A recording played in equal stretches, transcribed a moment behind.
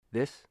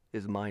This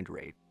is Mind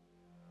Raid.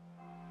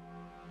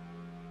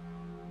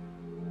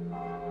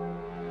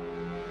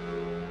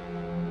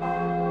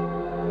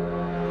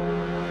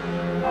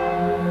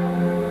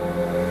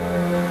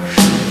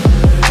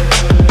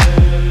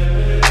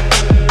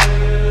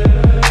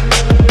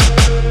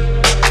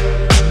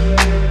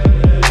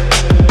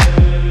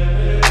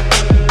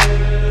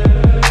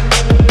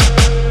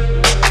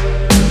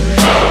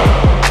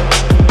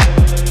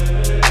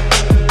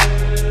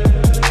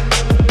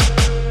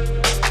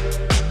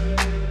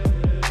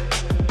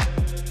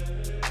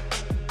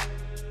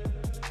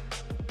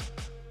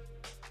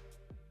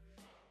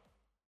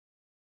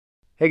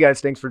 Hey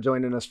guys, thanks for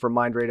joining us for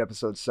Mind Raid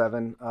episode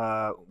 7.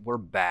 We're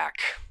back.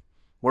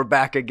 We're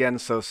back again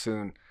so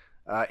soon.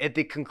 At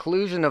the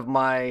conclusion of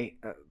my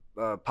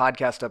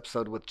podcast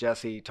episode with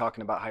Jesse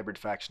talking about Hybrid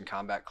Faction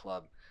Combat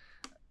Club,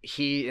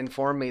 he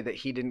informed me that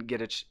he didn't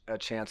get a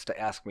chance to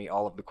ask me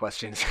all of the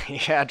questions he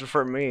had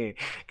for me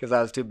because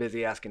I was too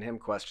busy asking him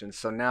questions.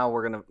 So now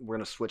we're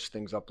gonna switch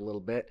things up a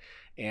little bit,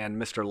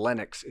 and Mr.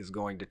 Lennox is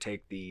going to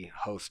take the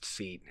host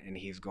seat, and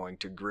he's going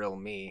to grill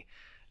me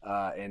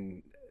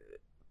and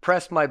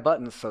press my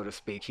buttons, so to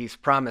speak. He's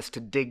promised to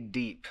dig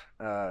deep.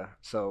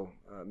 So,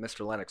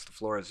 Mr. Lennox, the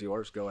floor is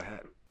yours. Go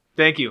ahead.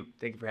 Thank you.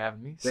 Thank you for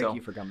having me. Thank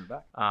you for coming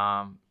back.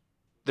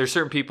 There's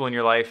certain people in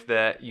your life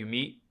that you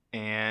meet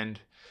and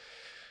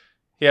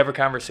you have a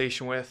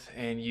conversation with,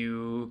 and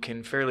you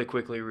can fairly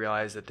quickly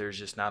realize that there's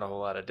just not a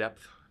whole lot of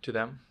depth to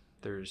them.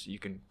 You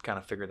can kind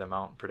of figure them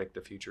out and predict the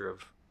future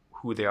of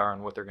who they are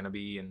and what they're going to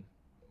be and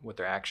what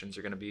their actions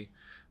are going to be.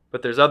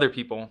 But there's other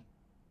people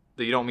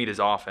that you don't meet as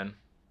often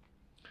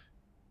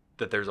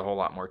that there's a whole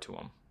lot more to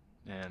them.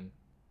 And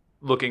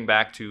looking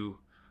back to,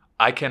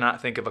 I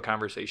cannot think of a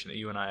conversation that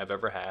you and I have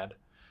ever had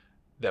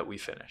that we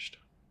finished.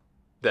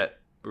 That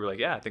we were like,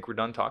 yeah, I think we're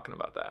done talking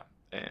about that.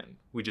 And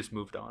we just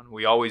moved on.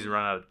 We always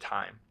run out of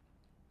time.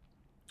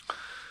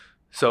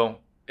 So,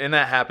 and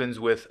that happens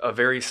with a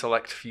very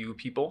select few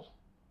people.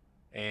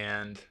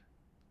 And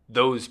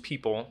those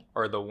people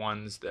are the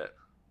ones that,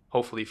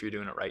 hopefully, if you're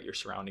doing it right, you're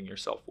surrounding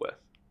yourself with.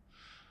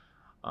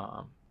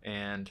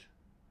 And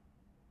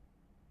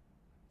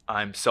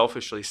I'm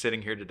selfishly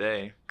sitting here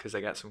today because I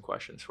got some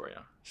questions for you.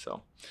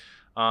 So,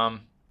 fire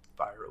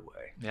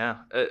away. Yeah,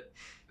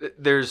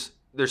 there's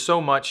so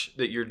much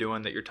that you're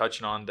doing, that you're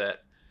touching on,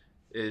 that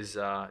is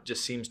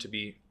just seems to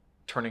be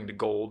turning to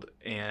gold.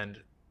 And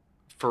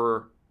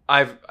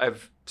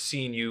I've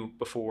seen you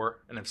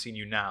before, and I've seen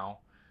you now,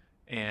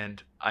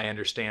 and I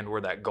understand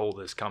where that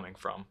gold is coming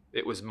from.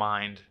 It was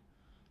mined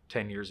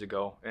 10 years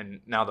ago,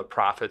 and now the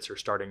profits are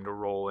starting to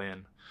roll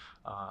in,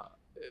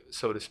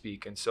 so to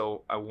speak. And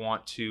so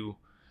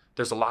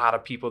there's a lot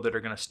of people that are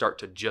going to start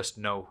to just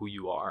know who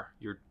you are.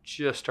 You're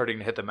just starting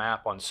to hit the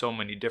map on so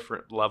many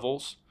different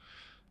levels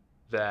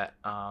that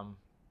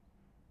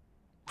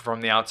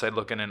from the outside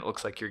looking in, it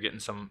looks like you're getting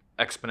some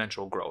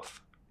exponential growth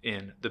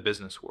in the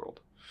business world.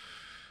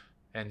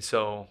 And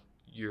so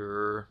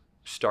you're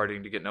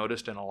starting to get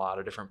noticed in a lot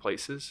of different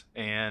places.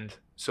 And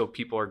so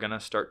people are going to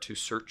start to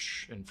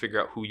search and figure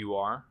out who you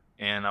are.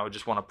 And I would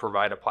just want to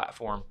provide a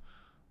platform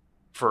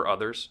for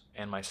others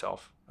and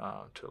myself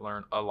to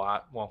learn a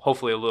lot, well,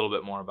 hopefully a little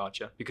bit more about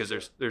you, because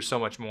there's so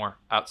much more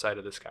outside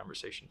of this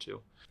conversation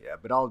too. Yeah,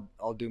 but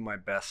I'll do my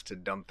best to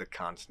dump the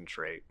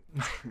concentrate,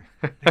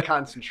 the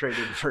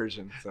concentrated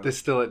version. So.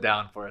 Distill it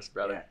down for us,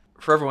 brother. Yeah.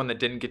 For everyone that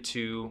didn't get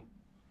to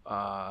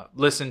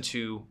listen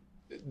to,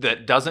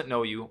 that doesn't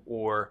know you,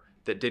 or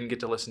that didn't get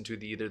to listen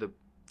to either the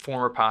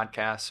former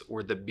podcasts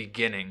or the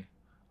beginning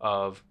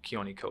of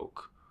Keone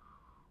Coke,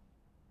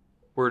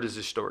 where does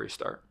this story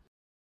start?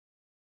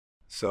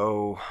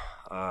 So,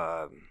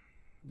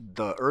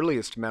 the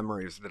earliest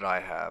memories that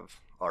I have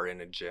are in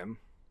a gym.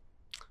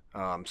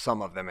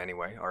 Some of them,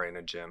 anyway, are in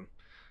a gym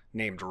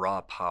named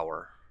Raw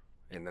Power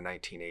in the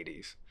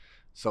 1980s.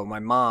 So my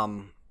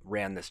mom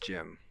ran this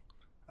gym,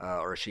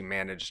 or she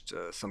managed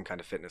some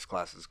kind of fitness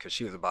classes because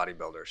she was a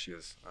bodybuilder. She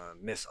was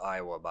Miss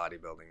Iowa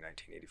Bodybuilding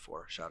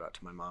 1984. Shout out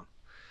to my mom.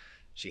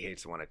 She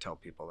hates it when I tell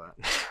people that.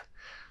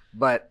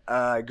 But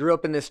I grew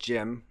up in this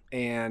gym,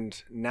 and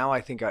now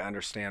I think I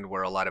understand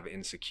where a lot of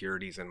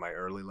insecurities in my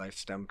early life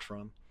stemmed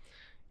from.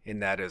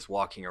 And that is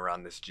walking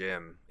around this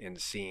gym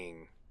and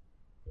seeing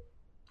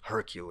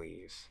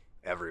Hercules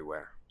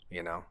everywhere.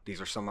 You know, these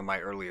are some of my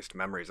earliest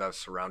memories. I was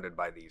surrounded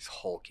by these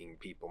hulking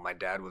people. My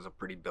dad was a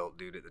pretty built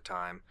dude at the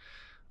time.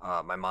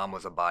 My mom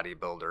was a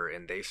bodybuilder,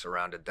 and they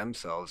surrounded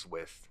themselves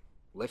with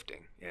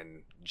lifting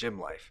and gym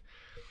life.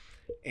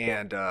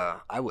 And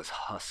I was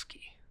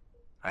husky.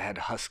 I had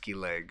husky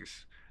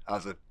legs. I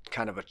was a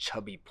kind of a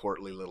chubby,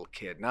 portly little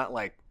kid. Not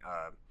like,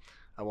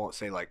 I won't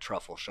say like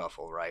Truffle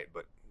Shuffle, right?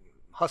 But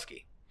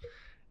husky.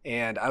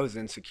 And I was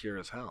insecure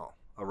as hell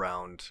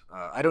around,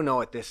 I don't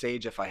know at this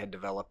age if I had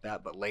developed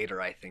that, but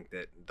later I think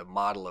that the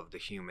model of the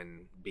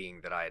human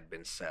being that I had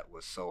been set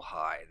was so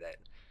high that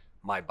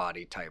my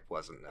body type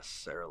wasn't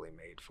necessarily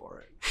made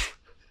for it.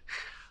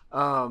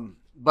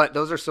 But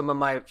those are some of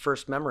my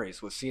first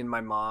memories, was seeing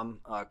my mom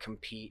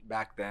compete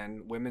back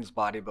then. Women's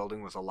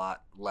bodybuilding was a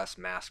lot less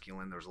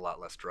masculine. There was a lot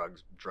less drug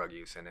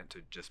use in it,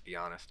 to just be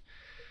honest.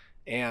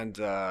 And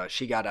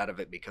she got out of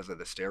it because of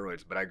the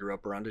steroids. But I grew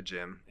up around a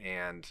gym,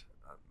 and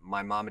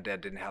my mom and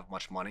dad didn't have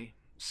much money.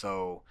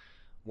 So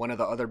one of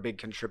the other big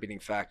contributing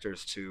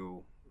factors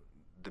to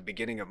the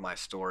beginning of my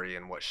story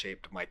and what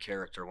shaped my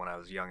character when I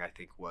was young, I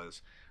think,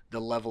 was the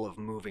level of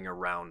moving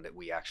around that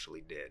we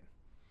actually did.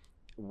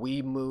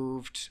 We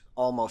moved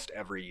almost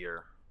every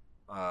year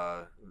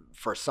uh,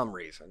 for some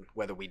reason.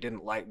 Whether we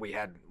didn't like, we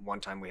had one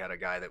time we had a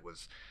guy that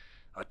was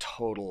a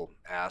total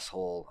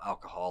asshole,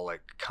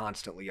 alcoholic,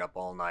 constantly up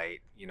all night,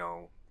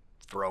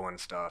 throwing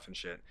stuff and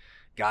shit.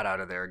 Got out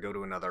of there, go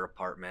to another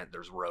apartment.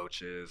 There's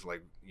roaches,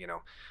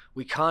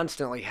 we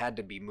constantly had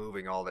to be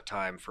moving all the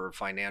time for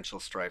financial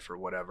strife or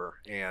whatever.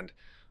 And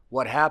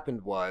what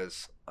happened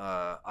was,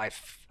 I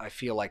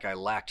feel like I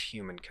lacked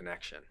human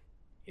connection.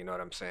 You know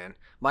what I'm saying?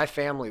 My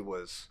family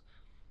was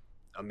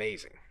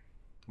amazing.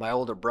 My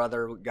older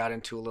brother got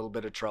into a little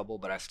bit of trouble,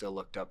 but I still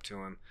looked up to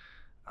him.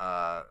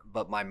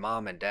 But my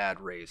mom and dad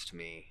raised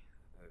me.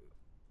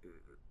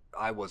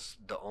 I was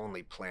the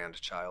only planned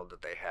child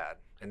that they had.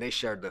 And they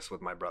shared this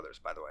with my brothers,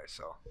 by the way,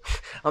 so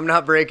I'm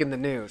not breaking the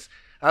news.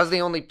 I was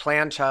the only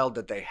planned child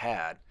that they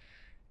had.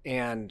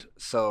 And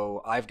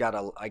so I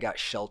got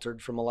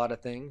sheltered from a lot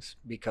of things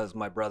because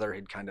my brother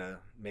had kind of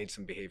made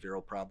some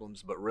behavioral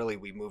problems, but really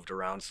we moved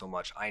around so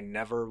much. I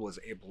never was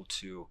able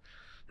to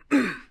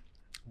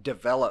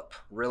develop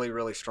really,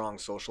 really strong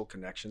social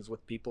connections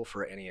with people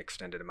for any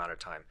extended amount of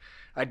time.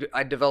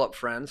 I developed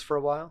friends for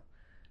a while.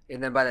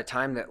 And then by the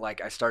time that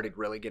I started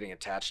really getting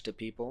attached to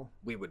people,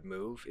 we would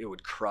move. It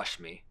would crush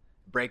me,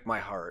 break my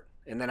heart.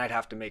 And then I'd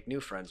have to make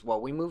new friends.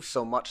 Well, we moved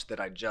so much that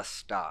I just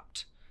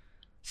stopped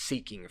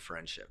seeking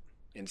friendship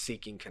and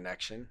seeking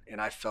connection.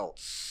 And I felt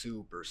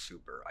super,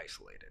 super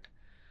isolated.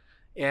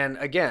 And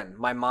again,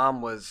 my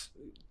mom was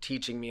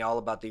teaching me all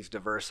about these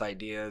diverse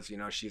ideas.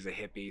 She's a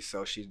hippie,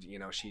 so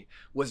she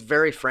was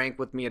very frank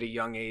with me at a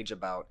young age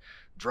about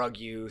drug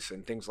use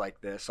and things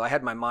like this. So I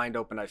had my mind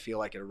open, I feel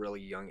like, at a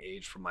really young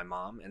age from my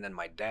mom. And then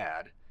my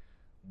dad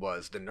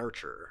was the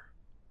nurturer.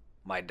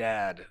 My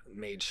dad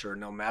made sure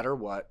no matter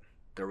what,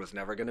 there was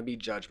never going to be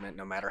judgment.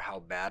 No matter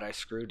how bad I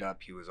screwed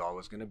up, he was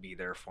always going to be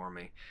there for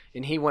me.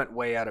 And he went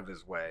way out of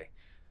his way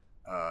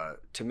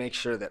to make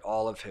sure that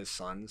all of his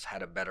sons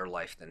had a better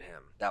life than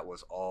him. That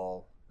was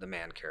all the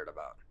man cared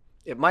about.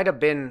 It might have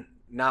been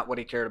not what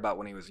he cared about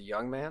when he was a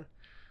young man,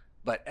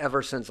 but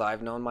ever since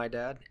I've known my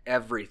dad,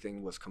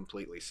 everything was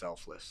completely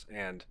selfless.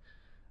 And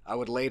I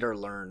would later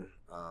learn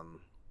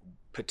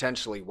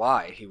potentially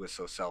why he was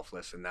so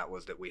selfless, and that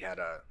was that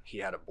he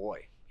had a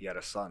boy, he had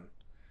a son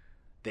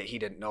that he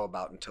didn't know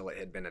about until it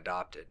had been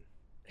adopted.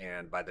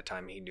 And by the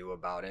time he knew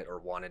about it or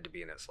wanted to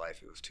be in his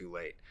life, it was too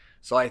late.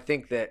 So I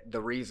think that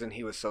the reason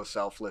he was so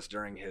selfless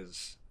during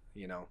his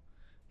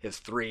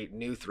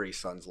three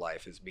sons'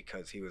 life is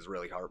because he was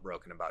really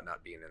heartbroken about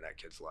not being in that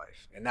kid's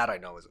life. And that I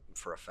know is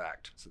for a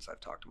fact, since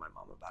I've talked to my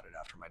mom about it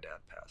after my dad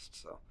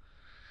passed. So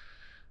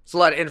it's a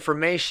lot of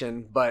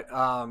information, but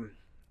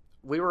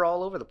we were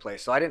all over the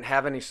place. So I didn't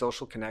have any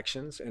social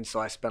connections, and so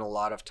I spent a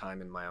lot of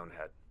time in my own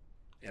head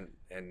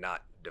and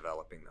not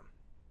developing them.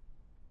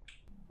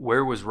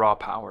 Where was Raw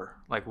Power?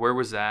 Where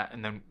was that?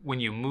 And then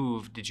when you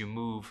moved, did you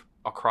move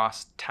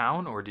across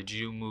town or did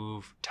you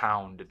move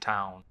town to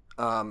town?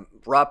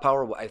 Raw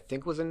Power, I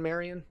think, was in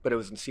Marion, but it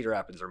was in Cedar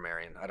Rapids or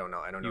Marion. I don't know.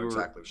 I don't know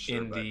exactly.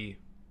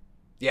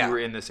 You were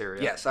in this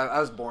area. Yes, I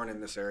was born in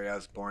this area. I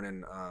was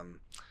born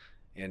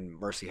in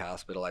Mercy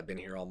Hospital. I've been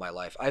here all my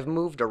life. I've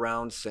moved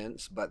around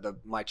since, but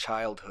my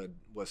childhood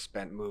was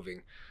spent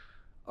moving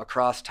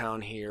across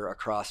town here,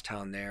 across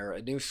town there,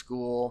 a new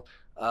school.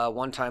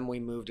 One time we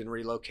moved and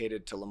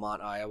relocated to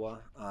Lamont, Iowa.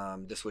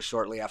 This was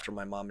shortly after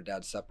my mom and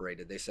dad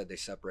separated. They said they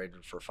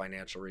separated for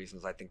financial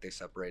reasons. I think they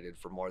separated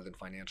for more than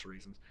financial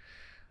reasons.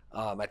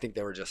 I think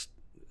they were just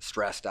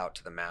stressed out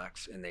to the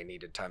max and they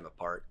needed time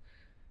apart.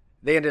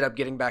 They ended up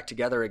getting back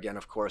together again,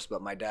 of course,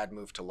 but my dad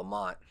moved to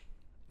Lamont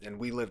and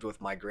we lived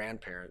with my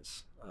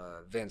grandparents,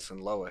 Vince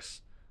and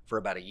Lois, for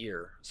about a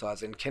year. So I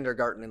was in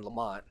kindergarten in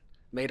Lamont.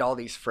 Made all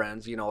these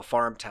friends, a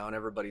farm town,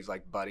 everybody's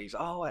like buddies.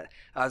 I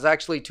was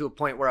actually to a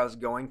point where I was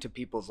going to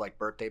people's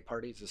birthday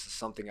parties. This is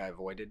something I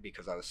avoided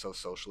because I was so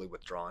socially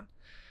withdrawn.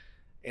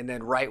 And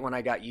then right when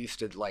I got used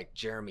to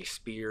Jeremy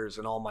Spears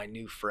and all my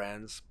new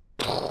friends,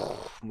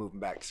 moving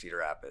back to Cedar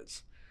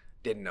Rapids.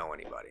 Didn't know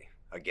anybody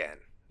again,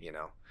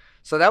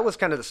 So that was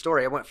kind of the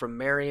story. I went from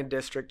Marion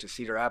District to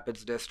Cedar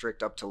Rapids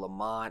District, up to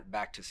Lamont,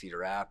 back to Cedar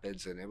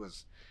Rapids, and it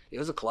was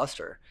a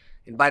cluster.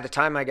 And by the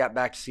time I got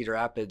back to Cedar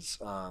Rapids,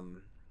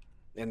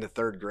 in the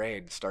third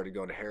grade, started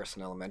going to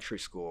Harrison Elementary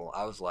School,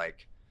 I was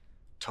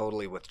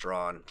totally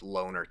withdrawn,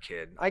 loner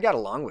kid. I got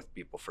along with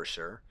people for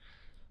sure,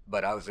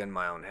 but I was in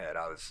my own head.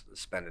 I was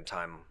spending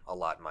time a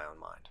lot in my own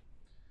mind.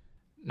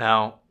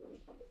 Now,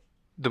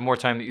 the more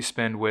time that you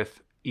spend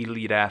with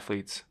elite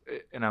athletes,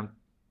 and I'm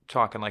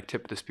talking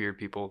tip of the spear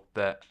people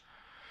that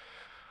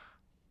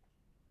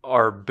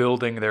are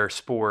building their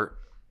sport,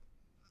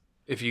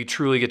 if you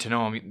truly get to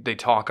know them, they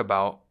talk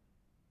about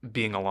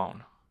being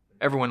alone.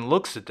 Everyone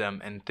looks at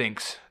them and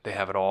thinks they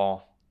have it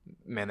all.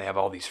 Man, they have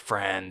all these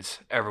friends.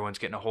 Everyone's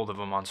getting a hold of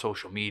them on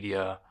social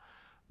media.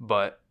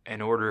 But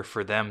in order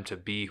for them to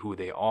be who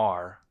they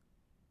are,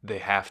 they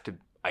have to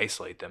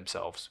isolate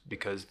themselves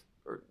because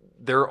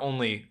they're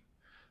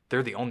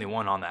the only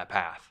one on that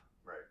path.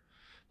 Right.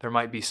 There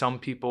might be some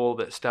people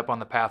that step on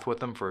the path with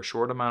them for a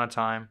short amount of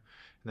time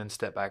and then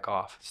step back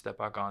off, step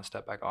back on,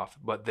 step back off.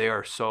 But they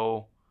are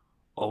so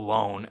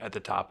alone at the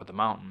top of the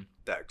mountain.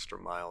 The extra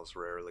miles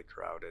rarely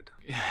crowded.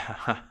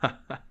 Yeah.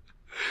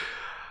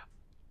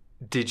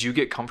 Did you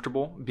get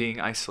comfortable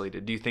being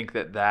isolated? Do you think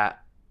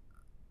that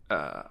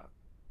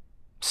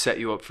set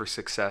you up for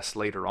success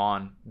later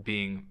on,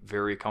 being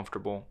very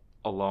comfortable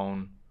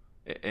alone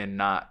and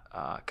not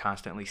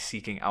constantly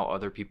seeking out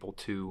other people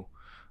to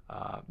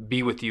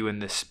be with you in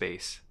this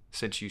space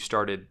since you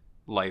started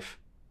life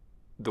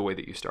the way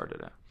that you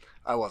started it?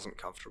 I wasn't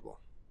comfortable.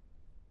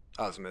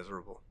 I was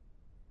miserable.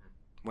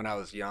 When I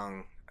was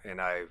young and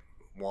I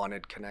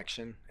wanted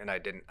connection and I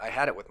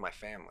had it with my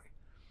family.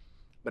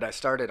 But I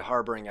started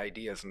harboring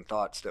ideas and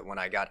thoughts that when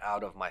I got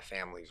out of my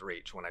family's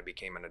reach, when I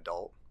became an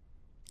adult,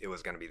 it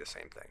was going to be the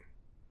same thing.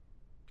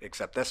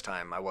 Except this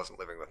time, I wasn't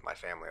living with my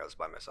family. I was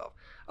by myself.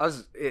 I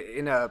was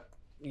in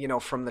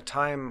from the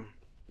time,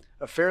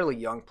 a fairly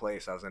young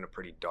place, I was in a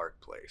pretty dark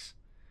place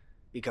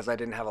because I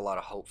didn't have a lot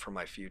of hope for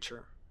my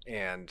future.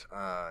 And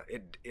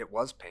it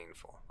was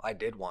painful. I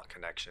did want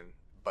connection,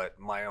 but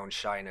my own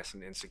shyness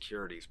and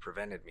insecurities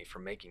prevented me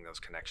from making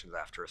those connections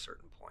after a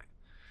certain point.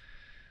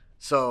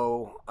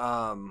 So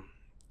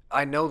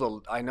I know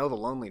the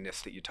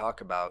loneliness that you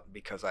talk about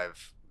because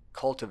I've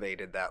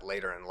cultivated that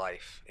later in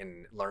life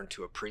and learned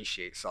to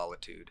appreciate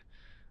solitude.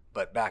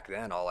 But back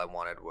then, all I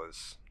wanted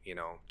was,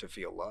 to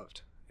feel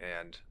loved.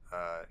 And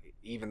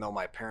even though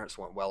my parents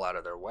went well out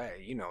of their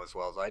way, as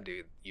well as I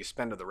do, you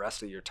spend the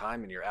rest of your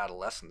time in your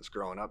adolescence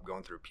growing up,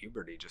 going through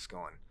puberty, just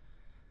going,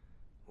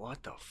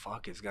 what the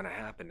fuck is going to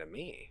happen to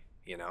me,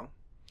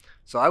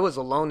 So I was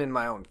alone in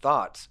my own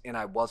thoughts, and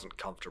I wasn't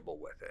comfortable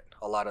with it.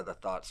 A lot of the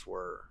thoughts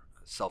were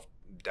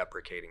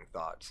self-deprecating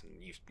thoughts,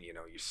 and you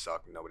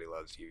suck, nobody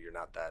loves you, you're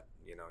not that,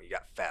 you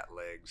got fat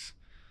legs,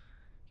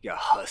 you got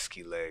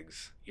husky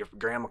legs, your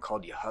grandma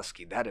called you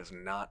husky. That is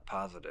not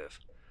positive.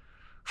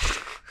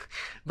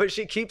 But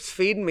she keeps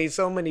feeding me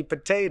so many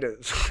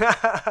potatoes.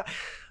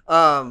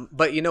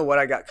 But you know what?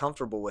 I got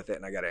comfortable with it,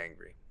 and I got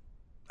angry.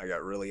 I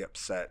got really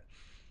upset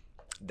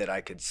that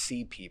I could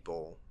see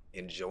people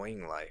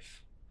enjoying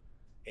life,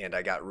 and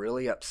I got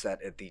really upset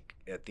at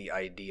the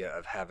idea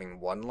of having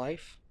one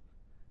life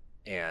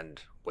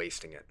and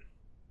wasting it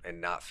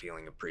and not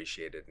feeling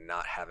appreciated,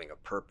 not having a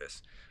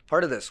purpose.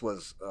 Part of this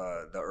was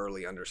the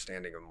early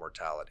understanding of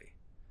mortality.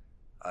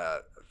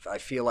 I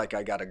feel like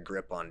I got a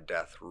grip on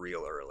death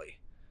real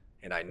early,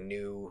 and I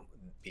knew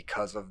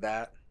because of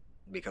that,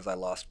 because I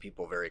lost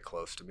people very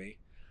close to me,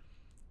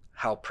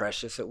 how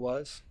precious it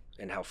was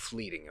and how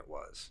fleeting it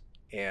was.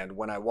 And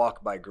when I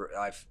walk by,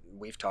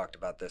 we've talked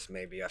about this,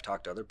 maybe I've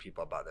talked to other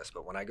people about this,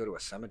 but when I go to a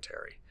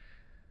cemetery,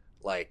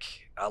 like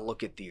I'll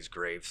look at these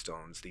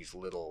gravestones, these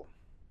little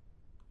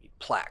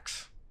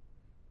plaques,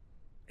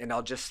 and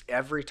I'll just,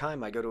 every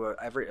time I go to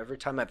every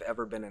time I've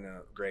ever been in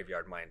a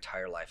graveyard my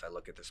entire life, I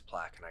look at this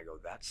plaque and I go,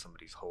 that's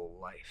somebody's whole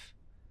life.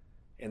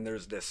 And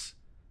there's this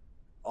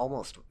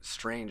almost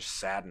strange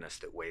sadness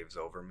that waves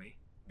over me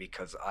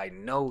because I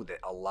know that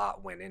a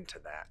lot went into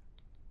that.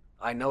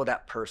 I know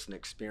that person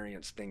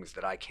experienced things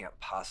that I can't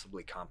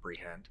possibly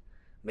comprehend.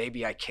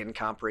 Maybe I can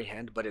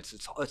comprehend, but it's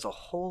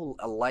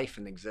a life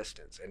in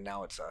existence, and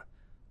now it's a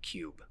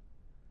cube,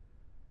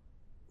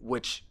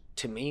 which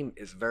to me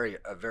is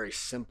a very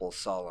simple,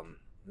 solemn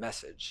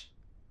message.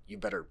 You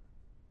better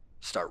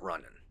start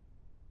running.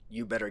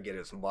 You better get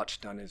as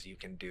much done as you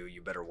can do.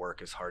 You better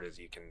work as hard as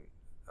you can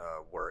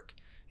work,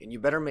 and you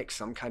better make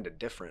some kind of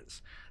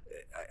difference.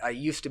 I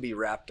used to be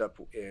wrapped up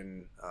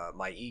in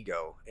my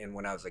ego, and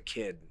when I was a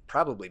kid,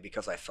 probably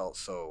because I felt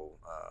so,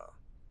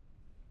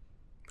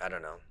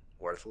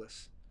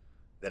 worthless,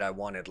 that I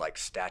wanted like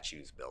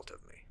statues built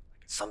of me.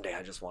 Like, someday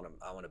I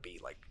want to be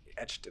like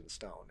etched in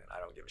stone, and I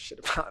don't give a shit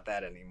about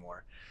that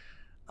anymore.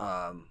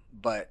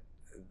 But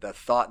the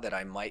thought that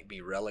I might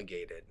be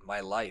relegated, my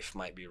life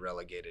might be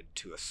relegated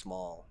to a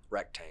small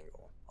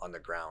rectangle on the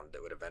ground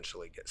that would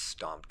eventually get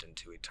stomped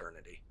into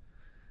eternity,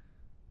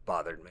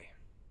 bothered me.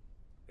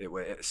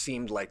 It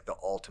seemed like the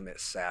ultimate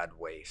sad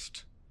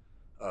waste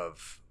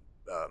of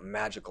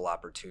magical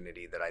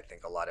opportunity that I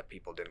think a lot of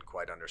people didn't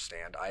quite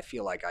understand. I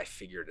feel like I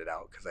figured it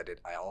out because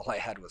all I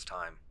had was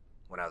time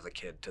when I was a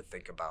kid to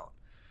think about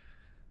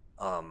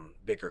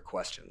bigger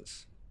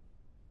questions,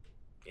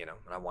 and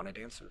I wanted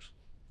answers.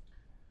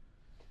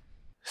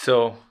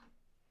 So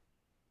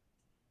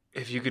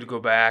if you could go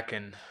back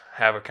and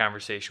have a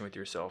conversation with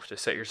yourself to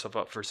set yourself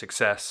up for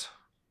success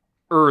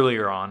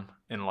earlier on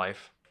in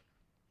life,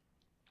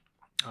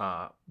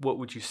 what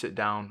would you sit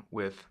down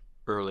with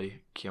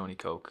early Keone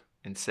Coke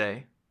and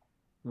say?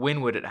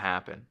 When would it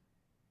happen?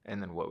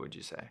 And then what would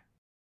you say?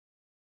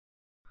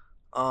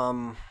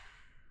 Um,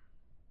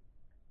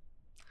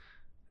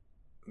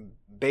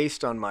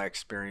 Based on my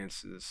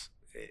experiences,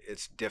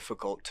 it's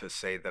difficult to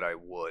say that I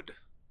would,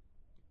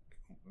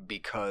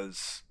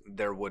 because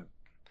there would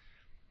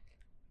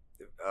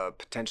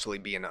potentially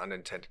be an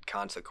unintended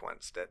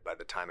consequence that by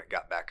the time it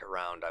got back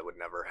around, I would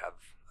never have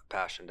a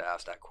passion to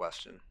ask that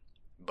question.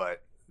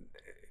 But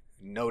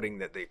noting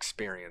that the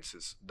experience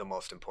is the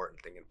most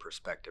important thing in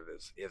perspective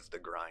is the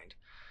grind.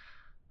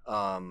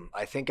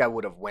 I think I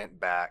would have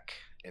went back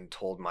and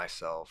told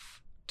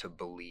myself to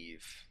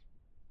believe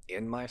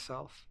in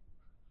myself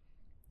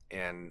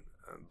and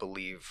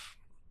believe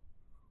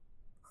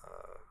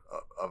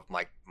of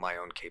my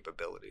own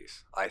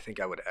capabilities. I think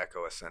I would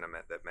echo a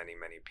sentiment that many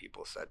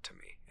people said to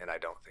me, and I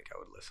don't think I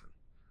would listen.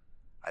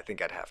 I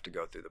think I'd have to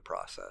go through the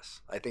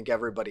process. I think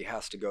everybody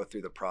has to go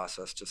through the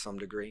process to some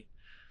degree.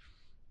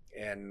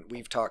 And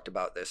we've talked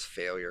about this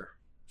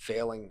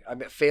failing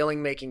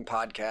making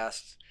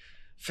podcasts,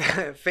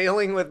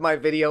 failing with my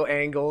video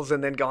angles,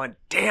 and then going,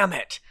 damn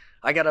it,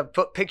 I gotta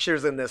put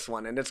pictures in this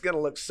one and it's gonna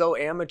look so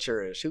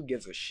amateurish. Who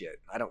gives a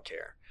shit? I don't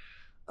care.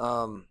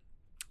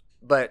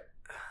 But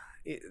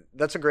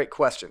that's a great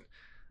question.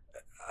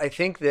 I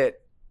think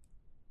that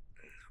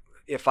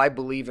if I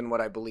believe in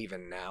what I believe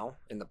in now,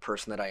 in the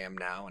person that I am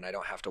now, and I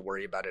don't have to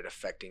worry about it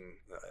affecting,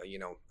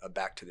 a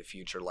Back to the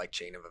Future like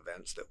chain of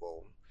events that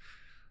will,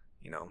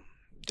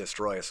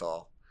 destroy us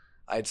all,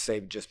 I'd say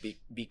just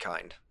be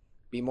kind,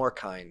 be more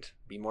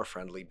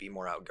friendly, be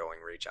more outgoing,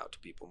 reach out to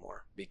people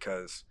more.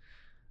 Because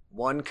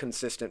one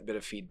consistent bit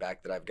of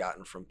feedback that I've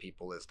gotten from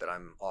people is that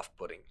I'm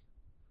off-putting,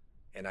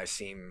 and I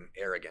seem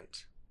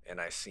arrogant, and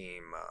I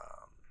seem.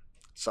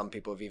 Some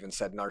people have even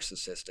said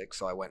narcissistic,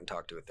 so I went and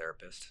talked to a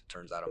therapist.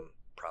 Turns out I'm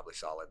probably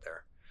solid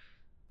there.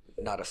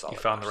 Not a solid. You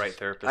found the right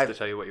therapist to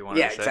tell you what you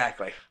wanted to say. Yeah,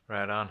 exactly.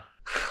 Right on.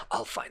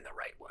 I'll find the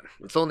right one.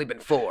 It's only been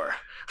 4.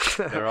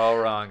 They're all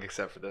wrong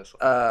except for this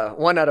one.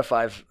 1 out of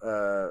 5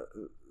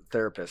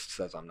 therapists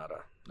says I'm not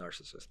a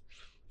narcissist.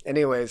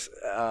 Anyways.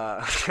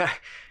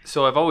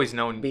 So I've always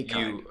known you.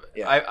 Kind.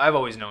 Yeah. I've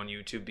always known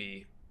you to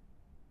be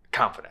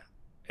confident.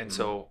 And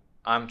so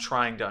I'm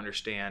trying to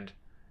understand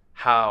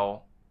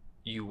how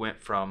you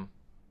went from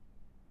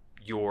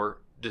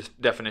your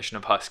definition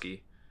of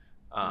husky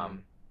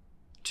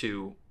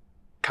to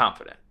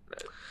confident.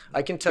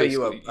 I can tell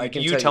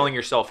basically, you telling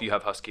yourself you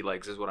have husky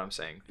legs is what I'm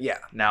saying. Yeah.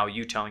 Now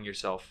you telling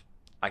yourself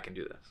I can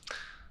do this.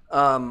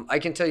 I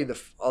can tell you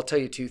I'll tell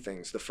you 2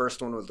 things. The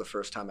first one was the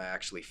first time I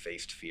actually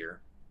faced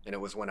fear, and it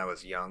was when I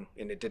was young,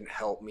 and it didn't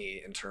help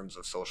me in terms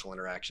of social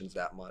interactions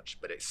that much,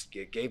 but it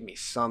gave me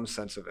some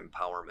sense of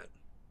empowerment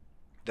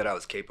that I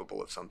was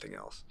capable of something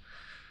else.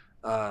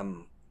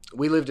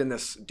 We lived in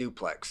this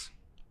duplex.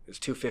 It was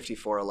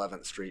 254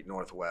 11th Street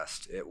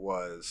Northwest. It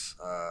was,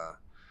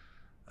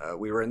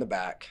 we were in the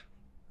back.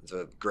 There's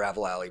a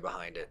gravel alley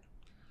behind it,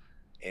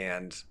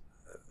 and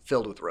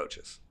filled with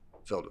roaches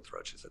at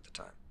the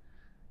time.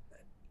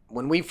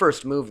 When we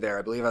first moved there,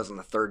 I believe I was in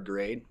the 3rd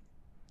grade.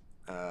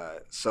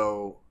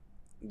 So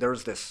there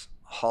was this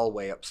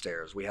hallway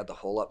upstairs. We had the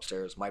whole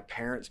upstairs. My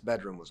parents'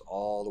 bedroom was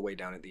all the way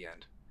down at the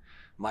end.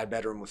 My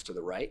bedroom was to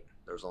the right.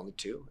 There was only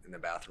 2, and the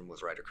bathroom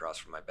was right across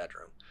from my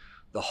bedroom.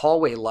 The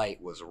hallway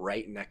light was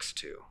right next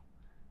to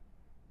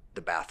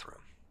the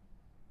bathroom.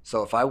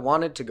 So if I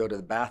wanted to go to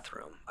the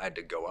bathroom, I had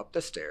to go up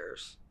the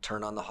stairs,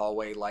 turn on the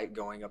hallway light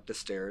going up the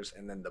stairs,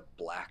 and then the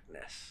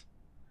blackness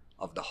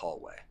of the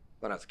hallway.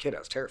 When I was a kid, I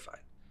was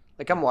terrified.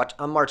 Like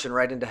I'm marching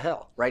right into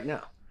hell right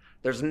now.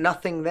 There's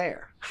nothing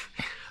there.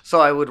 So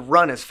I would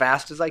run as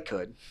fast as I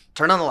could,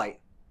 turn on the light.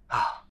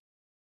 I'm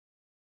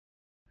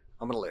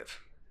going to live.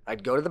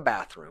 I'd go to the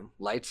bathroom,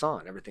 lights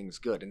on, everything's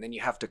good. And then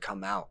you have to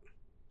come out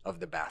of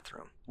the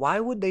bathroom. Why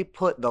would they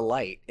put the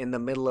light in the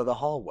middle of the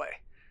hallway?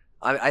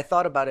 I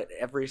thought about it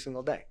every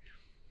single day.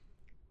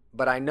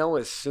 But I know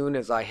as soon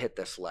as I hit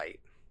this light,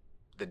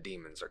 the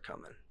demons are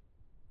coming.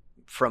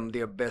 From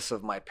the abyss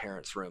of my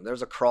parents' room.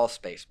 There's a crawl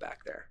space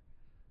back there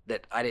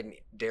that I didn't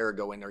dare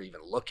go in there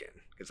even look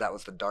in, because that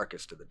was the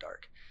darkest of the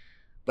dark.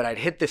 But I'd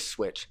hit this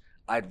switch,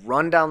 I'd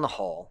run down the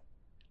hall,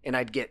 and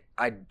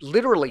I'd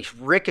literally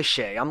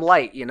ricochet. I'm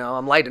light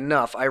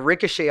enough. I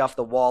ricochet off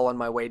the wall on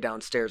my way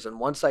downstairs, and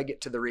once I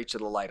get to the reach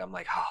of the light, I'm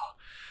like,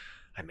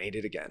 I made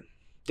it again.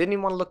 Didn't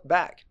even want to look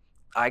back.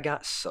 I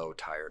got so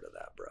tired of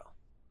that, bro.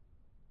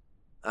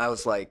 I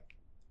was like,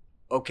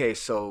 okay,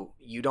 so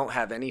you don't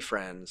have any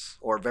friends,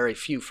 or very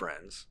few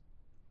friends.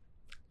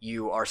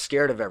 You are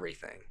scared of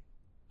everything.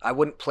 I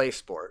wouldn't play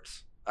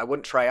sports. I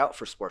wouldn't try out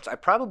for sports. I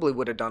probably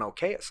would have done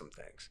okay at some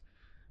things.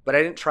 But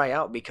I didn't try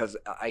out because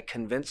I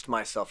convinced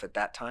myself at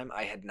that time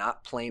I had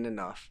not played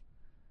enough.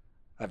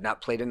 I've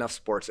not played enough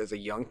sports as a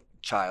young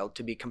child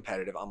to be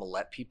competitive. I'm going to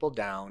let people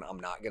down. I'm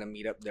not going to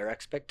meet up their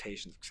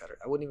expectations, etc.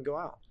 I wouldn't even go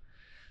out.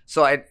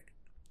 So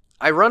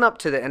I run up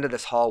to the end of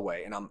this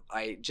hallway, and I'm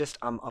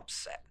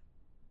upset.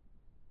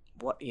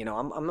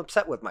 I'm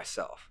upset with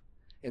myself.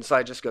 And so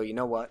I just go, you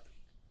know what?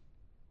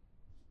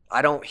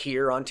 I don't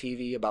hear on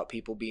TV about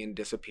people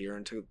disappear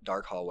into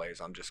dark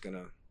hallways. I'm going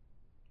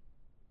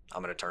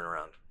to turn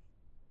around.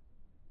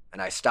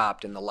 And I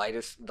stopped, and the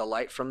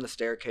light from the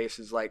staircase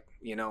is like,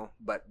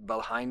 but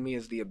behind me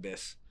is the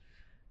abyss.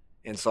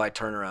 And so I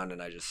turn around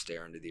and I just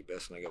stare into the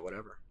abyss, and I go,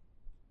 whatever,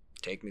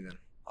 take me then.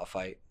 I'll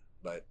fight,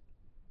 but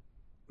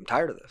I'm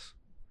tired of this.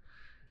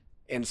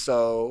 And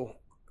so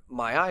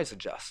my eyes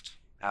adjust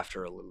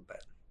after a little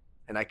bit,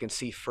 and I can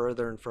see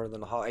further and further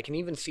in the hall. I can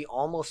even see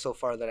almost so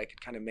far that I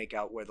could kind of make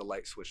out where the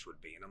light switch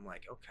would be. And I'm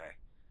like, okay.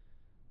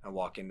 I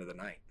walk into the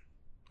night.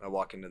 I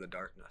walk into the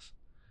darkness.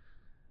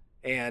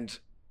 And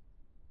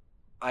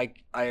I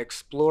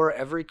explore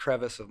every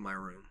crevice of my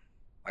room.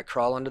 I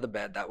crawl under the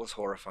bed. That was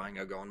horrifying.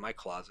 I go in my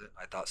closet.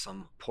 I thought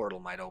some portal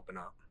might open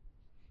up.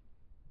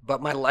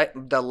 But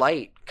the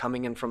light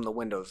coming in from the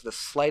windows, the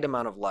slight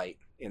amount of light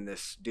in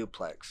this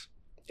duplex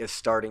is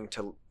starting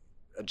to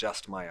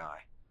adjust my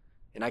eye.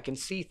 And I can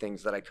see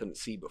things that I couldn't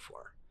see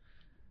before.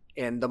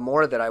 And the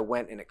more that I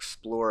went and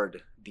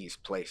explored these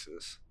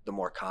places, the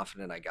more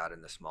confident I got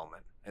in this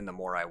moment. And the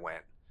more I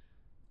went,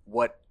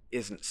 what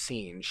isn't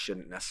seen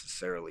shouldn't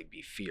necessarily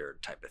be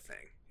feared type of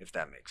thing, if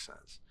that makes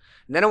sense.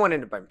 And then I went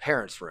into my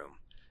parents' room,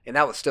 and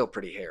that was still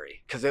pretty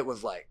hairy because it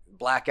was like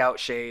blackout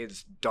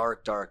shades,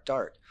 dark, dark,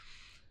 dark.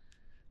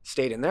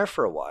 Stayed in there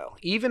for a while.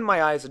 Even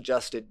my eyes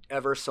adjusted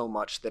ever so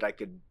much that I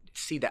could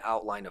see the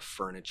outline of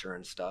furniture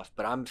and stuff,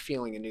 but I'm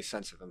feeling a new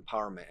sense of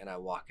empowerment, and I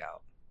walk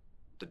out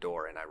the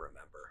door and I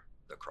remember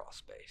the crawl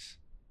space.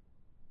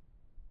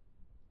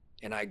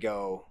 And I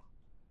go,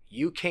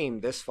 you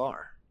came this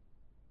far.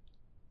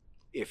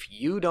 If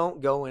you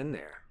don't go in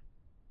there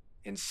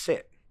and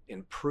sit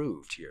and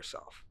prove to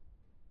yourself,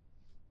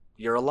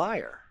 you're a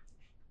liar.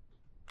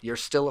 You're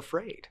still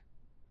afraid.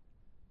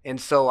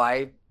 And so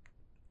I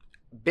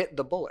bit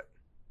the bullet.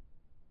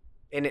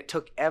 And it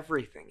took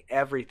everything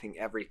in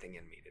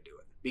me to do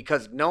it.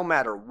 Because no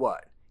matter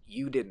what,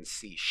 you didn't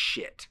see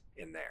shit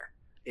in there.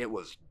 It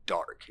was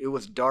dark. It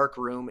was dark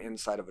room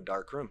inside of a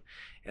dark room.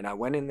 And I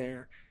went in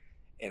there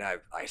and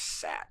I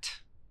sat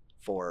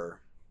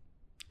for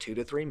 2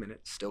 to 3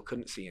 minutes, still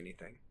couldn't see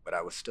anything, but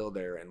I was still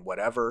there, and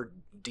whatever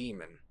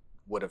demon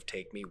would have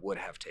taken me.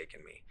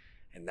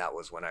 And that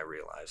was when I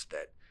realized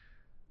that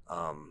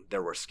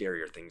there were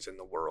scarier things in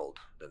the world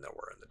than there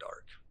were in the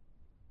dark.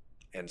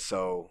 And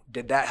so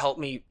did that help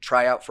me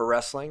try out for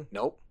wrestling?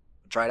 Nope.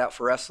 Tried out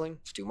for wrestling.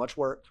 It's too much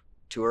work.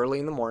 Too early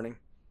in the morning.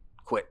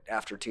 Quit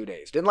after 2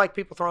 days. Didn't like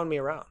people throwing me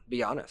around,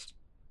 be honest.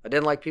 I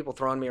didn't like people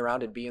throwing me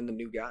around and being the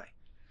new guy.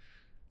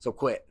 So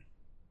quit.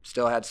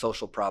 Still had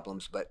social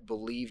problems, but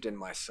believed in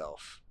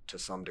myself to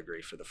some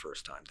degree for the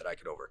first time that I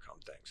could overcome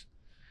things.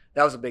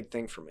 That was a big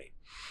thing for me.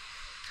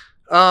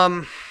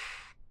 What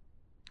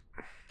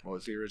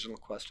was the original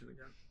question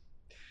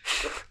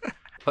again?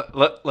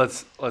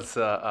 Let's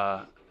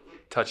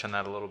touch on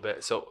that a little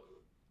bit. So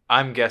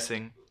I'm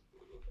guessing,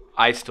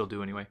 I still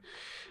do anyway,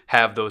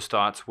 have those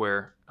thoughts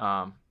where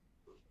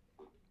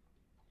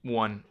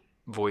one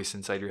voice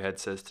inside your head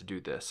says to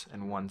do this,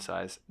 and one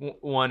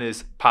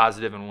is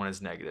positive and one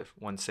is negative.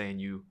 One saying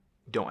you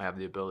don't have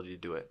the ability to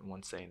do it, and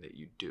one saying that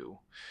you do.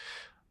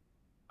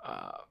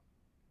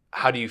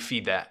 How do you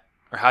feed that?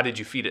 Or how did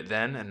you feed it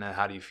then, and then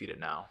how do you feed it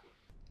now?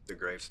 The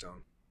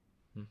gravestone.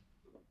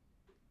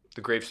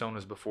 The gravestone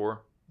was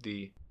before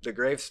the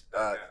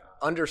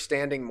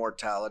understanding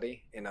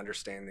mortality and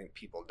understanding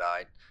people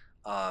died.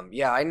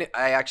 I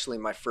actually,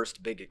 my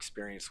first big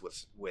experience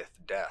with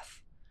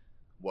death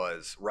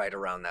was right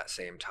around that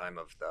same time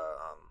of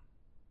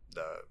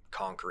the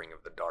conquering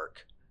of the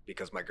dark,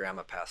 because my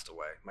grandma passed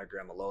away. My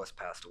grandma Lois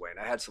passed away, and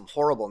I had some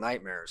horrible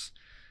nightmares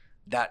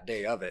that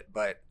day of it.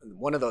 But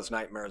one of those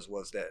nightmares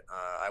was that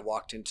I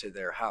walked into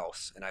their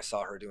house and I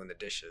saw her doing the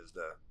dishes.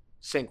 The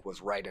sink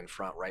was right in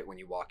front, right when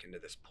you walk into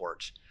this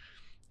porch.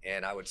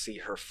 And I would see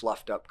her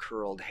fluffed up,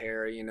 curled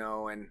hair,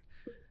 and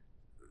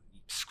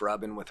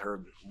scrubbing with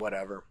her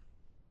whatever.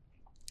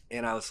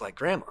 And I was like,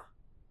 Grandma,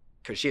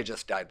 because she had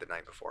just died the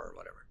night before or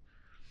whatever.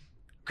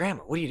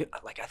 Grandma, what are you doing?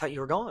 Like, I thought you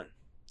were gone.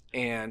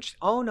 And she,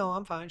 oh, no,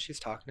 I'm fine. She's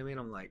talking to me. And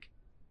I'm like,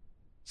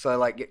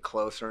 so I get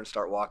closer and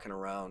start walking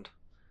around.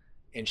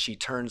 And she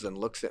turns and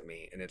looks at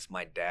me, and it's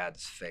my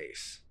dad's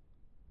face.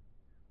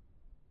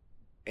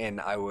 And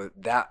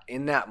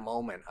in that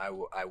moment,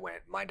 I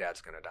went, my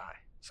dad's going to die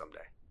someday.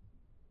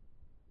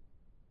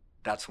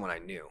 That's when I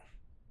knew.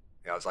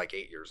 I was like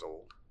 8 years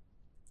old.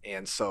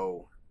 And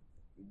so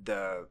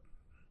the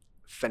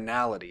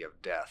finality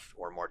of death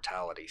or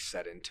mortality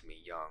set into me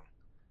young.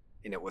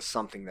 And it was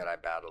something that I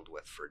battled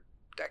with for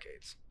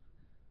decades.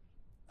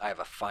 I have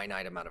a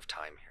finite amount of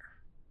time here.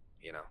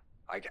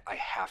 I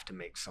have to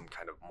make some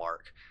kind of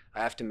mark.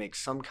 I have to make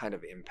some kind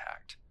of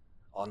impact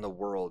on the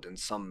world in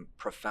some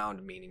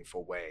profound,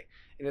 meaningful way.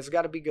 And it's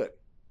got to be good.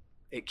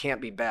 It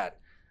can't be bad.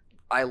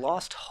 I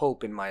lost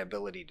hope in my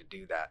ability to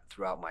do that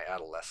throughout my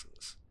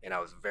adolescence, and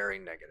I was very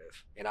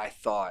negative. And I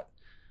thought,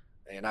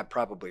 and I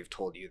probably have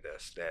told you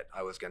this, that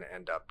I was going to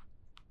end up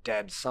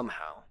dead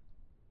somehow,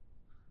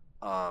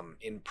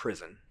 in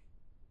prison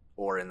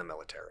or in the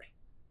military.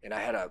 And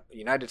I had a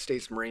United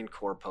States Marine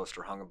Corps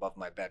poster hung above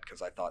my bed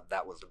because I thought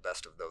that was the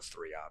best of those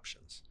three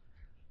options.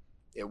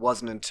 It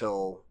wasn't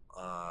until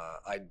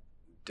I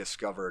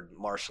discovered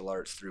martial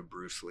arts through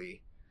Bruce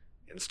Lee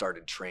and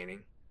started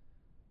training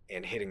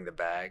and hitting the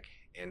bag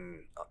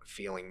and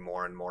feeling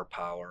more and more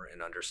power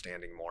and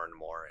understanding more and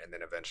more, and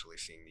then eventually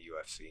seeing the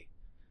UFC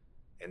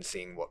and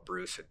seeing what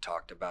Bruce had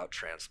talked about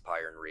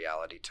transpire in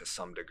reality to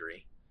some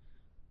degree.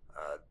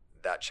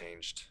 That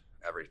changed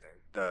everything.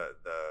 The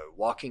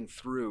walking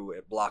through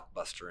at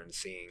Blockbuster and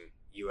seeing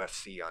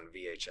UFC on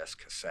VHS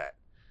cassette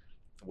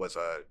was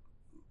a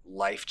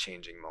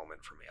life-changing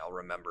moment for me. I'll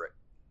remember it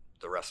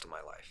the rest of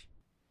my life.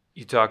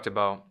 You talked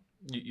about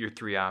your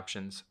three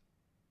options.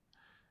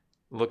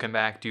 Looking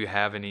back, do you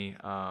have any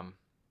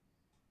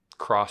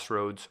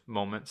crossroads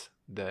moments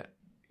that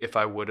if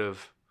I would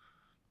have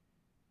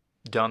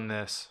done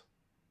this,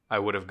 I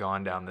would have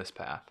gone down this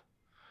path?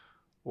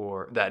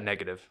 Or that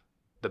negative,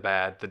 the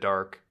bad, the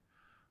dark?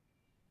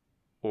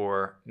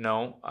 Or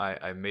no,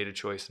 I made a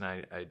choice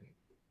and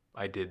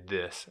I did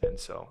this, and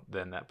so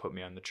then that put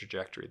me on the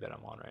trajectory that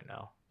I'm on right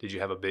now. Did you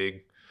have a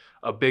big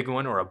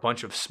one or a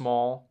bunch of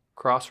small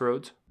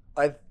crossroads?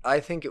 I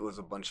think it was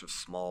a bunch of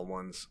small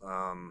ones.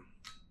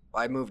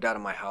 I moved out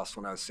of my house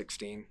when I was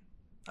 16.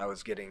 I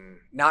was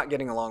not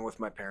getting along with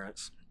my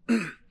parents.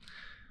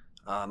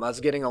 I was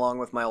getting along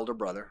with my older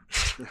brother,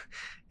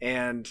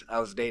 and I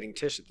was dating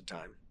Tish at the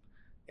time.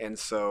 And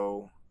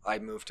so I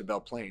moved to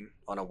Belle Plaine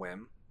on a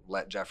whim,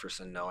 let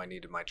Jefferson know I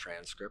needed my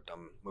transcript.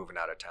 I'm moving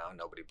out of town.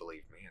 Nobody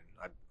believed me,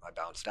 and I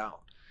bounced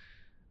out.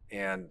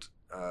 And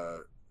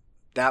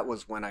that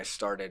was when I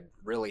started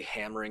really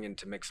hammering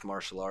into mixed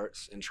martial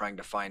arts and trying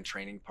to find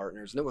training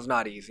partners. And it was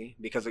not easy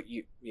because,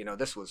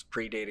 this was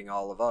predating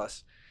all of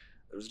us.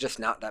 There was just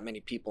not that many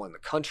people in the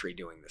country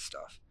doing this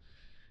stuff.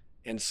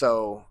 And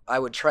so I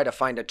would try to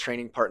find a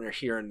training partner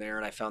here and there,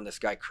 and I found this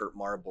guy, Kurt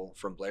Marble,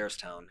 from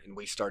Blairstown, and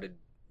we started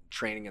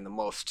training in the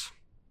most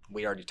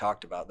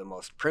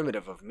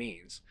primitive of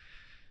means.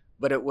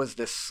 But it was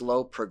this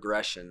slow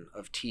progression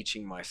of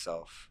teaching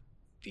myself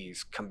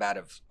these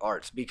combative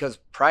arts, because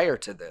prior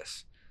to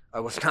this, I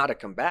was not a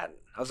combatant.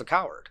 I was a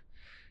coward.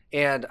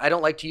 And I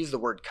don't like to use the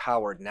word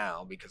coward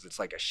now because it's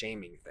like a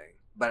shaming thing,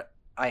 but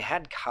I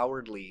had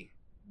cowardly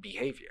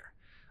behavior.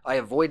 I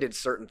avoided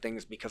certain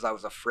things because I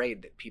was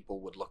afraid that people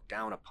would look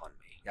down upon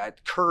me.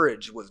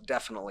 Courage was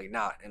definitely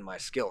not in my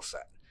skill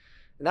set.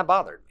 And that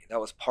bothered me. That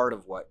was part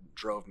of what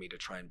drove me to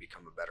try and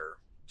become a better,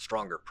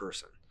 stronger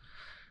person.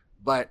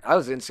 But I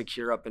was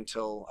insecure up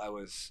until I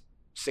was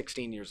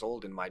 16 years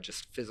old in my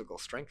just physical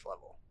strength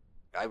level.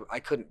 I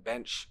couldn't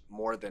bench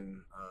more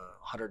than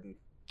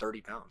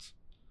 130 pounds.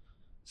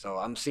 So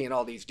I'm seeing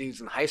all these dudes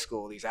in high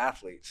school, these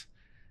athletes,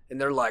 and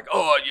they're like,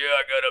 oh yeah,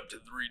 I got up to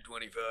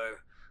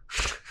 325.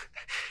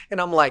 And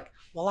I'm like,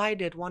 well, I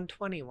did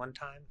 120 one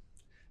time.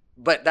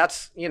 But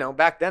that's,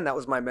 back then that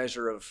was my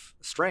measure of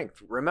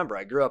strength. Remember,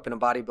 I grew up in a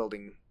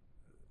bodybuilding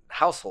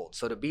household.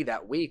 So to be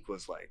that weak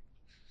was like,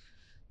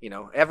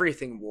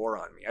 everything wore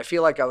on me. I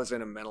feel like I was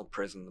in a mental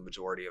prison the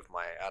majority of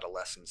my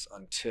adolescence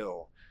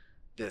until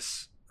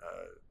this,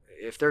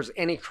 if there's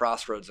any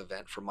crossroads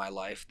event for my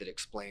life that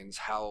explains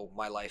how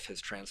my life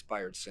has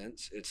transpired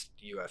since, it's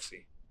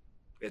UFC.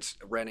 It's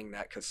renting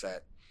that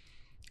cassette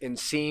and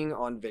seeing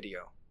on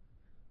video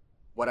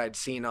what I'd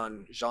seen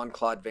on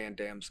Jean-Claude Van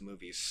Damme's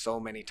movies so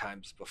many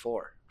times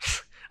before.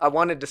 I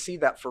wanted to see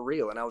that for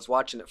real, and I was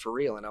watching it for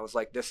real, and I was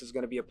like, this is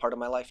going to be a part of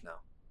my life now.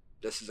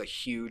 This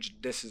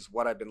is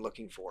what I've been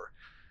looking for.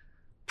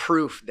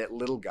 Proof that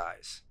little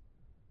guys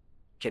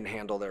can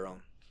handle their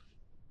own.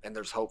 And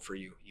there's hope for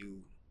you,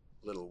 you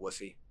little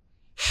wussy.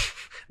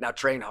 Now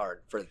train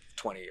hard for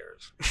 20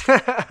 years.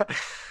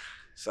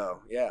 So,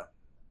 yeah.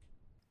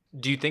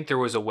 Do you think there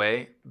was a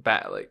way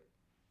back, like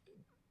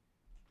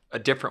a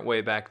different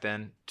way back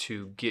then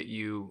to get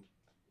you?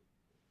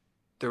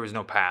 There was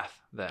no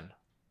path then.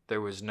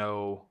 There was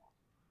no,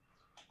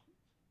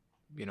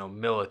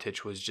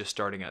 Miletich was just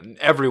starting out, and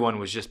everyone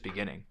was just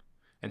beginning.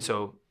 And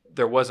so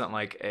there wasn't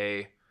like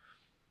a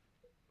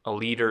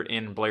leader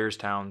in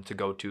Blairstown to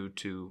go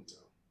to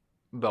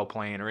Belle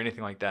Plaine or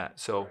anything like that.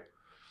 So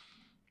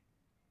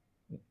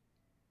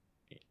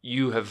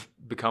you have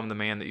become the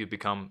man that you've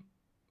become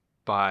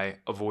by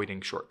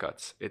avoiding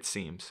shortcuts, it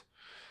seems.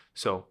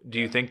 So do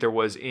you think there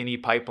was any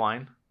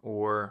pipeline,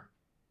 or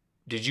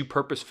did you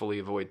purposefully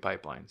avoid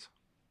pipelines?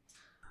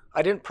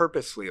 I didn't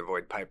purposely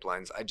avoid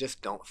pipelines. I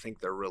just don't think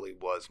there really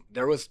was.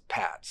 There was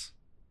Pat's.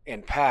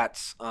 And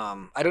Pat's,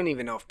 I don't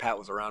even know if Pat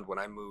was around when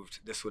I moved.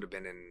 This would have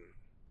been in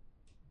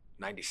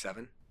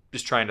 97.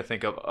 Just trying to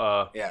think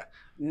of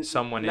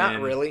someone Not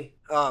in... really.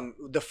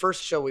 The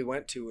first show we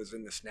went to was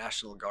in this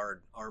National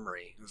Guard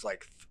armory. It was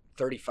like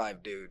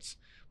 35 dudes.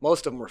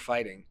 Most of them were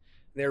fighting.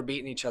 They were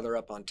beating each other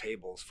up on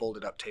tables,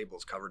 folded up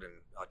tables covered in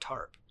a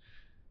tarp.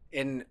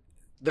 And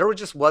there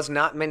was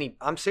not many.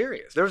 I'm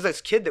serious. There was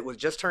this kid that was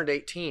just turned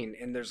 18,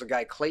 and there's a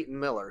guy, Clayton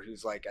Miller,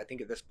 who's like, I think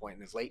at this point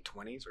in his late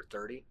 20s or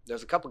 30.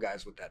 There's a couple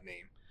guys with that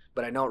name,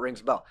 but I know it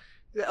rings a bell.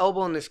 He's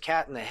elbowing this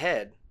cat in the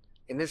head,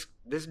 and this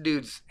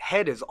dude's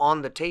head is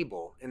on the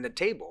table, and the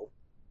table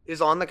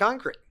is on the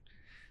concrete.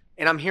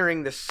 And I'm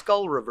hearing this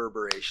skull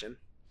reverberation.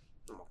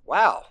 I'm like,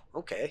 wow,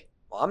 okay.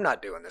 well, I'm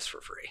not doing this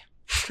for free.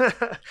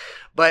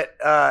 But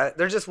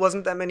there just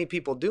wasn't that many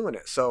people doing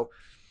it. So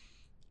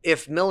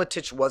if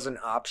Militich was an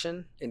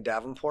option in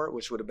Davenport,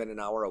 which would have been an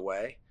hour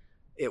away,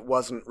 it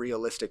wasn't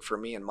realistic for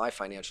me in my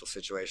financial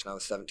situation. I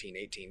was 17,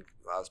 18.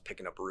 I was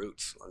picking up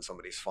roots on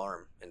somebody's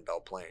farm in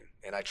Belle Plaine,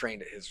 and I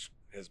trained at his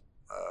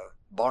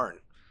barn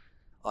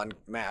on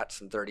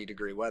mats in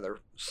 30-degree weather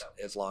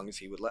as long as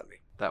he would let me.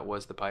 That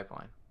was the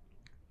pipeline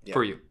Yeah.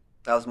 for you.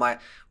 That was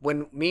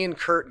when me and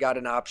Kurt got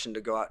an option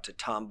to go out to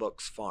Tom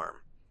Book's farm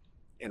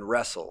and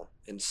wrestle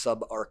in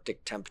subarctic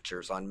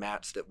temperatures on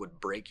mats that would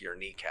break your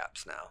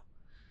kneecaps now.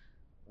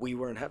 We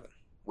were in heaven.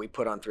 We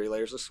put on 3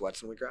 layers of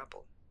sweats and we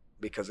grappled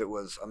because it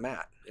was a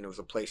mat and it was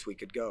a place we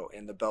could go.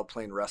 And the Belle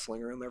Plaine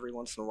wrestling room every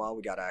once in a while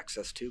we got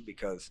access to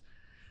because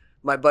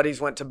my buddies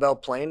went to Belle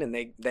Plaine and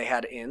they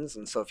had inns.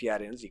 And so if you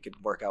had inns, you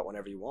could work out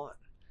whenever you want.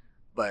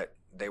 But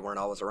they weren't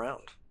always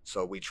around.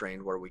 So we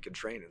trained where we could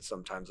train. And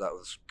sometimes that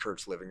was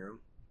Kurt's living room.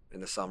 In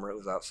the summer, it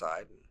was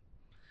outside.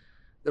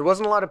 There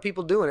wasn't a lot of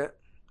people doing it.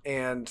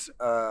 And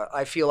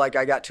I feel like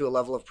I got to a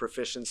level of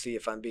proficiency,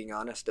 if I'm being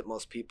honest, that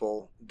most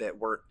people that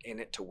weren't in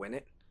it to win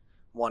it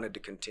wanted to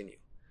continue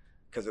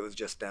because it was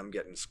just them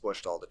getting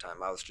squished all the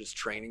time. I was just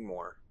training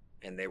more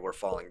and they were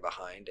falling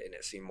behind, and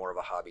it seemed more of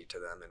a hobby to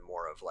them and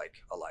more of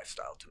like a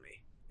lifestyle to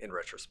me. In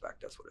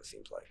retrospect, that's what it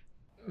seems like.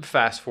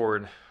 Fast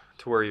forward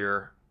to where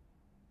you're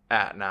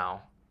at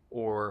now,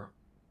 or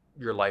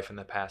your life in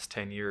the past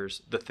 10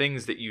 years, the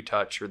things that you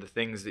touch or the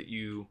things that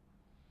you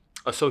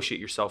associate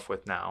yourself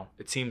with now,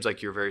 it seems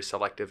like you're very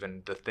selective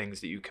in the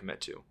things that you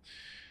commit to,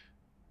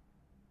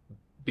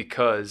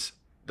 because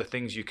the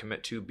things you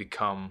commit to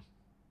become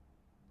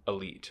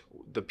elite.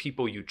 The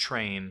people you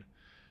train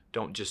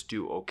don't just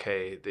do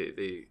okay.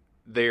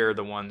 They're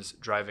the ones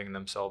driving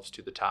themselves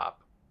to the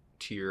top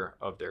tier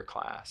of their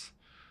class.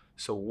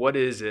 So what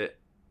is it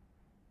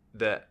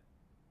that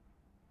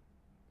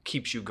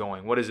keeps you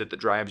going? What is it that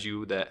drives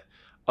you that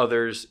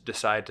others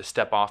decide to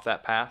step off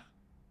that path,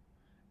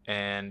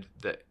 and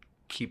that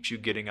keeps you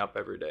getting up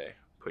every day,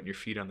 putting your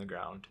feet on the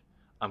ground?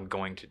 I'm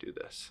going to do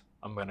this.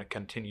 I'm going to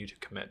continue to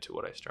commit to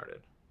what I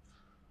started.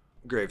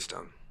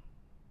 Gravestone.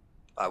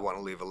 I want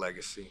to leave a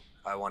legacy.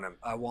 I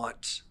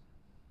want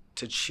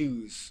to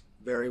choose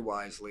very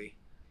wisely,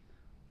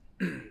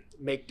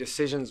 make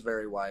decisions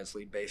very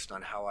wisely based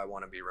on how I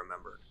want to be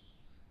remembered.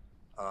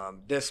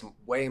 This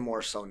way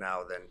more so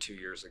now than 2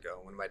 years ago.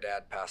 When my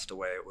dad passed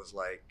away, it was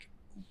like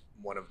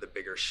one of the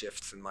bigger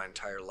shifts in my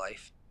entire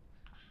life.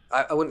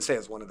 I wouldn't say it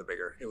was one of the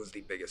bigger. It was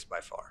the biggest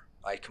by far.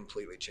 I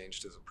completely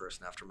changed as a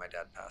person after my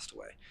dad passed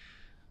away.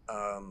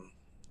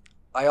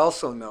 I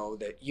also know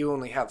that you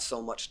only have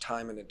so much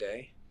time in a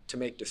day to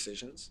make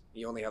decisions.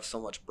 You only have so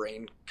much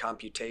brain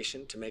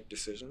computation to make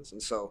decisions.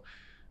 And so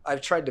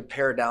I've tried to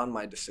pare down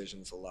my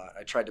decisions a lot.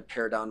 I tried to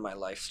pare down my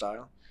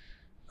lifestyle.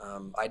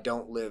 I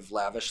don't live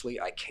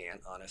lavishly. I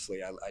can't,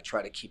 honestly. I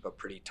try to keep a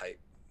pretty tight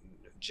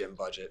gym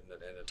budget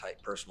and a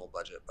tight personal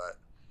budget. But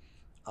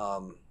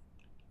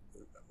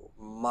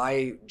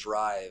my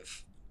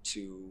drive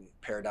to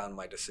pare down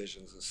my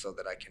decisions is so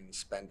that I can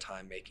spend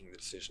time making the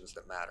decisions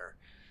that matter.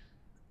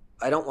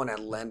 I don't want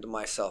to lend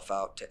myself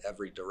out to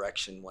every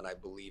direction when I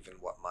believe in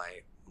what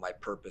my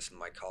purpose and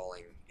my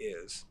calling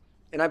is.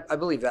 And I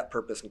believe that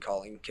purpose and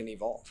calling can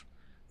evolve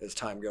as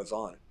time goes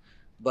on.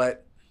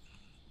 But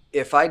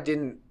if I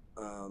didn't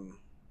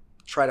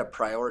try to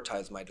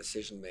prioritize my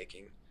decision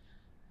making,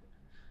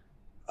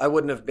 I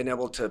wouldn't have been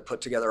able to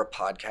put together a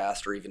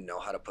podcast or even know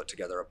how to put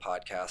together a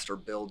podcast or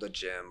build a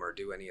gym or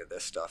do any of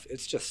this stuff.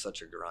 It's just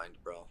such a grind,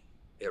 bro.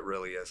 It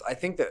really is. I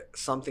think that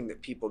something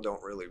that people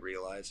don't really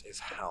realize is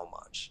how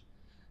much.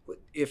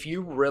 If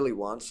you really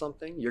want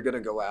something, you're going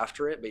to go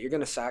after it, but you're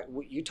going to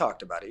you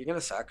talked about it. You're going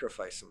to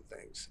sacrifice some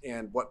things.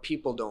 And what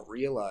people don't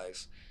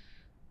realize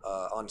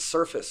on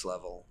surface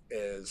level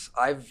is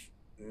I've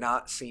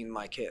not seen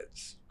my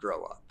kids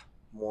grow up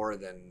more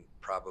than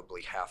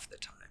probably half the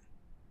time.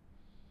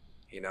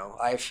 You know,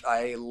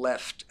 I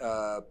left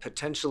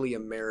potentially a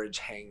marriage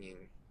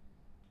hanging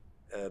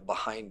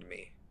behind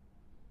me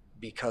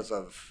because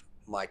of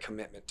my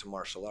commitment to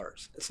martial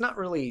arts. It's not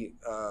really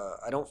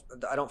I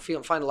don't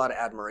find a lot of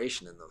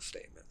admiration in those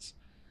statements.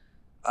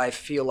 I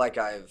feel like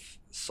I've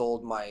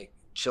sold my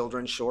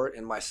children short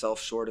and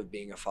myself short of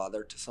being a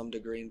father to some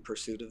degree in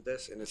pursuit of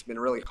this, and it's been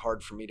really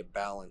hard for me to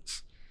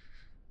balance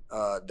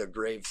the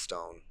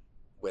gravestone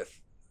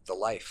with the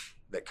life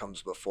that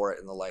comes before it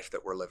and the life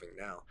that we're living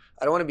now.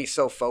 I don't want to be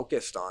so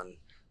focused on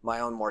my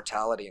own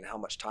mortality and how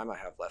much time I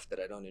have left that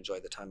I don't enjoy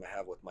the time I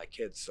have with my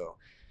kids. So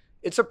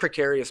it's a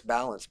precarious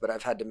balance, but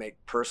I've had to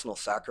make personal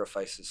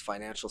sacrifices,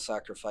 financial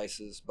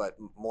sacrifices, but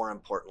more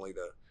importantly,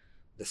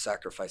 the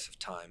sacrifice of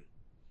time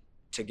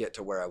to get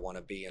to where I want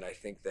to be. And I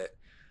think that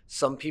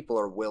some people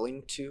are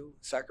willing to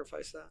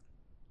sacrifice that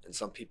and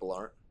some people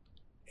aren't.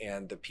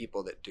 And the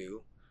people that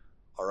do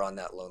are on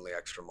that lonely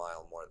extra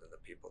mile more than the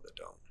people that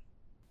don't.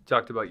 You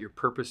talked about your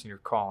purpose and your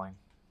calling.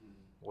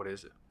 What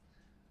is it?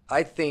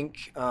 I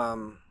think,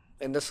 and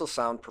this will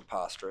sound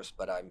preposterous,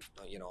 but I'm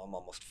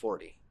almost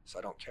 40, so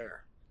I don't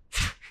care.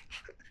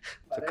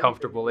 It's a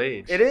comfortable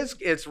age. It is.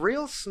 It's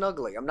real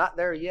snuggly. I'm not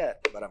there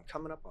yet, but I'm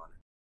coming up on it.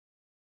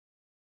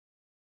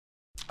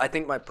 I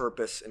think my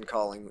purpose in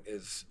calling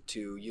is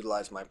to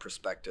utilize my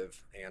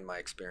perspective and my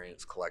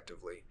experience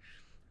collectively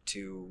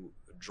to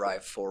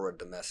drive forward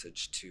the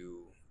message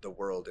to the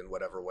world in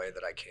whatever way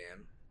that I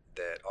can,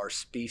 that our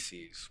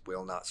species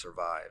will not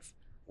survive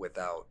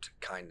without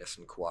kindness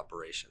and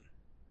cooperation.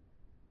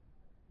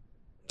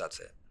 That's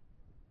it.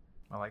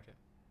 I like it.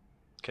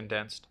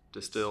 Condensed,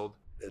 distilled.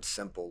 It's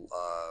simple.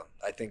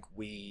 I think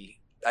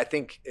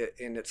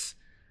and it's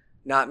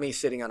not me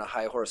sitting on a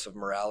high horse of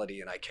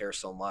morality and I care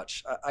so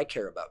much. I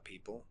care about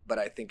people, but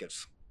I think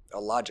it's a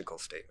logical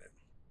statement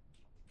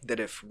that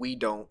if we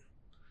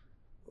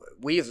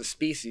as a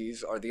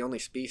species are the only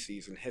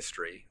species in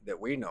history that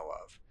we know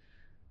of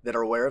that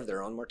are aware of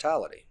their own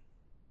mortality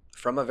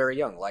from a very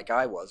young, like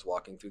I was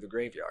walking through the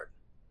graveyard.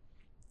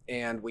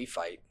 And we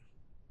fight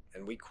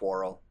and we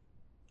quarrel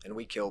and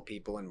we kill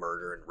people and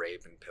murder and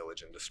rape and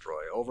pillage and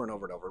destroy over and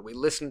over and over. We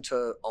listen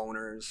to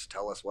owners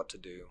tell us what to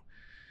do.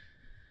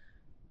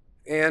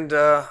 And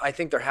I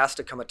think there has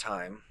to come a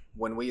time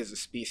when we as a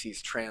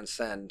species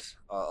transcend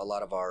a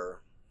lot of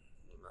our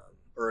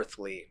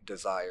earthly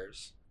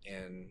desires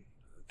and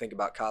think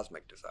about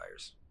cosmic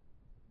desires.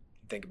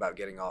 Think about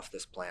getting off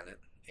this planet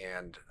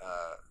and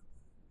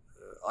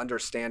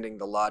understanding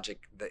the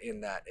logic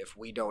in that if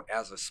we don't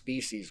as a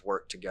species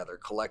work together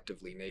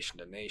collectively, nation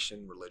to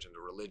nation, religion to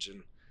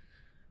religion,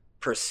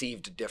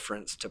 perceived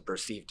difference to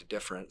perceived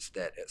difference,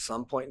 that at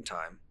some point in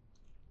time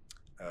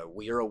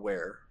we are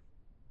aware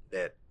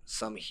that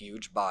some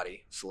huge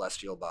body,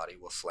 celestial body,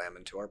 will slam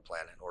into our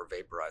planet or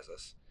vaporize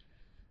us.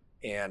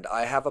 And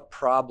I have a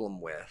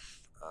problem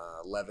with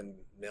 11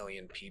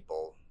 million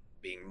people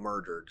being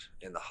murdered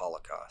in the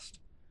Holocaust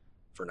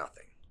for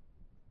nothing.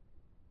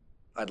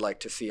 I'd like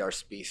to see our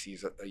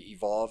species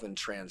evolve and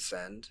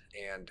transcend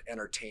and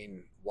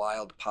entertain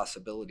wild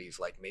possibilities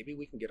like maybe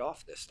we can get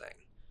off this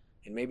thing.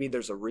 And maybe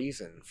there's a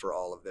reason for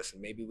all of this,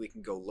 and maybe we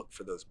can go look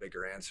for those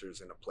bigger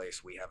answers in a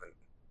place we haven't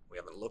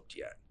looked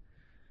yet.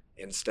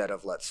 Instead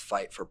of let's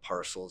fight for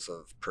parcels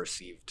of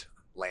perceived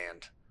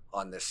land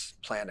on this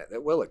planet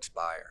that will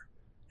expire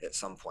at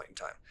some point in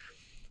time.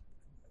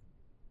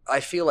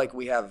 I feel like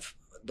we have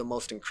the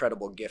most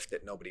incredible gift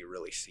that nobody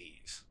really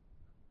sees.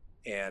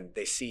 And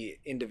they see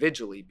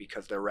individually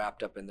because they're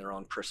wrapped up in their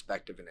own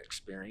perspective and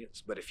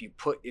experience. But if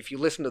you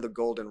listen to the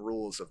golden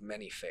rules of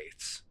many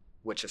faiths,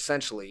 which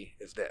essentially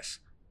is this: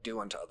 do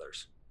unto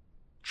others.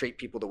 Treat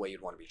people the way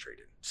you'd want to be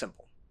treated.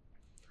 Simple.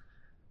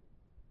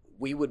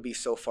 We would be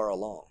so far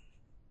along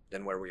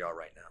than where we are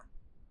right now.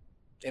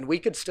 And we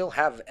could still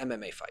have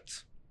MMA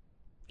fights.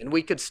 And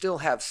we could still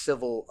have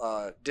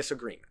civil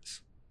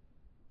disagreements.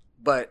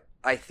 But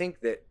I think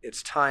that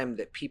it's time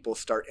that people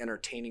start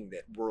entertaining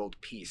that world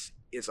peace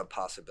is a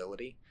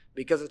possibility,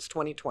 because it's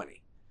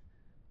 2020.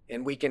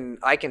 And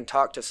I can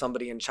talk to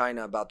somebody in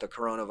China about the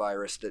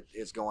coronavirus that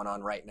is going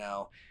on right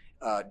now,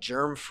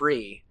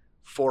 germ-free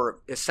for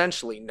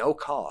essentially no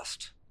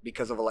cost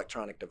because of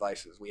electronic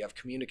devices. We have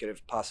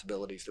communicative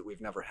possibilities that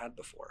we've never had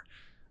before.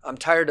 I'm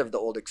tired of the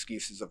old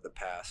excuses of the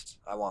past.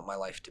 I want my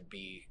life to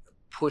be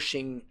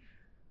pushing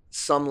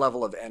some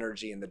level of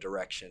energy in the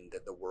direction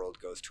that the world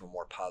goes to a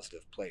more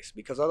positive place,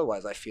 because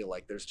otherwise I feel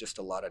like there's just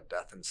a lot of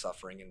death and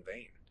suffering in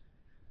vain.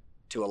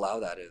 To allow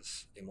that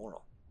is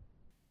immoral.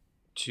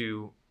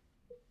 To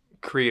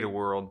create a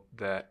world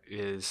that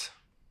is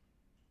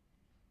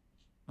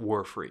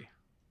war-free,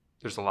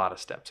 there's a lot of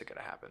steps that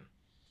gotta happen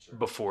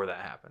before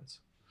that happens.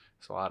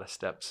 There's a lot of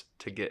steps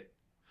to get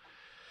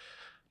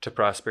to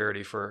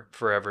prosperity for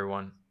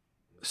everyone.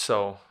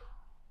 So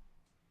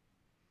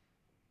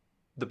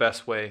the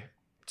best way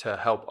to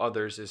help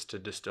others is to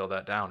distill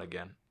that down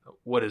again.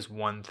 What is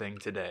one thing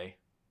today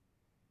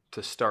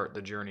to start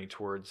the journey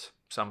towards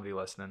somebody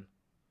listening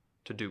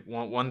to do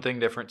one thing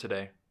different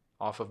today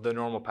off of the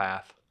normal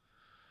path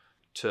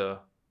to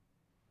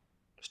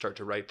start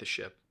to right the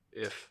ship?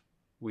 If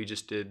we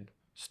just did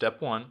step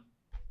one,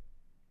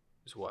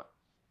 is what?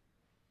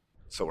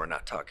 So we're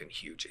not talking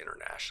huge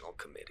international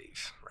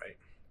committees, right?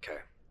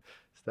 Okay.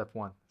 Step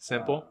one.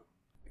 Simple.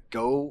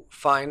 Go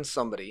find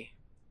somebody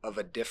of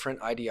a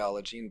different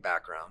ideology and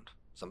background,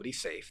 somebody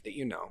safe that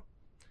you know,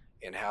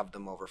 and have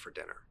them over for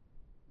dinner.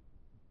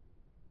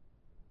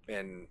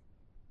 And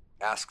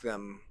ask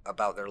them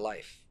about their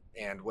life.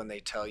 And when they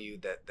tell you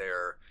that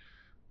they're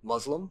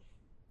Muslim,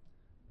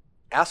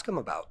 ask them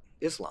about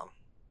Islam.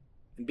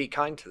 And be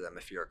kind to them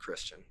if you're a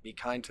Christian. Be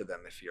kind to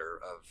them if you're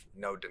of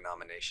no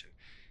denomination.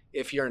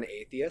 If you're an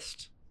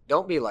atheist,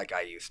 don't be like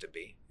I used to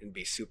be and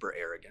be super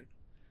arrogant,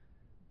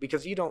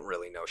 because you don't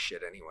really know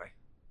shit anyway.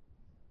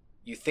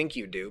 You think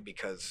you do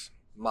because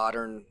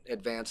modern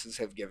advances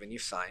have given you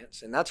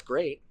science, and that's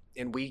great,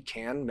 and we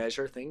can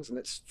measure things, and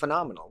it's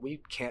phenomenal.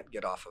 We can't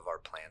get off of our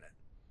planet.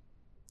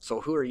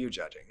 So who are you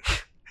judging?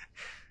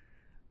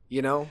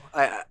 You know,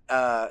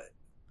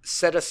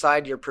 set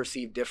aside your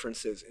perceived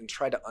differences and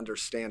try to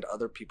understand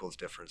other people's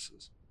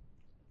differences.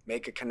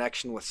 Make a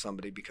connection with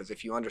somebody, because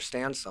if you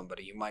understand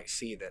somebody, you might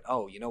see that,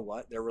 oh, you know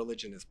what? Their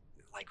religion is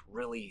like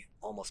really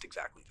almost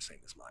exactly the same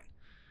as mine.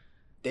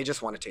 They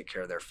just want to take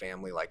care of their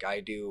family like I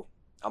do.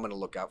 I'm going to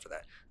look out for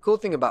that. Cool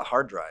thing about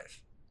hard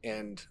drive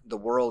and the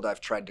world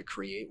I've tried to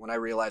create, when I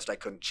realized I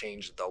couldn't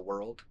change the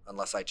world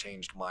unless I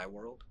changed my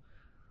world,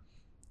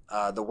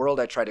 the world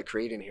I try to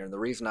create in here, and the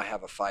reason I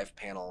have a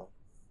 5-panel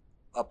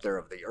up there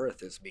of the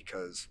earth is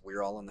because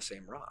we're all on the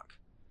same rock.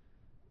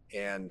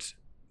 And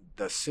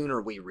the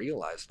sooner we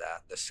realize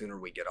that, the sooner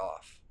we get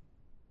off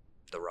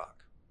the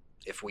rock.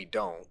 If we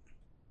don't,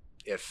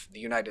 if the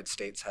United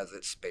States has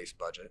its space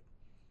budget,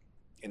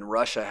 and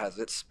Russia has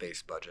its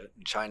space budget,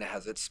 and China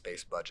has its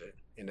space budget,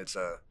 and it's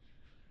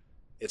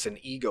an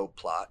ego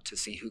plot to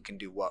see who can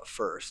do what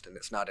first, and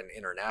it's not an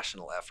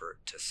international effort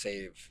to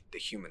save the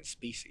human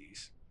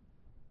species,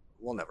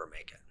 we'll never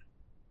make it.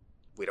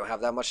 We don't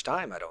have that much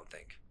time, I don't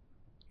think.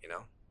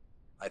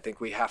 I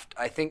think we have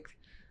to, I think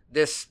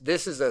this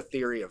is a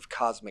theory of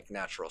cosmic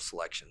natural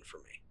selection for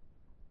me.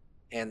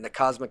 And the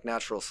cosmic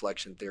natural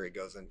selection theory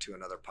goes into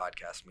another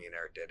podcast me and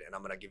Eric did, and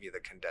I'm going to give you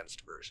the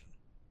condensed version.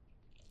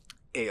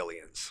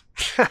 Aliens.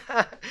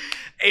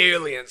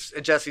 Aliens.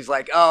 And Jesse's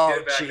like,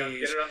 oh, geez. Get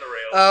it on the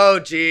rails. Oh,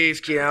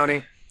 geez,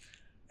 Keone.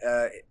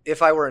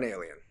 If I were an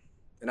alien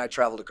and I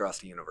traveled across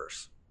the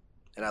universe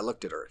and I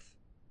looked at Earth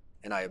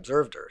and I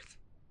observed Earth,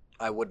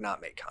 I would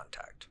not make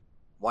contact.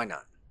 Why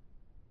not?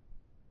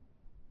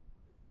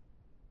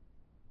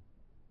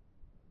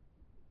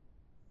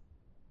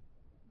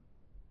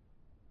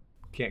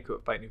 Can't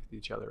quit fighting with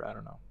each other. I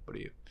don't know. What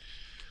do you?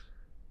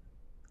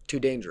 Too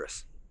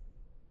dangerous.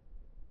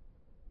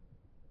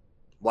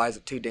 Why is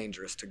it too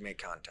dangerous to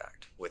make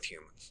contact with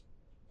humans?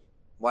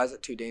 Why is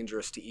it too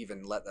dangerous to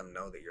even let them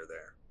know that you're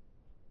there?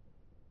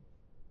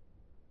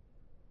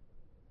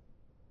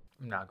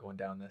 I'm not going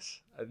down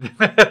this.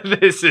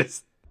 This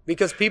is...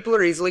 Because people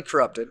are easily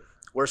corrupted.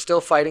 We're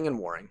still fighting and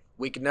warring.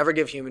 We could never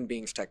give human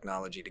beings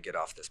technology to get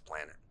off this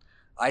planet.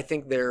 I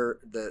think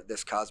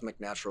this cosmic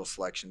natural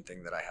selection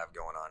thing that I have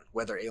going on,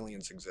 whether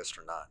aliens exist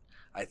or not,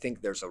 I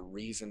think there's a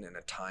reason and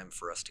a time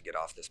for us to get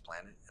off this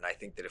planet. And I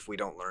think that if we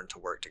don't learn to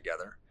work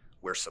together,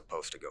 we're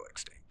supposed to go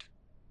extinct.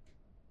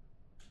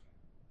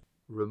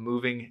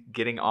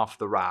 Getting off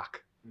the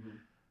rock. Mm-hmm.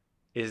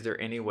 Is there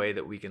any way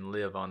that we can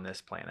live on this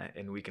planet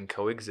and we can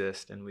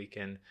coexist and we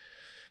can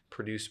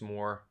produce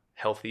more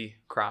healthy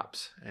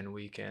crops and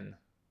we can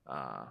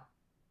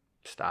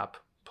stop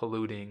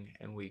polluting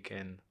and we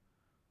can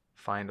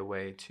find a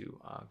way to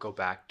go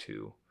back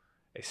to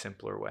a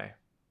simpler way?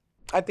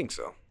 I think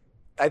so.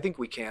 I think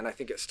we can. I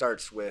think it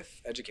starts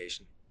with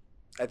education.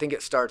 I think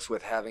it starts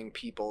with having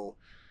people,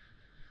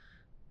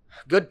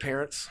 good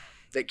parents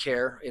that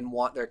care and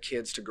want their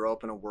kids to grow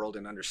up in a world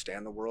and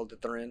understand the world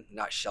that they're in,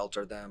 not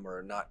shelter them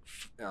or not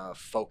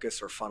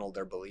focus or funnel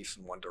their beliefs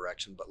in one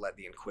direction, but let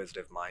the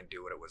inquisitive mind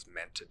do what it was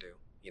meant to do.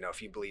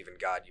 If you believe in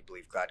God, you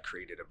believe God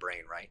created a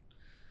brain, right?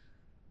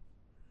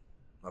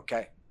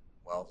 Okay,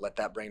 well, let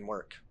that brain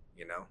work.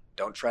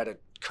 Don't try to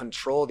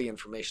control the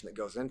information that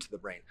goes into the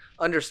brain.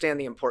 Understand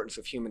the importance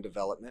of human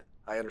development.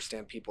 I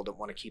understand people don't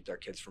want to keep their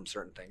kids from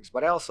certain things,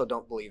 but I also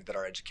don't believe that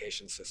our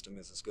education system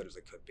is as good as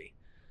it could be.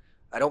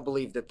 I don't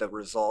believe that the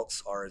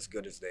results are as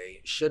good as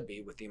they should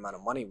be with the amount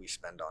of money we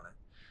spend on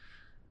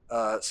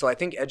it. So I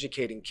think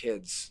educating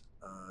kids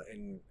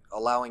and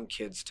allowing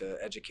kids to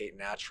educate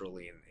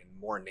naturally in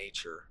more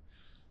nature,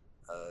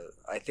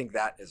 I think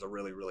that is a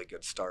really, really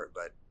good start.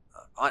 But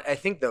I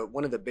think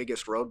one of the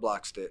biggest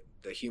roadblocks that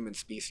the human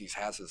species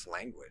has is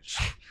language.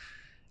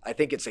 I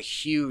think it's a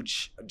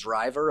huge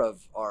driver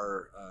of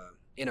our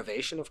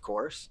innovation, of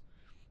course.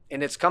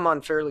 And it's come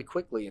on fairly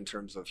quickly in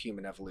terms of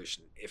human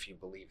evolution, if you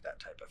believe that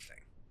type of thing.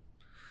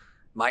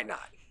 Might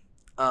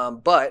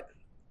not. But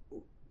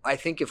I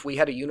think if we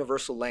had a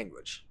universal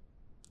language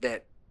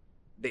that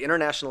the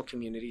international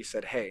community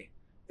said, hey,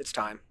 it's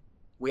time.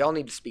 We all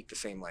need to speak the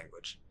same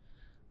language.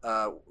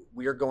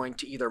 We are going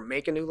to either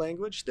make a new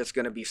language that's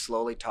going to be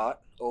slowly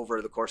taught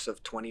over the course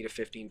of 20 to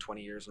 15,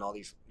 20 years in all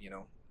these,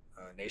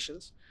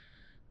 nations,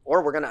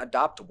 or we're going to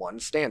adopt one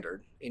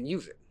standard and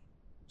use it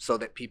so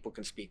that people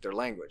can speak their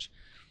language.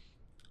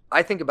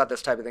 I think about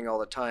this type of thing all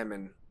the time,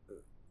 and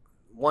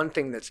one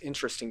thing that's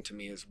interesting to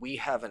me is we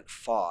haven't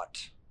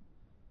fought.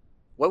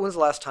 When was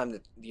the last time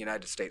that the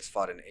United States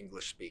fought an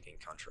English-speaking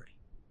country?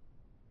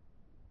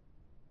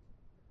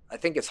 I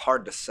think it's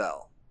hard to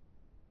sell.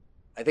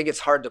 I think it's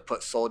hard to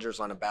put soldiers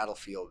on a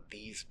battlefield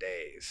these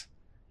days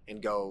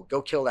and go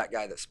kill that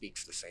guy that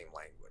speaks the same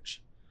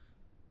language.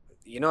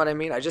 You know what I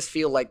mean? I just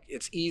feel like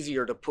it's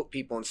easier to put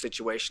people in a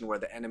situation where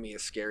the enemy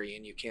is scary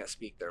and you can't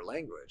speak their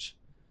language.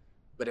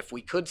 But if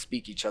we could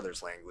speak each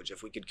other's language,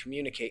 if we could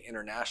communicate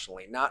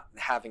internationally, not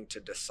having to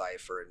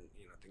decipher and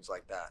things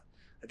like that,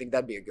 I think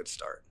that'd be a good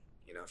start.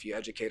 If you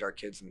educate our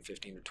kids in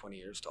 15 or 20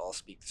 years to all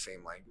speak the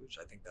same language,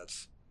 I think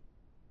that's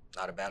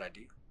not a bad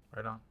idea.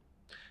 Right on.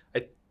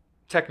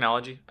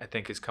 Technology, I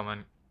think, is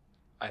coming.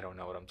 I don't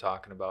know what I'm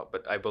talking about,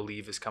 but I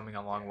believe is coming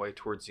a long way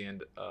towards the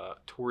end,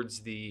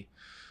 towards the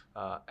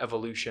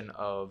evolution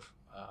of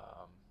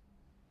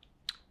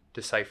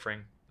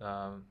deciphering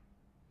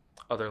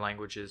other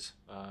languages,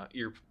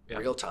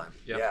 Real time.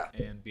 Yep,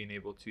 Yeah. and being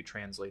able to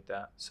translate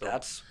that. So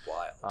That's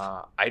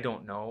wild. I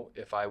don't know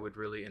if I would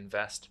really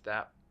invest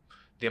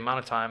the amount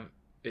of time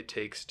it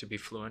takes to be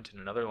fluent in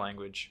another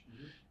language,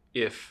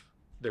 if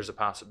there's a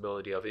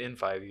possibility of in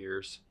 5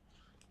 years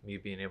me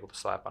being able to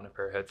slap on a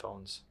pair of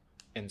headphones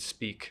and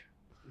speak.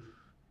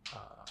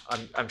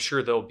 I'm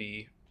sure there'll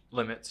be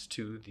limits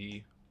to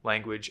the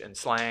language and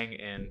slang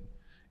and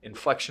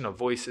inflection of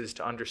voices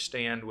to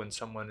understand when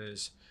someone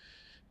is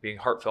being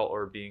heartfelt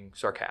or being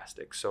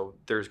sarcastic. So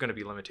there's going to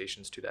be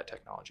limitations to that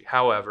technology.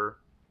 However,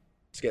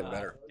 It's getting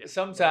better.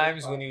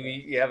 sometimes when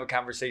you have a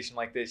conversation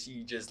like this,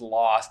 you just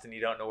lost and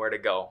you don't know where to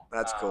go.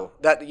 That's cool.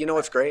 That, you know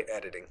what's great?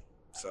 Editing.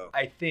 So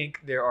I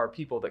think there are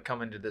people that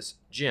come into this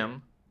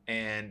gym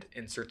and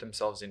insert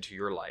themselves into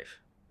your life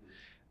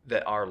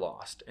that are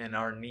lost and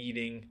are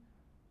needing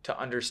to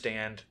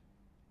understand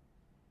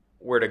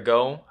where to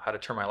go, how to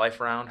turn my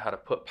life around, how to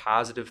put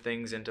positive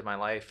things into my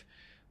life.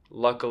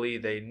 Luckily,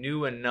 they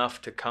knew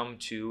enough to come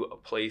to a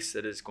place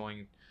that is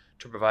going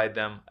to provide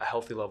them a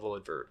healthy level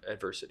of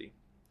adversity.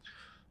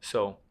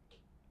 So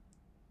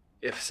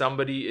if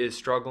somebody is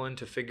struggling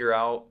to figure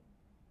out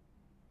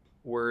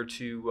where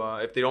to,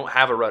 if they don't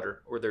have a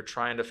rudder or they're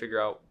trying to figure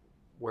out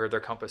where their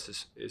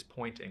compass is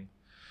pointing,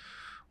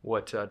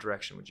 what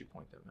direction would you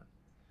point them in?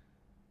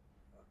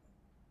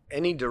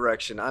 any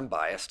direction, I'm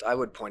biased, I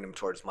would point them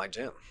towards my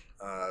gym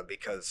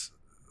because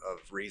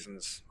of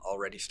reasons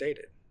already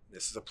stated.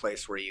 This is a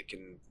place where you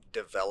can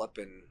develop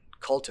and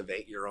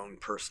cultivate your own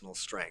personal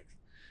strength.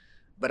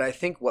 But I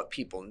think what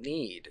people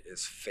need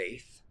is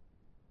faith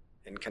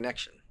and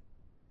connection.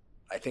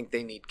 I think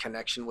they need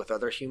connection with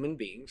other human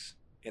beings,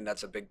 and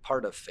that's a big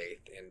part of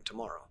faith in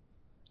tomorrow,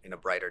 in a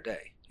brighter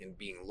day, in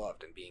being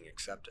loved and being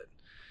accepted.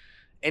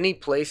 Any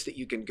place that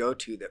you can go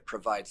to that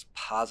provides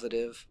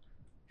positive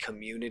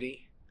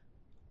community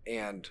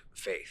and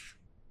faith.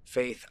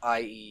 Faith,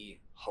 i.e.,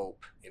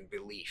 hope and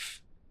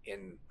belief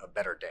in a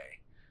better day.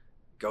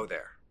 Go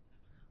there.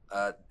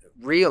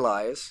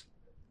 Realize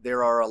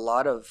there are a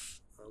lot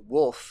of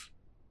wolves.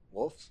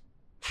 Woof.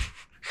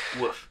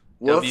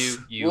 Wolves,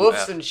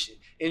 W-U-F. wolves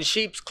in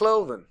sheep's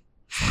clothing.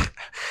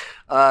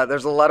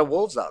 There's a lot of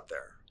wolves out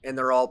there, and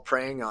they're all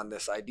preying on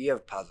this idea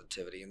of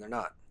positivity, and they're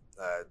not.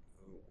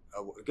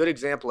 A good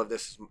example of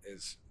this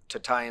is to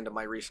tie into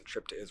my recent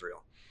trip to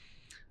Israel.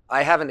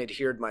 I haven't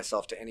adhered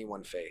myself to any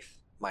one faith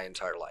my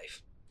entire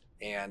life,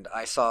 and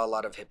I saw a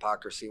lot of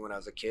hypocrisy when I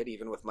was a kid,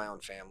 even with my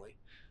own family.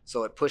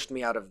 So it pushed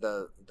me out of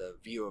the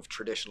view of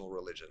traditional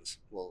religions,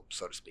 well,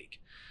 so to speak.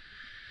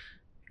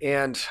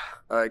 And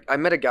I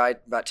met a guy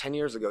about 10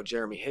 years ago,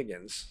 Jeremy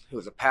Higgins, who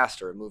was a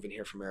pastor moving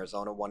here from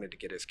Arizona, wanted to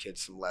get his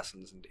kids some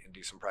lessons and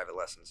do some private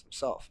lessons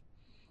himself.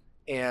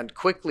 And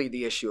quickly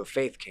the issue of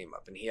faith came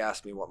up, and he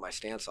asked me what my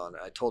stance on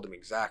it. I told him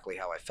exactly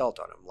how I felt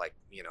on him. Like,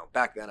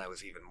 back then I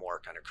was even more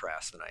kind of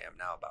crass than I am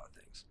now about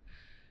things.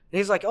 And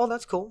he's like, oh,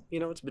 that's cool.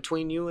 It's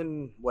between you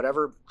and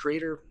whatever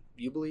creator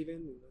you believe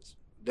in.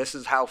 This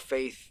is how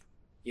faith,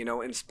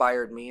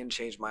 inspired me and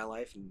changed my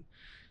life. And,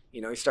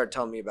 he started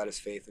telling me about his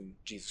faith in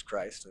Jesus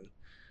Christ.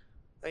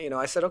 And,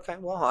 I said, okay,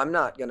 well, I'm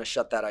not going to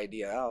shut that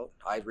idea out.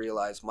 I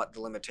realize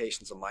the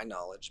limitations of my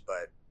knowledge,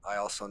 but I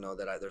also know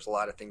that there's a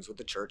lot of things with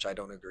the church I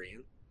don't agree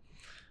in.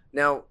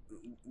 Now,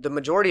 the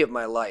majority of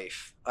my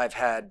life, I've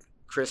had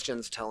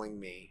Christians telling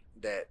me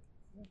that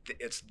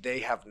they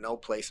have no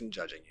place in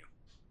judging you,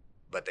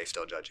 but they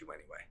still judge you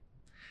anyway.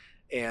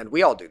 And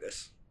we all do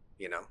this,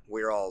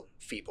 we're all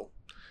feeble.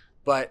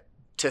 But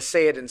to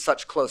say it in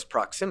such close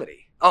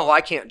proximity, oh,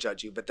 I can't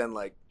judge you, but then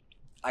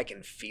I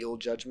can feel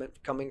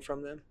judgment coming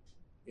from them,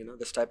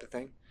 this type of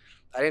thing.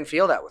 I didn't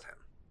feel that with him.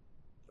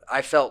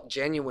 I felt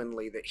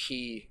genuinely that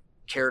he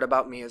cared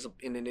about me as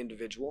in an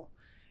individual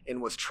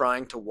and was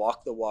trying to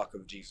walk the walk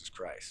of Jesus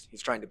Christ.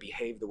 He's trying to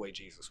behave the way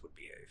Jesus would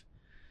behave.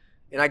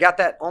 And I got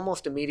that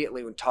almost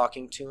immediately when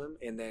talking to him.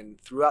 And then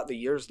throughout the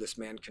years, this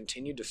man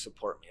continued to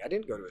support me. I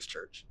didn't go to his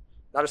church,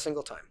 not a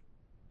single time.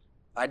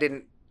 I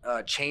didn't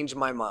change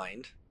my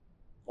mind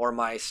or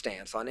my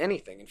stance on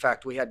anything. In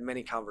fact, we had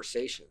many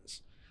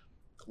conversations,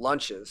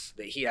 lunches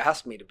that he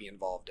asked me to be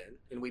involved in.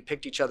 And we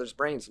picked each other's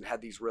brains and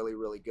had these really,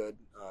 really good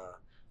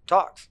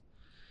talks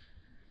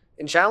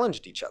and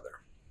challenged each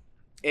other.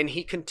 And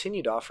he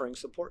continued offering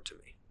support to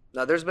me.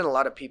 Now, there's been a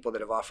lot of people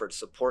that have offered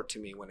support to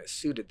me when it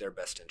suited their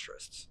best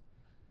interests.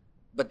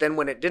 But then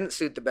when it didn't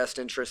suit the best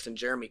interest and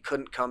Jeremy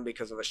couldn't come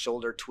because of a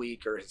shoulder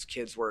tweak or his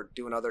kids were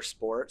doing other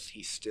sports,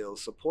 he still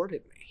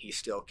supported me. He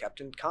still kept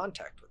in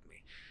contact with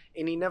me.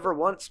 And he never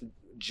once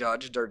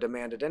judged or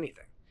demanded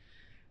anything.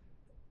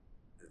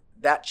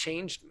 That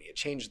changed me. It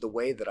changed the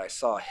way that I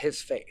saw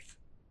his faith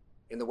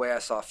and the way I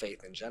saw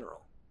faith in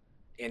general.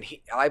 And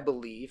I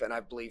believe, and I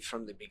believe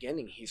from the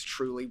beginning, he's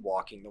truly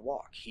walking the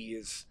walk. He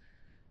is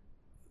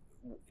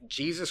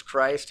Jesus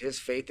Christ. His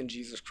faith in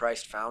Jesus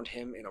Christ found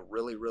him in a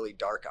really, really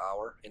dark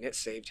hour, and it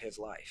saved his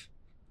life.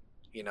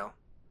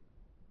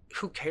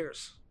 Who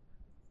cares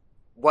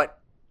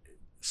what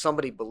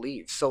somebody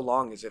believes so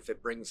long as if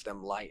it brings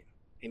them light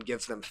and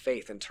gives them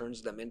faith and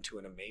turns them into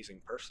an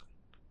amazing person?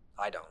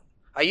 I don't.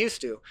 I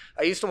used to.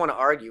 I used to want to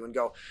argue and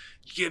go,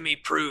 "Give me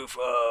proof."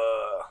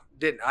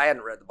 I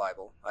hadn't read the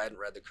Bible. I hadn't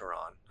read the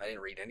Quran. I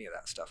didn't read any of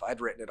that stuff.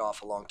 I'd written it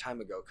off a long time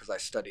ago because I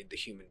studied the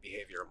human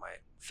behavior of my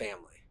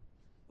family,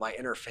 my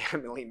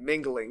interfamily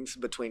minglings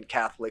between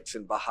Catholics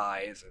and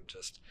Baha'is, and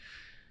just,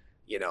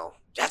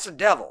 that's a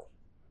devil,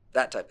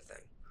 that type of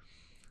thing.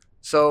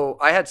 So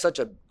I had such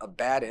a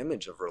bad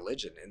image of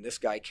religion, and this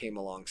guy came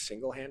along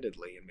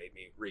single-handedly and made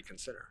me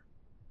reconsider.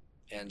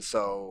 And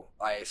so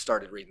I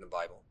started reading the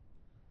Bible.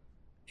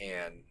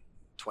 And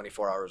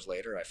 24 hours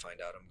later, I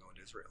find out I'm going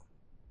to Israel,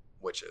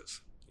 which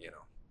is, you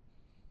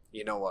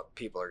know what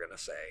people are going to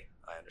say.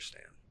 I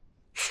understand.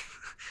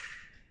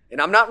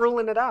 And I'm not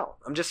ruling it out.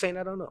 I'm just saying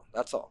I don't know.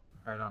 That's all.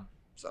 Right on.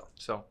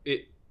 So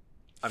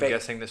I'm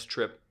guessing this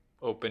trip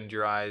opened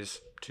your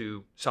eyes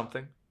to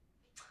something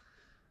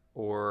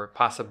or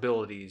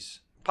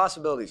possibilities.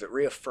 Possibilities. It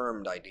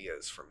reaffirmed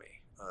ideas for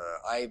me.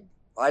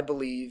 I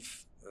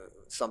believe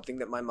something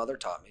that my mother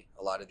taught me.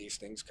 A lot of these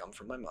things come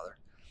from my mother.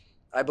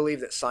 I believe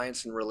that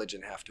science and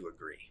religion have to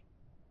agree.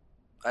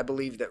 I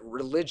believe that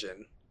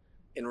religion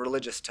and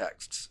religious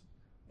texts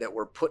that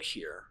were put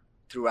here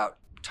throughout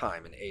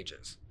time and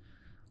ages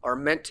are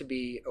meant to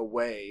be a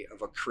way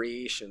of a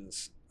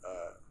creation's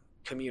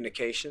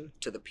communication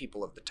to the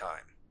people of the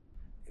time.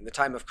 In the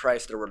time of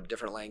Christ, there were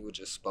different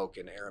languages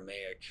spoken,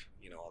 Aramaic,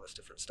 all this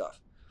different stuff.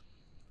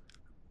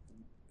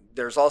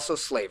 There's also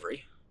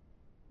slavery,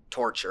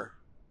 torture,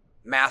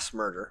 mass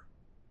murder,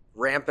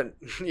 rampant,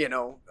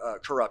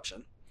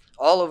 corruption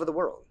all over the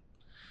world.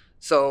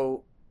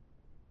 So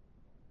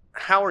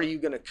how are you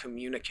going to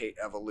communicate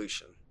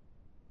evolution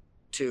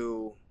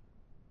to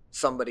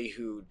somebody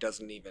who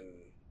doesn't even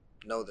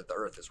know that the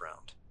earth is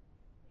round?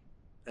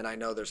 And I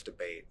know there's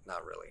debate,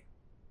 not really.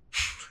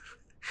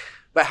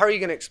 But how are you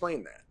going to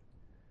explain that?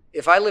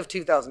 If I lived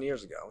 2,000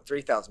 years ago,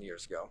 3,000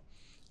 years ago,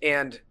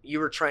 and you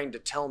were trying to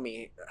tell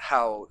me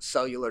how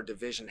cellular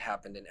division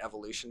happened and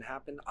evolution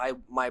happened,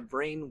 my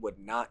brain would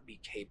not be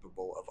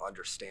capable of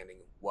understanding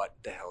what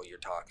the hell you're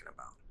talking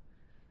about.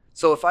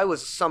 So if I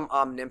was some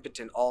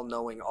omnipotent,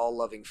 all-knowing,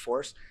 all-loving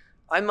force,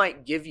 I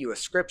might give you a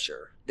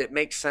scripture that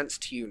makes sense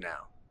to you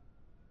now.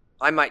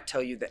 I might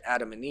tell you that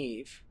Adam and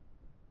Eve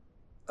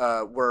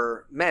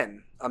were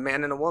men, a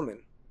man and a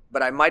woman,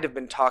 but I might have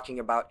been talking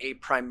about a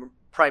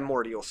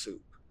primordial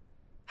soup.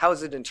 How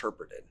is it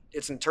interpreted?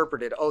 It's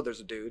interpreted, there's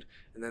a dude,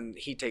 and then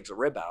he takes a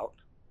rib out,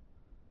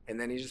 and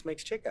then he just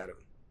makes chick out of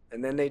him,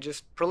 and then they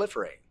just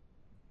proliferate.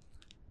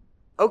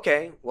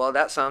 Okay, well,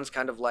 that sounds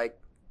kind of like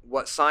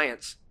what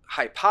science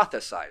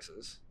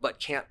hypothesizes, but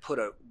can't put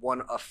a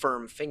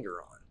firm finger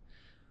on.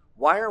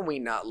 Why are we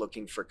not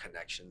looking for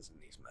connections in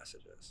these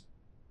messages?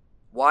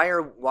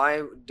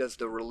 Why does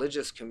the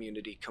religious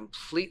community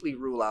completely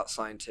rule out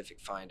scientific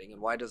finding,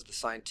 and why does the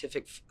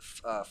scientific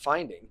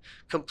finding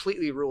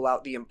completely rule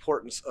out the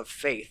importance of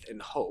faith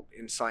and hope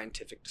in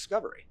scientific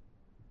discovery?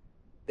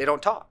 They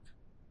don't talk.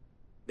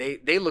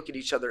 They look at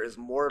each other as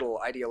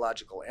mortal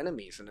ideological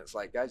enemies, and it's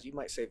like, guys, you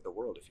might save the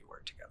world if you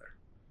work together.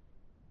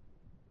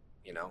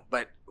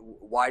 But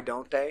why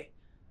don't they?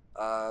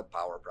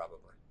 Power,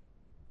 probably.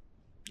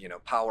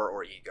 Power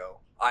or ego.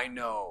 I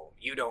know,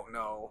 you don't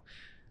know.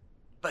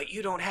 But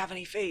you don't have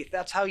any faith.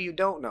 That's how you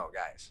don't know,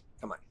 guys.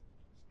 Come on.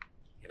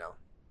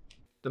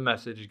 The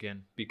message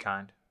again, be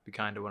kind. Be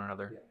kind to one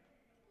another. Yeah.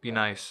 Be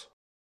nice.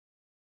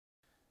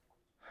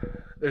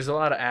 There's a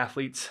lot of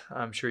athletes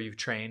I'm sure you've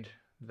trained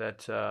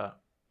that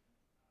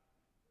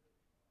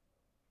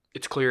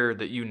it's clear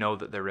that you know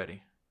that they're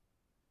ready.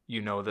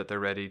 You know that they're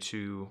ready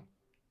to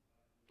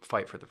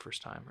fight for the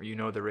first time, or you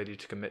know they're ready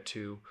to commit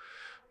to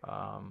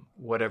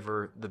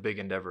whatever the big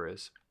endeavor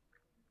is.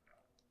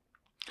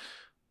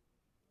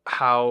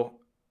 How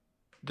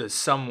does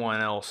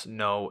someone else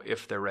know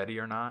if they're ready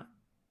or not,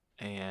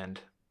 and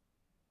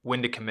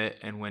when to commit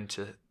and when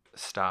to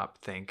stop,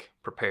 think,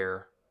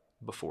 prepare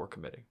before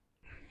committing?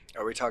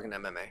 Are we talking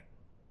MMA?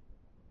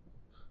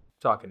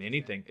 Talking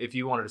anything. If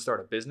you wanted to start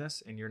a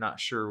business and you're not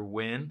sure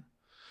when,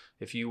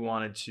 if you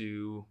wanted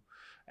to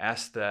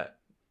ask that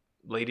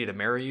lady to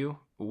marry you,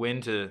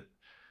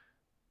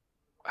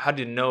 how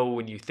do you know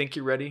when you think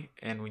you're ready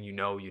and when you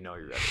know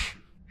you're ready?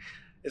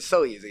 It's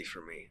so easy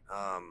for me.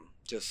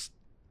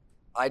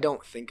 I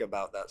don't think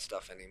about that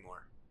stuff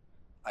anymore.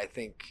 I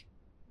think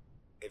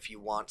if you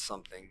want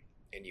something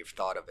and you've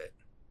thought of it,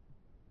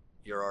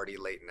 you're already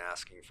late in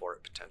asking for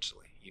it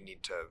potentially. You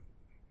need to,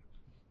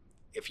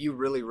 if you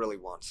really, really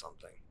want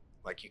something,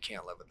 like you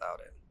can't live without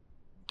it,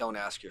 don't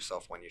ask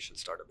yourself when you should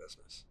start a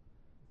business.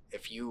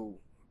 If you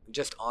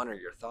just honor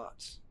your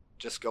thoughts,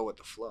 just go with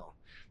the flow.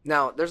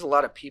 Now, there's a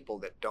lot of people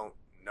that don't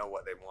know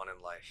what they want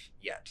in life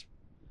yet.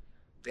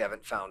 They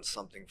haven't found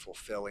something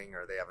fulfilling,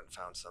 or they haven't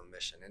found some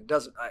mission. And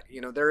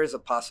there is a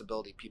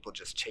possibility people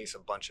just chase a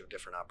bunch of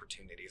different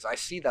opportunities. I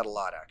see that a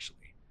lot,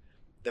 actually.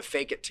 The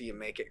fake it till you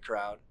make it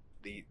crowd.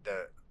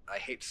 I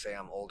hate to say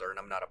I'm older and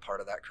I'm not a part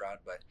of that crowd,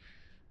 but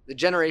the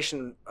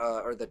generation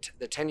or the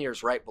 10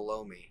 years right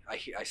below me,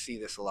 I see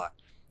this a lot.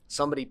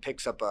 Somebody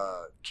picks up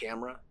a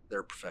camera. They're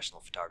a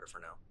professional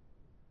photographer now.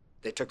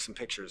 They took some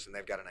pictures and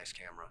they've got a nice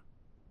camera.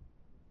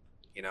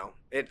 You know,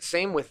 it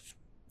same with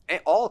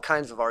all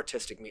kinds of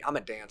artistic me. I'm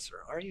a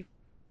dancer. Are you?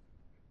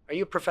 Are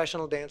you a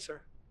professional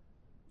dancer?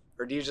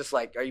 Or do you just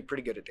like, are you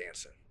pretty good at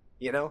dancing?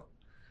 You know?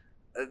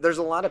 There's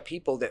a lot of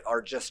people that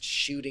are just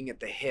shooting at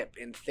the hip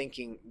and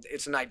thinking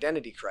it's an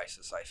identity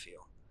crisis, I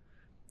feel.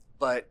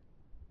 But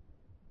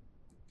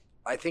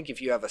I think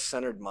if you have a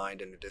centered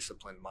mind and a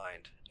disciplined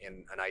mind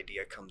and an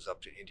idea comes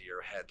up into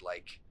your head,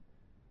 like,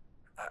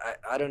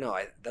 I don't know,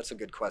 that's a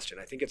good question.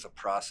 I think it's a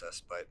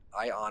process, but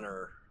I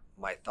honor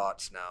my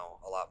thoughts now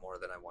a lot more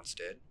than I once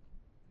did.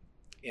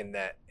 In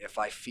that if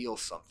I feel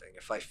something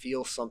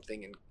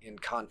in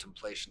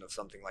contemplation of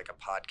something like a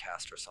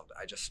podcast or something,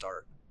 I just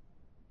start.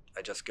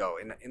 I just go.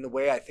 And in the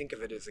way I think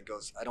of it is it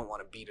goes, I don't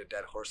want to beat a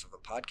dead horse of a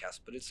podcast,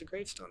 but it's a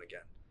gravestone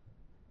again.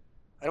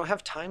 I don't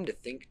have time to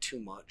think too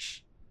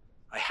much.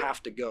 I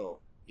have to go,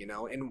 you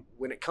know? And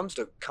when it comes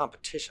to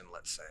competition,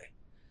 let's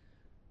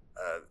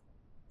say,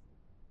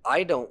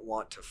 I don't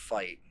want to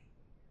fight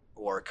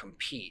or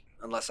compete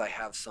unless I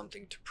have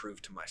something to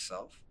prove to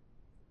myself.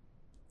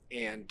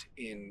 And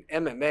in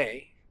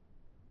MMA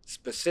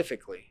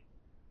specifically,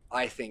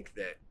 I think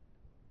that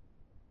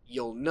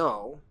you'll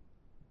know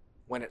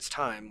when it's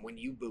time, when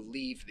you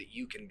believe that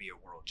you can be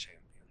a world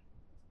champion.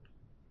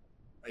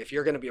 If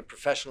you're going to be a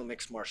professional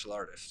mixed martial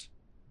artist,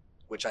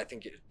 which I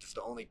think is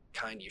the only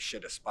kind you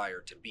should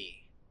aspire to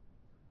be,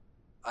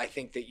 I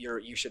think that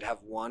you should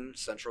have one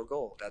central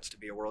goal. That's to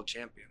be a world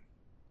champion.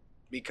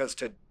 Because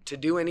to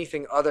do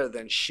anything other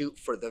than shoot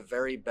for the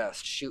very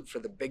best, shoot for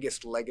the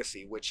biggest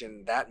legacy, which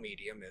in that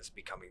medium is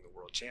becoming the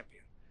world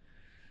champion,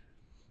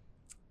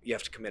 you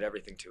have to commit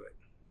everything to it.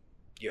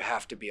 You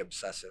have to be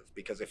obsessive,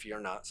 because if you're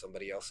not,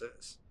 somebody else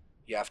is.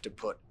 You have to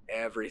put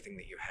everything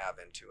that you have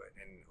into it.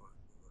 And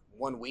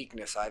one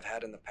weakness I've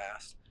had in the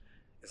past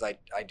is I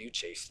do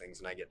chase things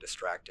and I get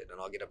distracted,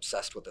 and I'll get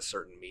obsessed with a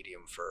certain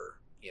medium for,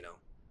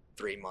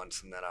 3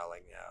 months, and then I'll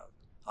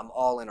I'm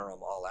all in or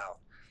I'm all out.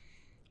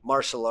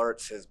 Martial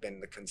arts has been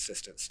the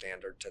consistent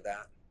standard to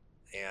that.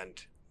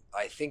 And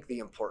I think the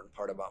important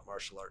part about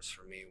martial arts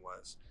for me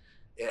was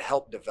it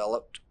helped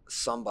develop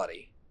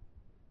somebody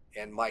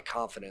and my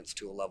confidence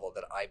to a level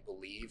that I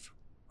believe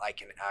I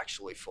can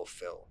actually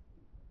fulfill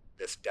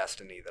this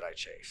destiny that I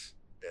chase,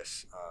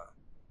 this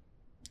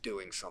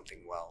doing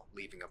something well,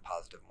 leaving a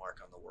positive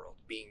mark on the world,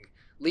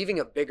 leaving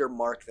a bigger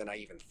mark than I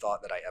even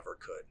thought that I ever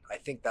could. I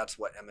think that's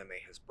what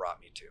MMA has brought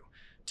me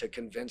to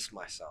convince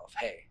myself,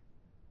 hey,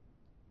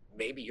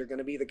 maybe you're going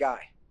to be the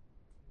guy.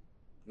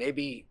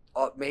 Maybe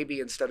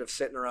instead of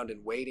sitting around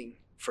and waiting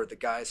for the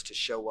guys to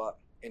show up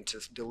and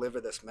to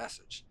deliver this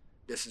message,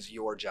 this is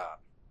your job.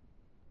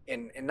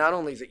 And not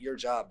only is it your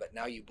job, but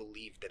now you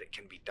believe that it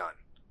can be done,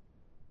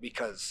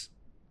 because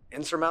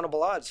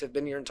insurmountable odds have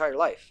been your entire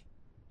life,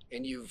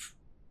 and you've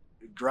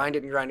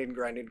grinded and grinded and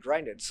grinded and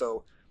grinded.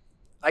 So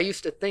I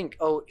used to think,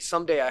 oh,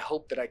 someday I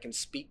hope that I can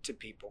speak to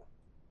people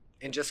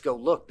and just go,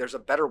 look, there's a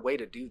better way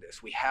to do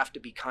this. We have to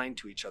be kind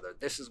to each other.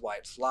 This is why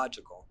it's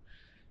logical.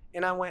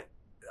 And I went,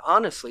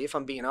 honestly, if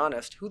I'm being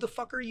honest, who the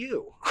fuck are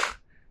you?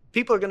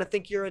 People are going to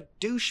think you're a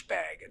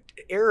douchebag,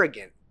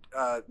 arrogant,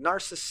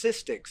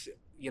 narcissistic,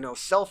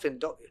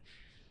 self-indulgent.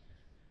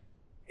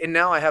 And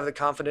now I have the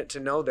confidence to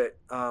know that,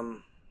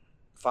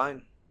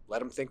 fine, let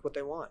them think what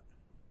they want.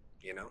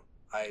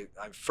 I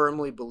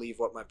firmly believe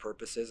what my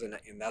purpose is, and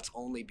that's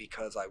only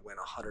because I went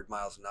 100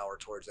 miles an hour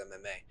towards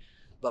MMA.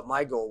 But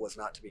my goal was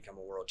not to become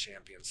a world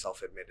champion,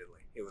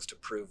 self-admittedly. It was to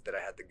prove that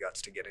I had the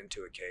guts to get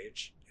into a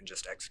cage and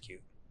just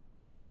execute.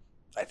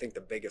 I think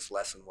the biggest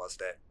lesson was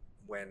that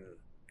when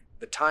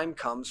the time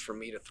comes for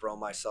me to throw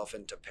myself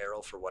into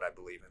peril for what I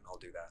believe in, I'll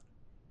do that.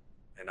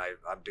 And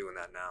I'm doing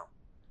that now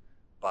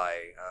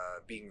by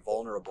being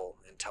vulnerable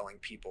and telling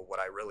people what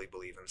I really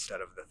believe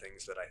instead of the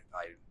things that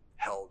I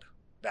held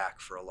back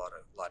for a lot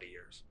of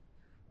years.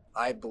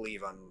 I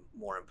believe I'm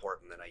more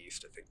important than I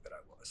used to think that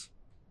I was.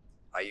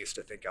 I used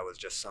to think I was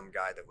just some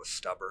guy that was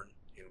stubborn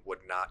and would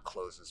not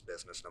close his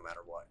business no matter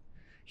what.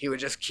 He would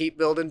just keep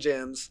building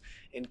gyms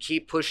and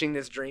keep pushing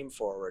this dream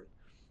forward.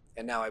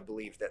 And now I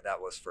believe that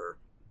was for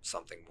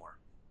something more.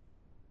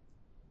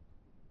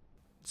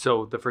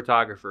 So the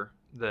photographer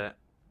that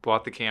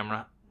bought the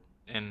camera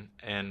and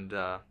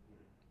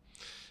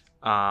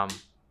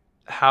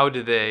how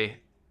do they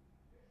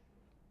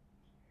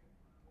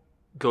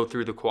go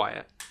through the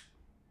quiet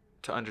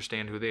to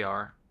understand who they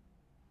are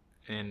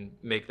and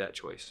make that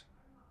choice?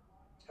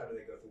 How do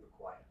they go through the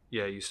quiet?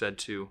 Yeah, you said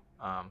too.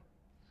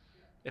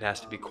 It has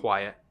to be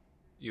quiet.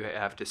 You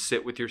have to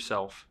sit with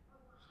yourself.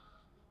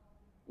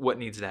 What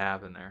needs to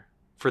happen there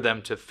for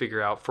them to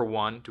figure out? For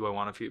one, do I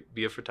want to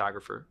be a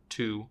photographer?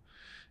 Two,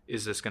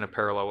 is this going to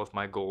parallel with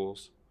my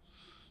goals?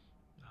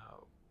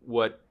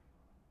 What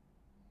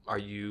are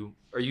you?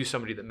 Are you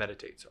somebody that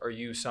meditates? Are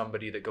you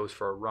somebody that goes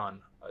for a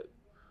run?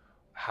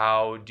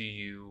 How do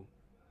you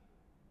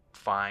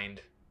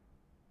find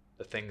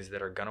the things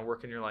that are going to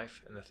work in your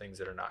life and the things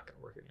that are not going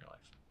to work in your life?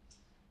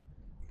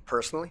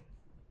 Personally,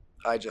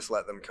 I just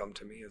let them come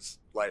to me as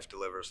life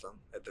delivers them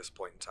at this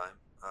point in time.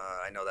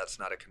 I know that's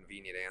not a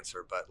convenient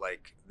answer, but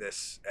like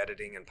this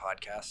editing and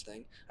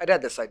podcasting, I'd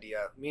had this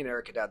idea. Me and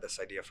Eric had this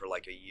idea for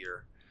like a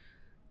year,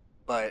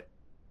 but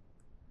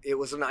it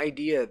was an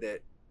idea that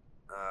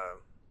uh,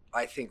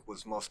 I think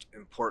was most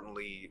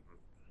importantly.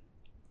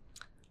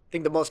 I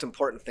think the most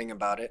important thing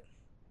about it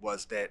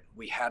was that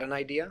we had an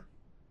idea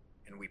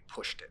and we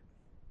pushed it,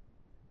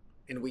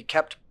 and we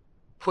kept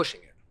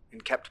pushing it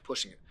and kept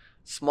pushing it.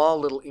 Small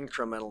little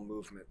incremental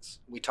movements.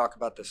 We talk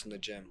about this in the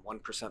gym.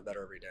 1%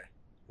 better every day.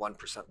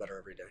 1% better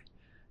every day.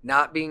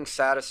 Not being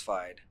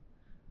satisfied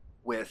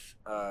with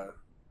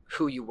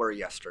who you were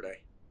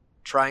yesterday.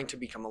 Trying to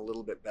become a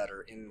little bit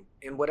better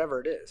in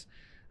whatever it is.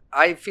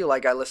 I feel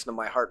like I listen to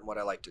my heart and what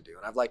I like to do.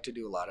 And I've liked to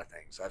do a lot of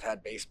things. I've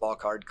had baseball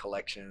card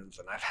collections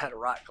and I've had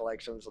rock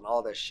collections and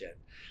all this shit.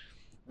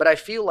 But I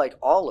feel like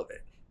all of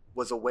it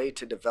was a way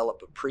to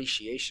develop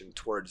appreciation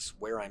towards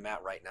where I'm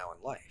at right now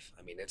in life.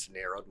 I mean, it's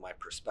narrowed my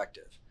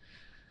perspective.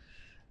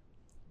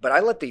 But I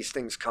let these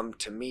things come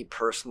to me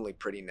personally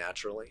pretty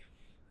naturally.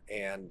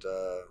 And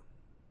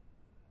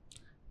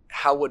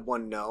how would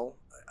one know?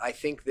 I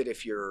think that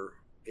if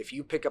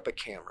you pick up a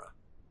camera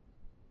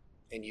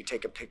and you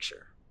take a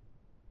picture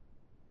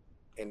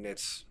and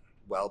it's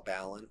well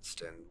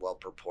balanced and well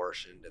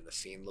proportioned and the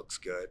scene looks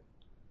good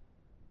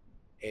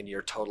and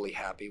you're totally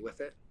happy with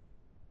it,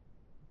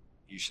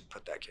 you should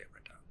put that camera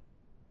down.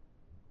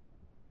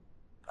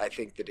 I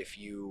think that if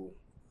you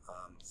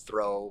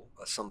throw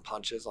some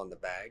punches on the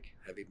bag,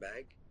 heavy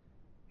bag,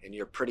 and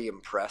you're pretty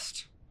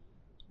impressed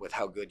with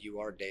how good you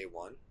are day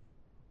one,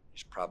 you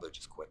should probably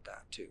just quit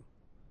that too.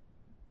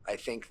 I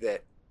think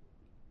that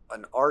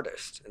an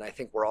artist, and I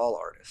think we're all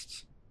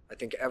artists, I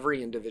think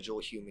every individual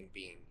human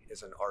being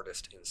is an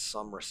artist in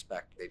some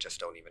respect. They just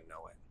don't even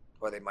know it,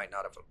 or they might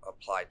not have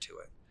applied to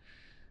it.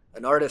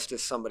 An artist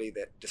is somebody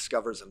that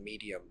discovers a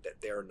medium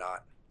that they're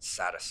not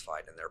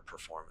satisfied in their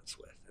performance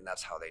with, and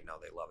that's how they know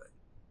they love it.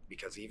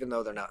 Because even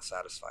though they're not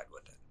satisfied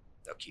with it,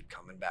 they'll keep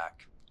coming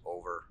back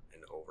over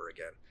and over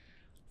again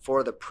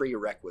for the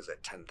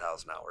prerequisite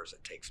 10,000 hours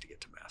it takes to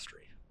get to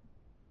mastery,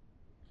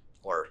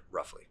 or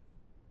roughly.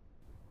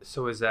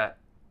 So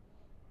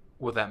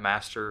will that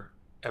master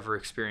ever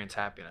experience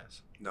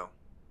happiness? No.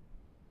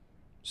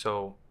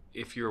 So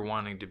if you're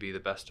wanting to be the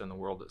best in the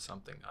world at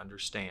something,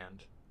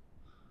 understand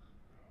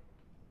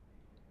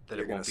that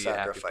You're it won't gonna be a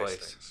happy sacrifice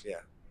place. things. Yeah.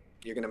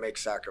 You're going to make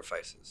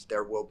sacrifices.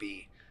 There will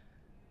be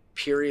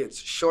periods,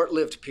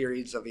 short-lived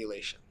periods of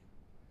elation.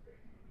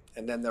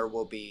 And then there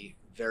will be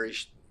the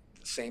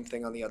same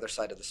thing on the other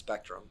side of the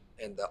spectrum.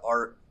 And the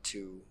art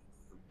to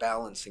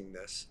balancing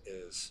this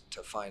is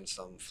to find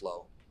some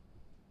flow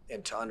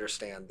and to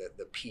understand that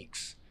the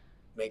peaks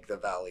make the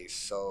valleys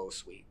so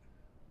sweet.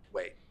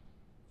 Wait.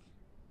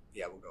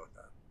 Yeah, we'll go with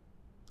that.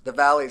 The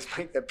valleys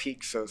make the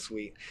peaks so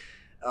sweet.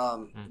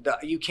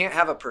 You can't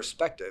have a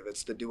perspective.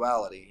 It's the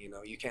duality.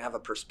 You can't have a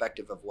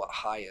perspective of what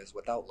high is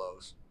without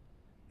lows,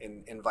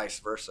 and vice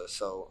versa.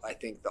 So I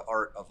think the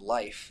art of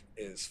life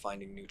is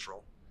finding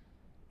neutral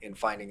and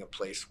finding a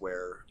place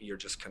where you're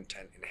just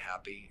content and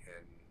happy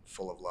and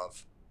full of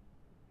love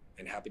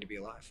and happy to be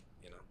alive.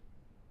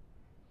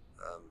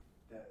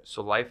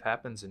 So life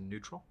happens in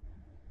neutral?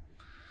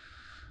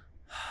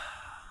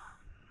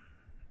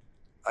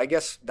 I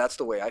guess that's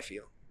the way I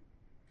feel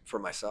for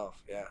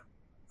myself. Yeah.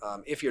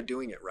 If you're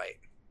doing it right,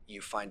 you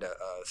find a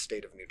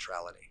state of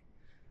neutrality.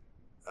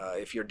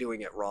 If you're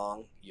doing it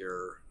wrong,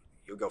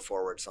 you'll go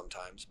forward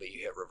sometimes, but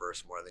you hit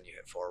reverse more than you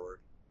hit forward.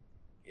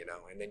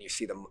 And then you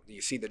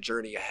see the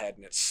journey ahead,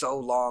 and it's so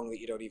long that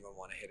you don't even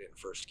want to hit it in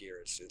first gear.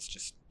 It's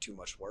just too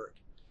much work.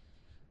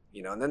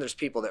 And then there's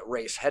people that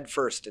race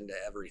headfirst into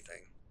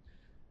everything.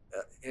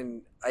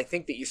 And I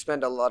think that you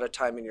spend a lot of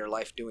time in your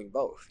life doing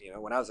both.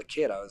 When I was a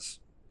kid, I was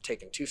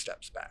taking 2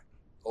 steps back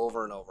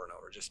over and over and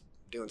over, just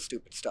doing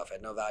stupid stuff. I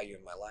had no value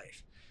in my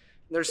life.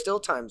 And there's still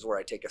times where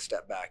I take a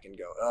step back and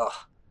go,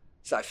 ugh,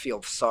 so I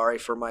feel sorry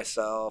for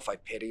myself. I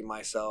pity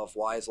myself.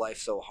 Why is life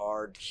so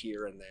hard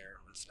here and there?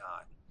 It's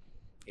not.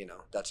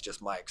 That's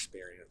just my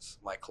experience,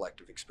 my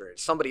collective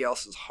experience. Somebody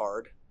else's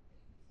hard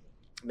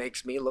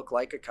makes me look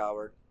like a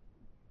coward,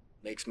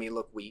 makes me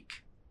look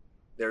weak.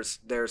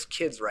 There's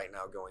kids right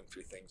now going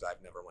through things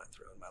I've never went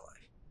through in my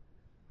life.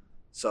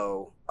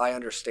 So I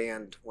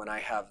understand when I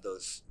have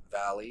those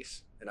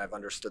valleys, and I've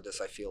understood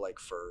this, I feel like,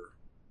 for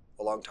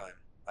a long time.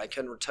 I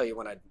can tell you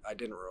when I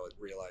didn't really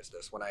realize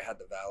this. When I had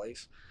the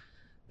valleys,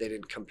 they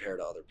didn't compare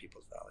to other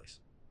people's valleys.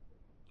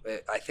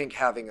 I think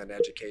having an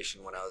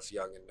education when I was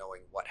young and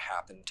knowing what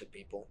happened to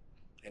people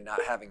and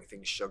not having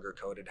things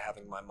sugar-coated,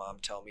 having my mom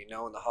tell me,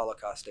 no, in the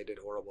Holocaust they did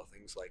horrible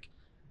things like,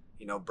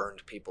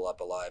 burned people up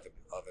alive in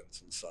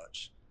ovens and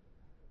such.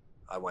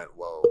 I went,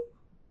 whoa.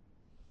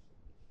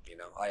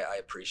 I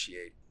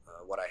appreciate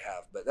what I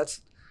have. But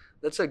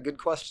that's a good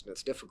question.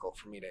 It's difficult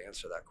for me to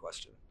answer that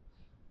question.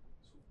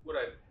 What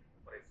I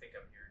think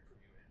I'm hearing from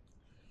you,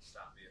 and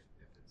stop me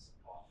if it's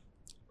off,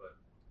 but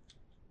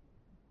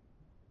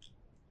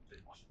the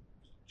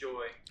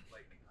joy,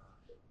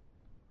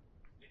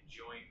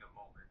 enjoying the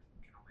moment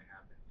can only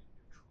happen in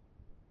neutral.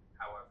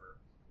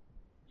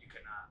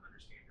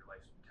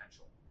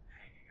 potential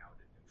hanging out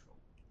in neutral.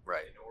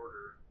 Right. In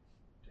order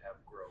to have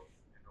growth,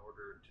 in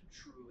order to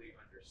truly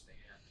understand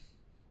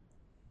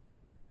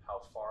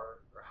how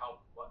far or how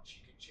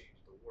much you can change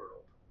the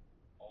world,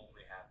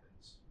 only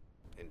happens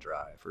In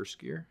drive. first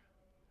gear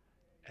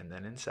and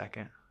then in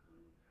second.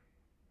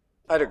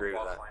 I'd agree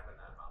with that. Climbing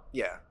that mountain.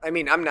 Yeah. I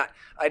mean,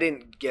 I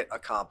didn't get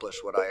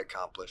accomplished what I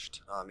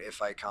accomplished,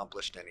 if I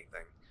accomplished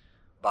anything,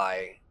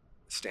 by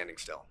standing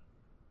still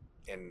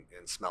and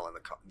smelling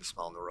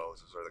smelling the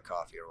roses or the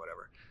coffee or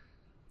whatever.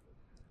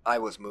 I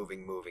was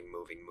moving.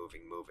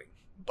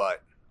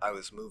 But I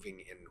was moving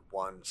in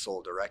one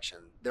sole direction.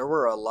 There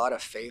were a lot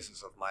of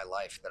phases of my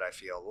life that I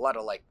feel, a lot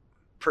of like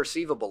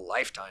perceivable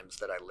lifetimes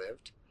that I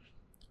lived,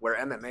 where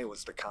MMA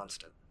was the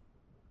constant.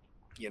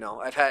 You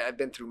know, I've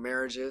been through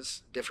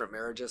marriages, different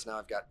marriages. Now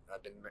I've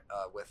been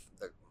with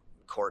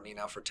Courtney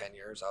now for 10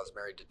 years. I was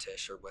married to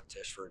Tish, or with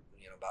Tish for,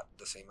 about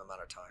the same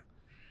amount of time.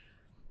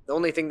 The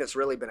only thing that's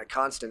really been a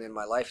constant in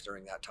my life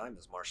during that time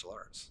is martial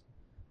arts.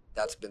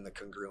 That's been the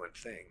congruent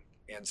thing.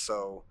 And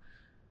so,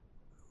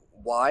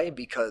 why?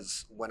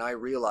 Because when I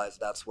realized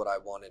that's what I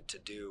wanted to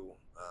do,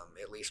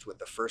 at least with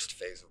the first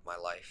phase of my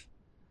life,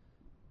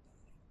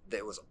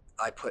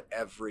 I put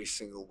every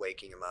single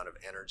waking amount of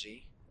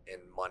energy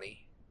and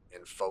money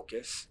and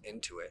focus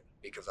into it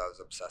because I was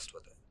obsessed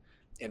with it.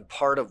 And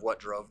part of what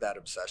drove that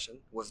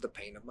obsession was the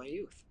pain of my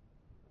youth.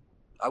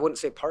 I wouldn't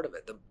say part of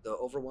it, the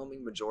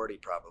overwhelming majority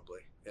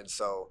probably. And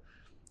so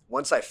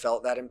once I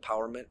felt that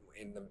empowerment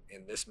in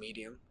this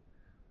medium,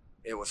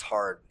 it was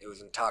hard. It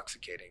was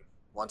intoxicating.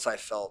 Once I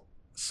felt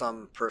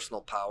some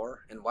personal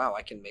power and wow,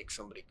 I can make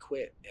somebody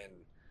quit. And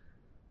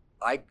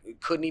I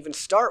couldn't even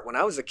start when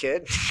I was a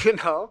kid,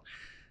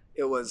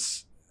 it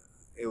was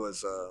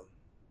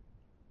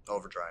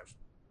overdrive.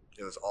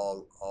 It was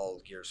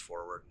all gears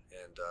forward.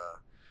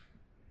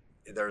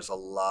 And there's a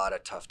lot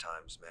of tough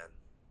times, man.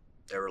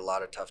 There were a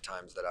lot of tough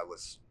times that I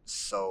was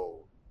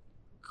so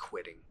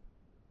quitting,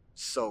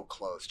 so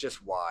close.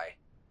 Just why?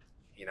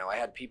 I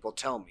had people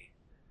tell me,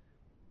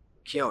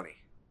 Keone,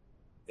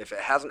 if it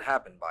hasn't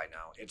happened by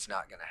now, it's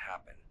not going to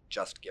happen.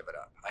 Just give it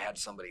up. I had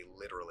somebody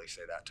literally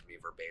say that to me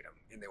verbatim,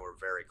 and they were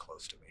very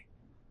close to me,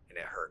 and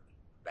it hurt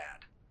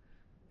bad.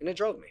 And it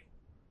drove me.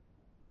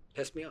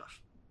 Pissed me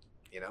off,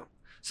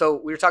 So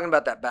we were talking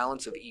about that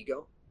balance of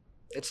ego.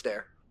 It's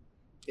there.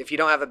 If you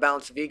don't have a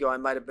balance of ego, I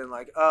might have been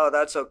like, oh,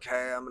 that's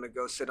okay. I'm going to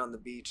go sit on the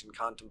beach and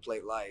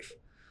contemplate life.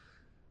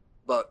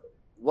 But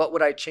what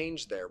would I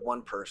change there?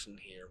 One person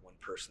here, one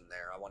person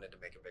there. I wanted to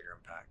make a bigger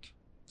impact.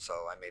 So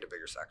I made a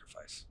bigger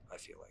sacrifice, I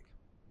feel like.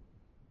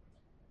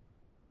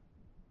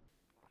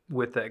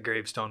 With that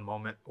gravestone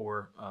moment,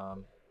 or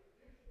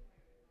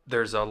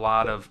there's a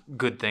lot of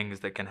good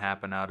things that can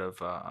happen out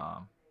of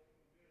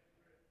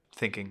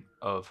thinking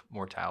of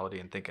mortality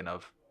and thinking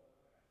of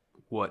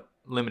what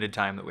limited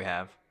time that we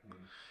have.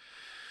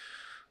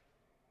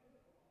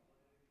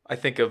 I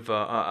think of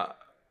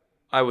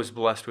I was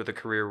blessed with a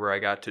career where I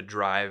got to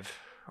drive,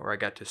 or I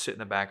got to sit in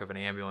the back of an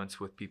ambulance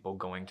with people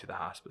going to the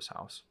hospice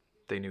house.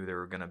 They knew they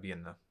were going to be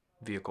in the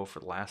vehicle for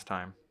the last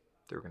time.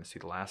 They were going to see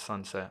the last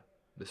sunset.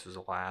 This was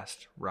the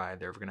last ride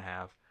they were going to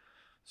have.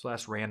 It's the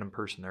last random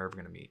person they're ever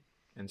going to meet.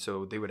 And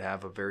so they would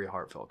have a very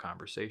heartfelt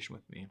conversation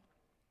with me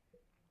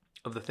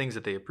of the things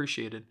that they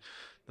appreciated,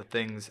 the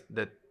things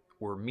that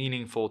were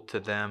meaningful to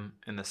them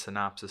in the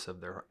synopsis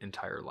of their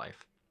entire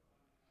life.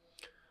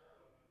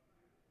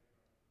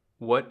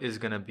 What is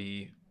going to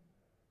be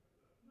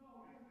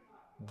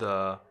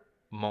the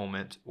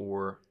moment,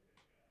 or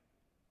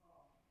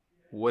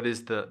what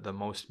is the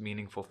most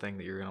meaningful thing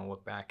that you're going to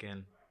look back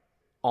in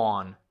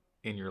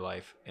your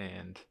life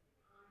and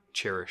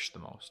cherish the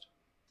most?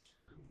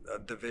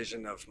 The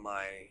vision of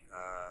my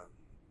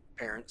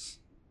parents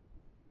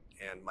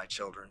and my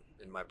children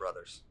and my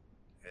brothers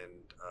and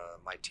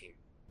my team.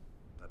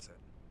 That's it.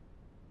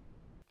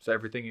 So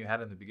everything you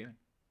had in the beginning,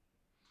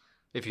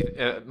 if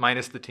you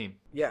minus the team.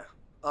 Yeah,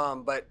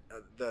 but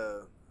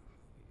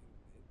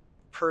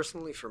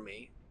personally for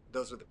me,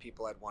 those are the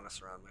people I'd want to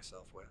surround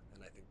myself with,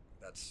 and I think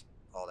that's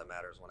all that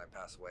matters when I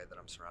pass away. That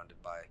I'm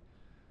surrounded by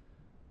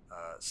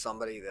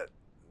somebody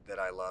that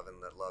I love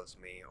and that loves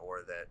me,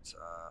 or that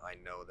I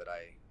know that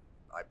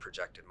I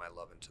projected my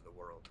love into the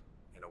world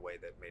in a way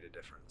that made a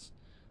difference.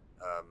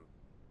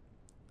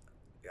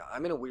 Yeah,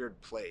 I'm in a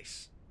weird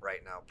place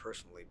right now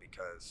personally,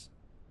 because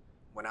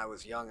when I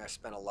was young, I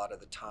spent a lot of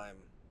the time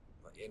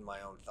in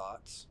my own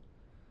thoughts,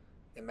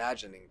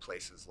 imagining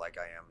places like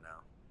I am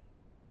now,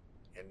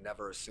 and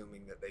never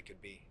assuming that they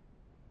could be,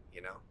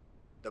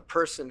 the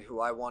person who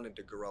I wanted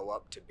to grow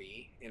up to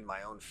be in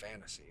my own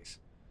fantasies.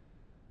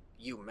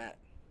 You met,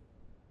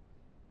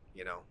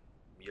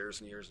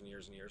 years and years and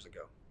years and years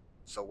ago.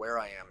 So where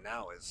I am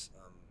now is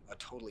a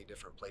totally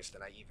different place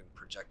than I even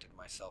projected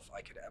myself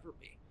I could ever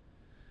be.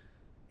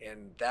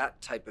 And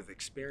that type of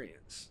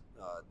experience,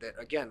 that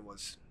again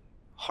was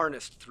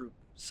harnessed through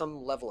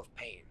some level of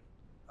pain,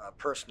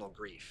 personal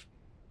grief,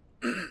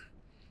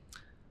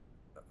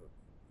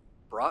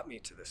 brought me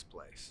to this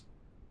place.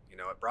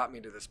 It brought me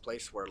to this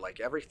place where like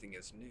everything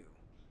is new.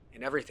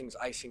 and everything's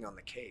icing on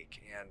the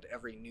cake, and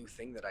every new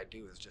thing that I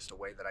do is just a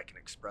way that I can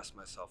express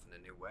myself in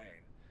a new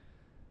way.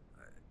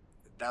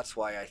 That's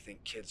why I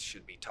think kids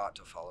should be taught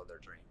to follow their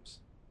dreams.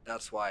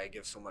 That's why I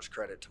give so much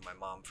credit to my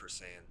mom for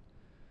saying,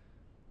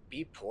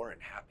 be poor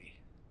and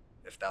happy,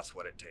 if that's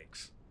what it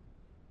takes.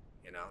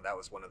 You know, that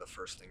was one of the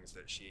first things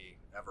that she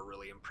ever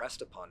really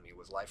impressed upon me,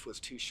 was life was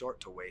too short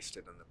to waste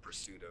it in the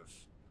pursuit of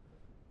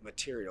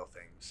material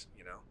things,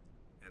 you know?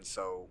 And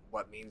so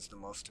what means the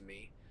most to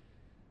me,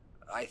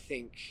 I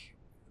think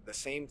the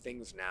same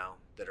things now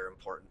that are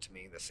important to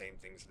me, the same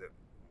things that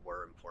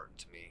were important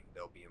to me,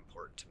 they'll be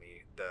important to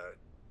me.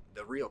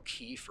 The real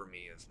key for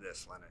me is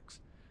this, Lennox,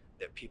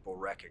 that people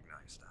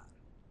recognize that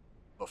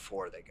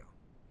before they go.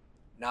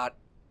 Not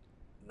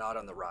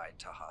on the ride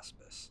to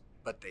hospice,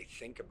 but they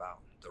think about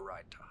the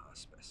ride to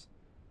hospice.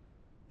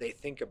 They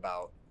think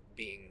about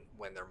being,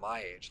 when they're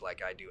my age,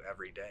 like I do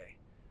every day,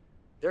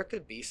 there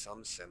could be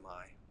some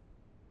semi,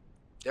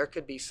 there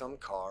could be some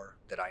car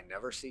that I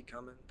never see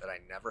coming, that I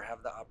never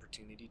have the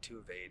opportunity to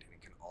evade, and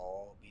it can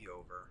all be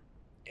over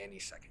any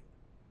second,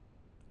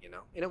 you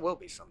know, and it will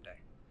be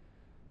someday.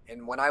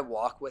 And when I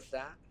walk with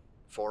that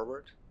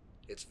forward,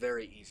 it's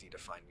very easy to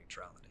find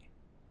neutrality.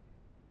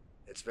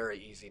 It's very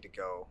easy to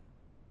go,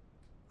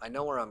 I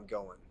know where I'm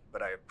going,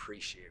 but I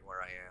appreciate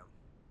where I am.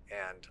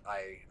 And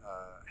I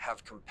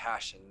have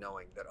compassion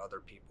knowing that other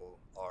people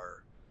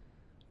are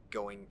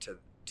going to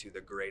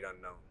the great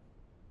unknown.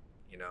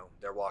 You know,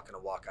 they're walking a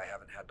walk I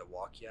haven't had to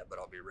walk yet, but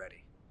I'll be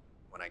ready.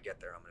 When I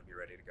get there, I'm going to be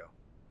ready to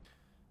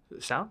go.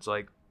 It sounds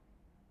like,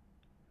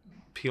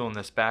 peeling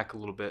this back a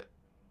little bit,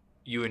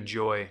 you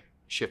enjoy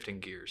shifting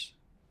gears.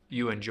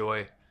 You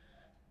enjoy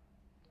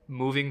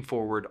moving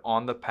forward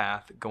on the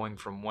path, going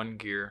from one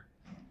gear,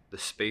 the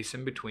space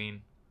in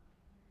between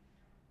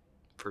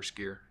first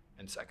gear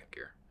and second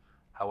gear.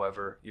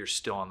 However, you're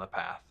still on the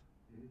path.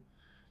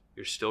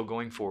 You're still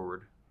going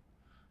forward,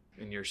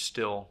 and you're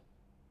still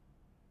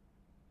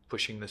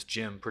pushing this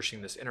gym,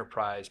 pushing this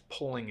enterprise,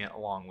 pulling it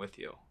along with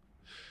you,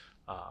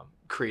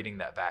 creating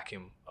that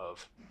vacuum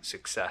of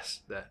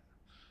success that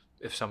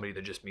if somebody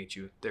that just meets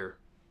you, they're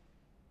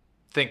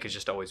think has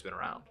just always been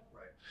around.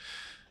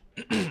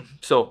 Right.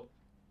 So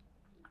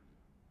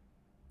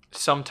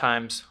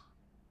sometimes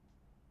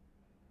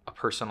a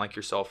person like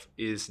yourself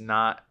is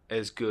not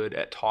as good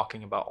at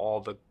talking about all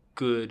the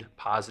good,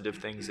 positive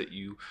things that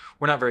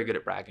we're not very good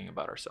at bragging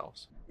about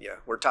ourselves. Yeah,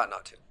 we're taught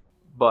not to.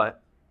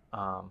 But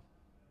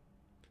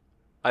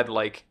I'd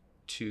like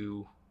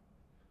to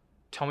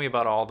tell me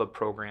about all the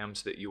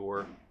programs that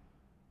you're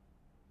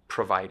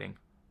providing.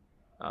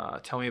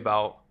 Tell me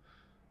about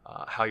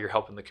how you're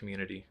helping the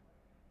community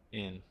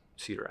in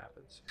Cedar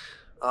Rapids.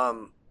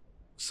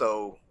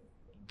 So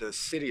the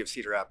city of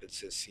Cedar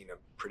Rapids has seen a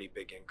pretty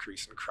big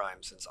increase in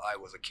crime since I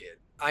was a kid.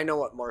 I know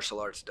what martial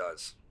arts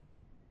does.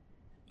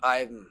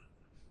 I'm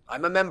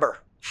a member.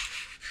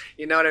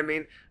 You know what I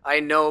mean? I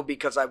know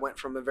because I went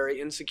from a very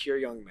insecure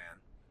young man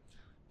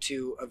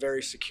to a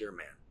very secure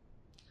man.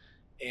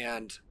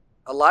 And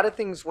a lot of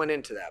things went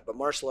into that, but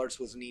martial arts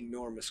was an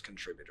enormous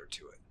contributor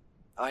to it.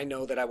 I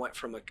know that I went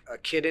from a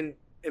kid in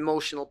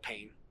emotional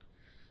pain,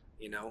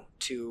 you know,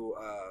 to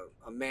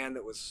a man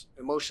that was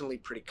emotionally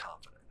pretty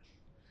confident.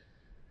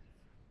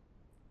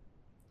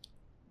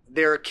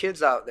 There are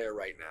kids out there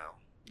right now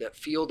that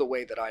feel the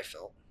way that I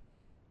felt,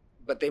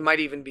 but they might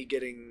even be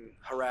getting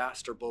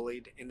harassed or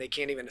bullied, and they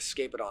can't even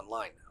escape it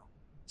online now.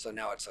 So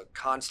now it's a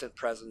constant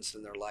presence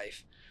in their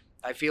life.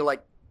 I feel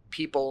like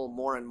people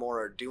more and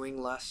more are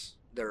doing less.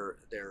 They're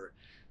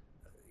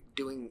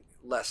doing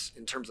less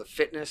in terms of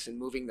fitness and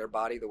moving their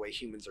body the way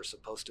humans are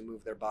supposed to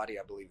move their body.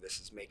 I believe this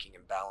is making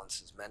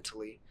imbalances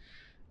mentally,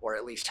 or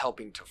at least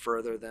helping to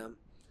further them.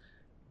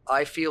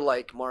 I feel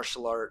like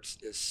martial arts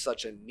is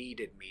such a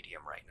needed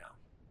medium right now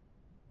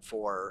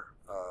for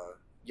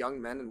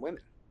young men and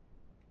women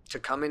to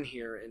come in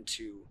here and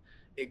to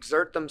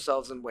exert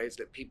themselves in ways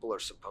that people are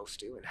supposed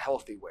to, in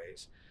healthy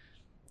ways,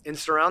 and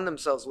surround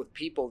themselves with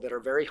people that are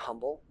very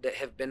humble, that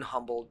have been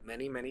humbled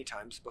many, many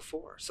times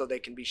before, so they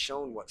can be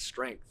shown what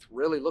strength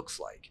really looks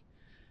like.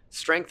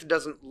 Strength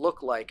doesn't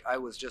look like I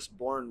was just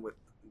born with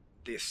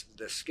this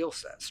skill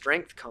set.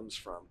 Strength comes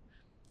from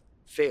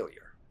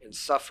failure and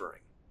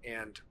suffering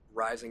and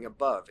rising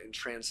above and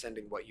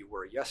transcending what you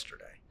were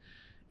yesterday.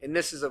 And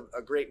this is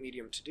a great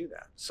medium to do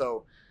that.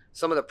 So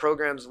some of the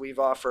programs we've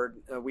offered,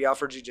 we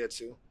offer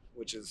jiu-jitsu,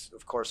 which is,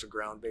 of course, a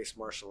ground-based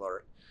martial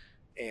art.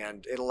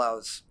 And it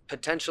allows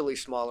potentially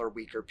smaller,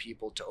 weaker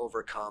people to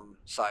overcome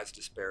size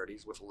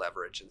disparities with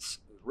leverage and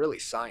really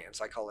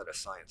science. I call it a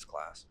science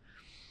class.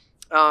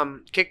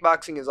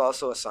 Kickboxing is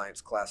also a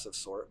science class of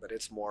sort, but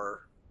it's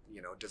more,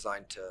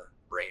 designed to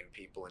brain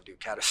people and do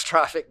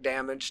catastrophic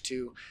damage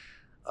to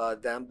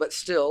them, but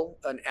still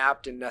an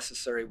apt and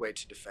necessary way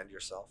to defend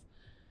yourself.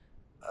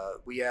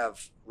 We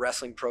have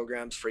wrestling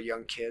programs for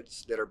young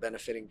kids that are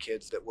benefiting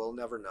kids that will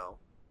never know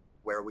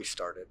where we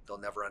started. They'll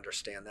never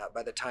understand that.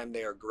 By the time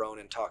they are grown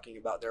and talking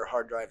about their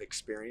hard drive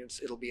experience,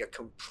 it'll be a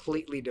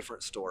completely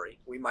different story.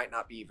 We might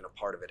not be even a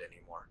part of it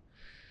anymore.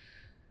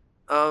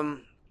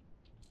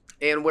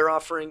 And we're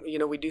offering,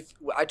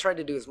 I try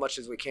to do as much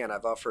as we can.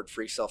 I've offered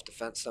free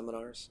self-defense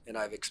seminars, and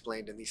I've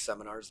explained in these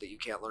seminars that you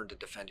can't learn to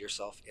defend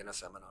yourself in a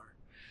seminar.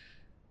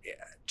 Yeah,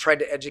 tried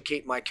to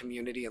educate my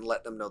community and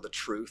let them know the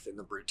truth and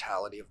the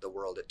brutality of the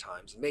world at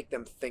times, and make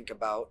them think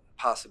about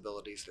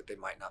possibilities that they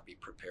might not be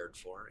prepared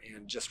for.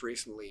 And just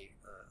recently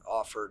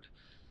offered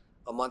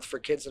a month for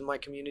kids in my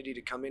community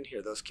to come in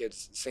here. Those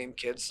kids, same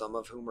kids, some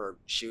of whom are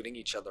shooting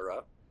each other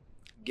up,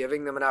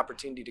 giving them an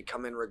opportunity to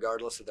come in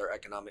regardless of their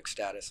economic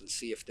status and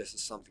see if this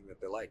is something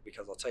that they like.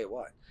 Because I'll tell you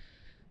what,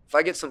 if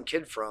I get some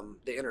kid from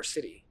the inner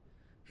city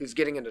who's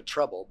getting into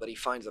trouble, but he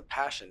finds a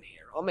passion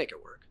here, I'll make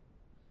it work.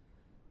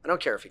 I don't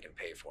care if he can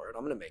pay for it.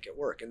 I'm going to make it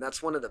work. And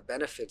that's one of the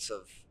benefits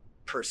of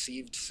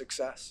perceived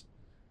success,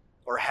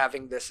 or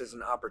having this as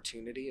an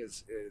opportunity,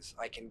 is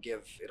I can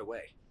give it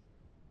away.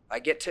 I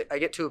get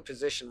to a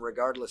position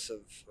regardless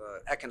of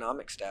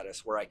economic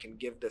status where I can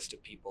give this to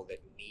people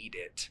that need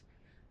it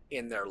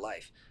in their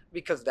life.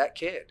 Because that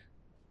kid,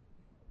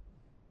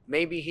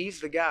 maybe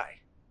he's the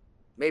guy.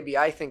 Maybe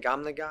I think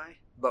I'm the guy,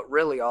 but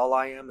really all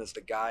I am is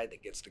the guy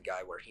that gets the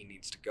guy where he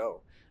needs to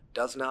go.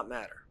 Does not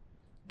matter.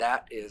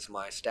 That is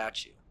my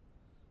statue.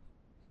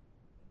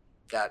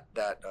 That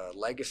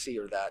legacy,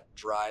 or that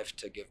drive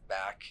to give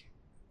back,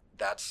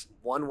 that's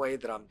one way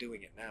that I'm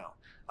doing it now.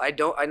 I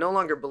no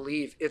longer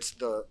believe it's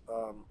the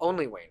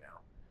only way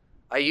now.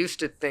 I used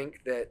to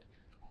think that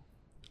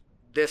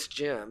this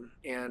gym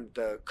and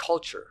the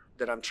culture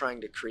that I'm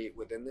trying to create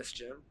within this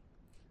gym,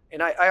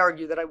 and I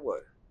argue that I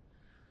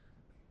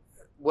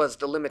was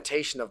the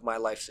limitation of my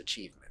life's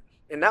achievement.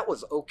 And that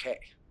was okay,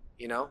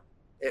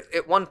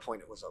 At one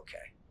point it was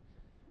okay.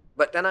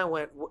 But then I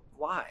went,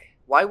 why?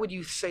 Why would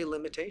you say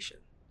limitation?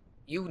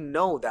 You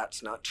know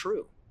that's not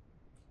true.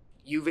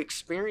 You've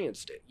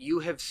experienced it. You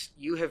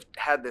have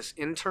had this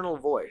internal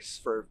voice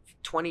for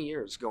 20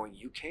 years going,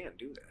 you can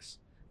do this.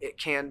 It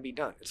can be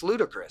done. It's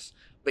ludicrous,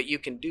 but you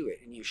can do it,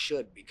 and you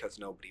should, because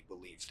nobody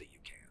believes that you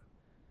can.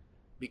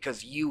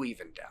 Because you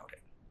even doubt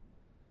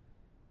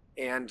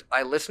it. And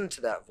I listened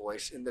to that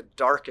voice in the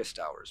darkest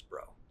hours,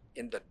 bro.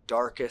 In the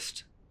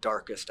darkest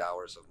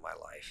hours of my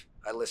life.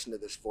 I listened to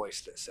this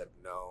voice that said,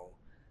 no,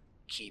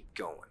 keep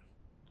going.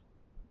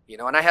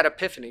 And I had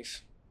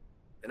epiphanies,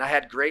 and I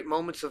had great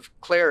moments of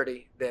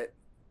clarity that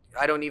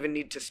I don't even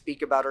need to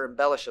speak about or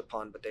embellish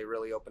upon, but they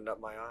really opened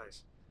up my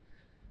eyes.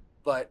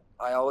 But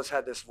I always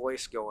had this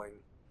voice going,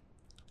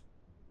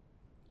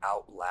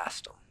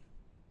 outlast them.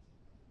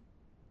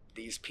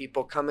 These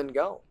people come and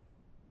go.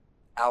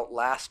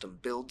 Outlast them.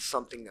 Build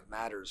something that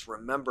matters.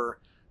 Remember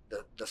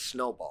the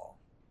snowball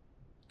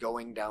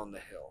going down the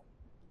hill.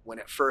 When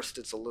at first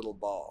it's a little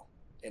ball,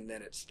 and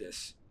then it's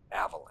this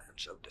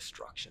avalanche of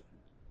destruction.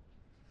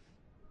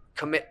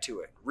 Commit to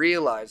it.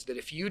 Realize that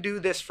if you do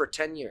this for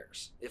 10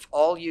 years, if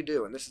all you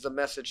do, and this is a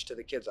message to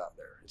the kids out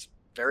there, it's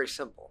very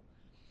simple.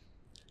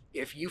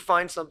 If you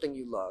find something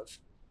you love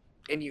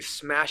and you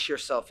smash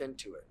yourself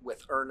into it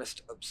with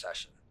earnest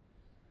obsession,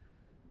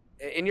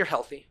 and you're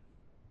healthy,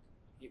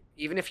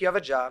 even if you have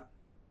a job,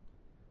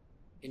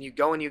 and you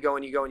go and you go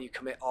and you go and you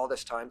commit all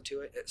this time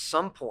to it, at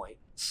some point,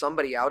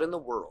 somebody out in the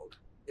world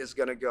is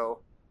going to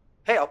go,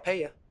 hey, I'll pay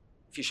you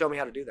if you show me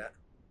how to do that.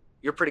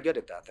 You're pretty good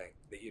at that thing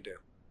that you do.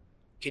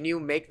 Can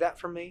you make that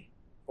for me?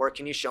 Or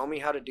can you show me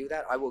how to do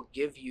that? I will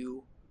give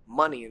you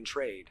money in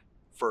trade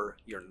for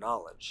your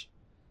knowledge.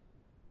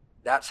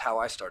 That's how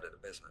I started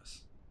a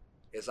business.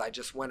 Is I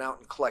just went out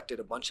and collected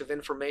a bunch of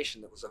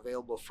information that was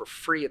available for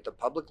free at the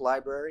public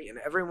library, and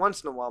every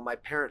once in a while my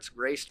parents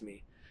graced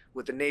me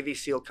with the Navy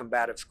SEAL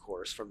Combatives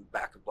course from the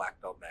back of Black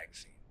Belt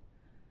magazine.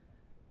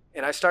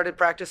 And I started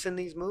practicing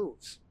these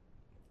moves.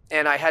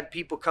 And I had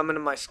people come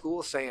into my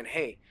school saying,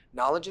 hey,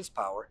 knowledge is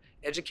power,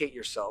 educate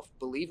yourself,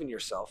 believe in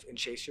yourself, and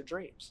chase your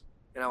dreams.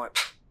 And I went,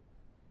 pfft.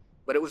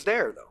 But it was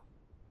there though.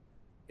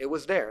 It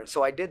was there. And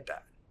so I did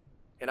that.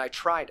 And I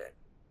tried it.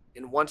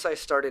 And once I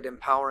started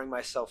empowering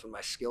myself and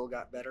my skill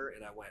got better,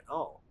 and I went,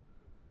 oh,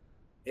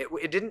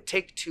 it didn't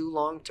take too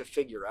long to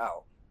figure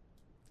out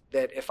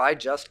that if I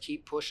just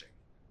keep pushing,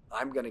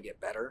 I'm going to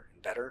get better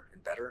and better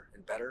and better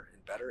and better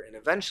and better. And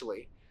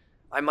eventually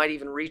I might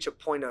even reach a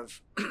point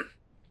of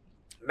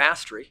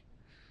mastery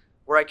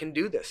where I can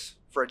do this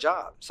for a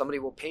job. Somebody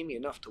will pay me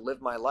enough to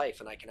live my life,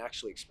 and I can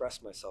actually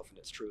express myself in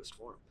its truest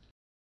form.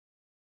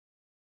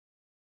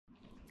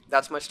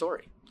 That's my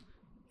story.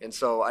 And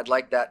so I'd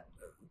like that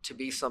to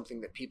be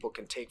something that people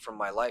can take from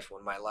my life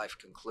when my life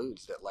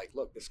concludes, that like,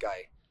 look, this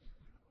guy,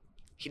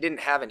 he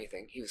didn't have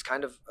anything. He was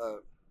kind of a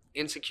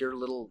insecure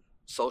little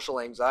social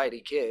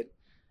anxiety kid,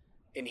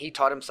 and he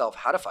taught himself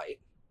how to fight.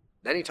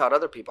 Then he taught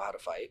other people how to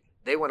fight.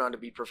 They went on to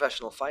be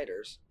professional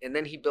fighters. And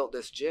then he built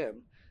this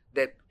gym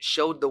that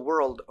showed the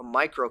world a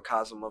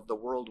microcosm of the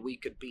world we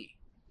could be.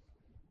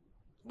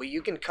 Well,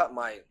 you can cut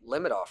my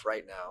limit off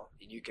right now,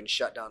 and you can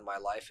shut down my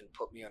life and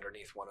put me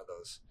underneath one of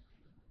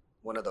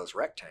those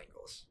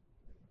rectangles,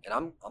 and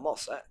I'm all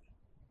set.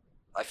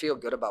 I feel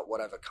good about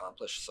what I've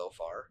accomplished so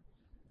far,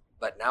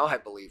 but now I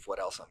believe what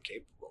else I'm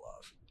capable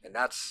of, and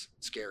that's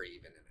scary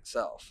even in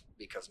itself,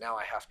 because now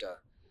I have to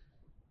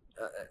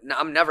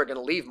I'm never going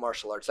to leave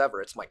martial arts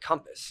ever. It's my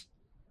compass.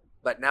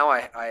 But now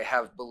I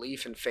have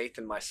belief and faith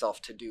in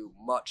myself to do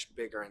much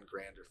bigger and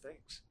grander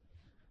things.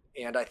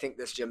 And I think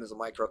this gym is a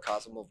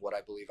microcosm of what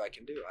I believe I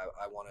can do.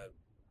 I want to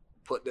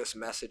put this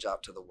message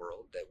out to the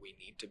world that we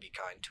need to be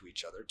kind to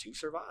each other to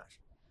survive.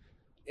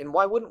 And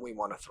why wouldn't we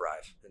want to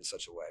thrive in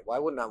such a way? Why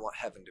wouldn't I want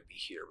heaven to be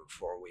here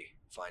before we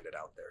find it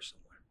out there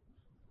somewhere?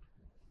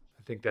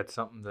 I think that's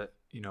something that,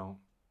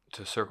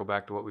 to circle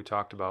back to what we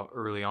talked about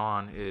early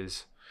on,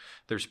 is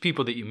there's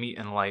people that you meet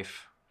in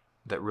life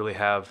that really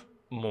have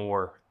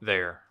more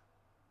there,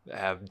 that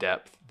have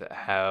depth, that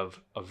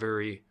have a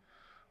very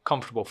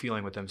comfortable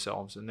feeling with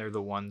themselves. And they're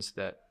the ones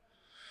that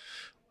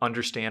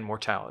understand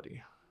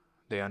mortality.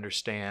 They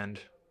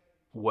understand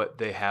what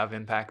they have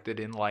impacted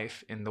in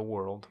life, in the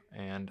world,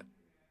 and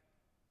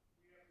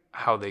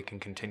how they can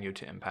continue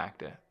to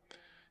impact it.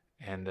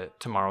 And that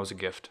tomorrow's a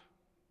gift.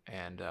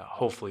 And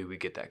hopefully we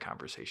get that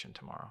conversation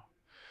tomorrow.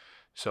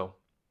 So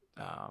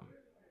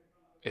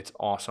it's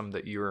awesome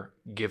that you're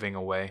giving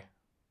away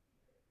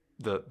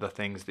the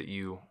things that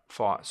you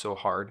fought so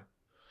hard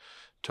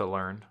to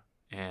learn.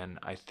 And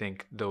I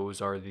think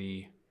those are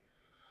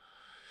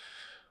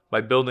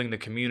by building the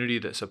community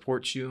that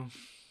supports you,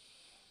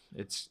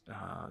 it's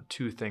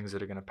two things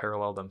that are going to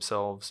parallel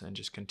themselves and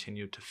just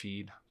continue to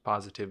feed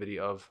positivity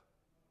of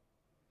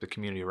the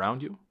community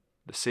around you,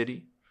 the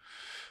city,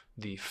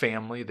 the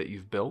family that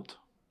you've built.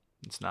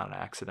 It's not an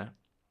accident.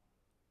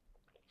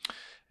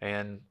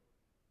 And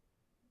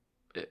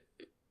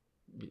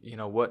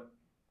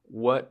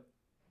what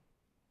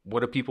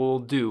do people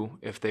do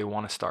if they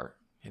want to start?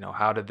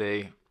 How do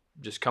they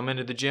just come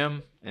into the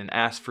gym and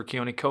ask for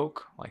Keone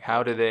Coke? Like,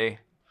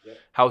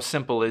 how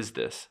simple is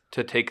this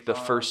to take the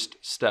first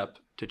step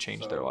to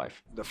change their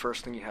life? The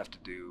first thing you have to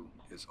do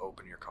is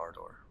open your car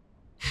door.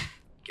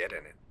 Get in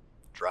it.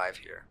 Drive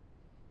here.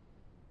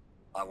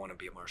 I want to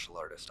be a martial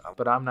artist.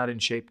 But I'm not in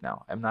shape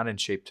now. I'm not in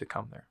shape to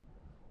come there.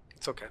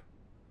 It's okay.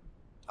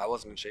 I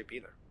wasn't in shape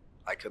either.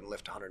 I couldn't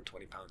lift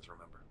 120 pounds,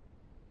 remember?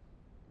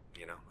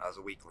 I was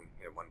a weakling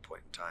at one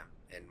point in time.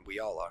 And we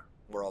all are.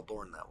 We're all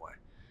born that way.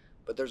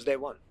 But there's day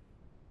one.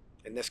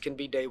 And this can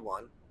be day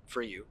one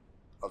for you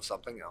of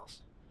something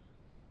else.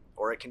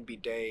 Or it can be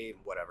day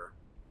whatever.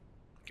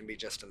 It can be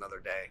just another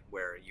day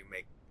where you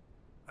make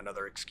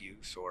another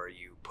excuse, or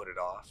you put it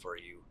off, or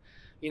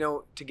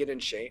to get in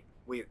shape.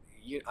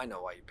 I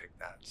know why you picked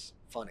that. It's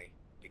funny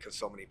because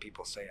so many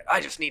people say it.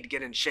 I just need to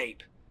get in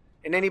shape.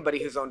 And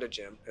anybody who's owned a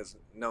gym has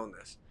known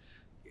this.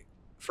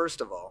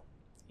 First of all,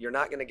 you're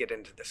not going to get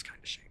into this kind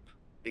of shape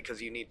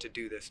because you need to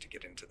do this to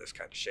get into this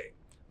kind of shape.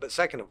 But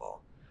second of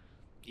all,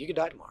 you could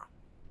die tomorrow.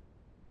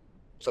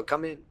 So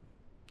come in,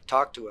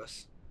 talk to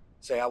us,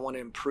 say, I want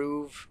to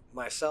improve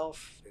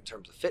myself in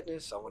terms of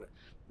fitness.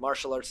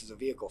 Martial arts is a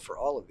vehicle for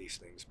all of these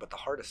things, but the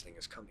hardest thing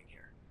is coming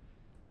here.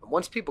 And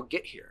once people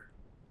get here,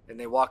 and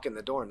they walk in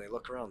the door and they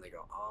look around, they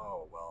go,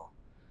 oh, well,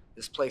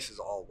 this place is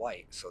all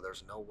white, so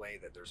there's no way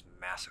that there's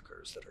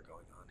massacres that are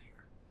going on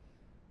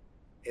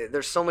here.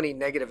 There's so many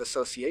negative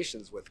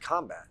associations with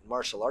combat and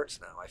martial arts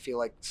now. I feel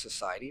like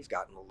society's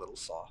gotten a little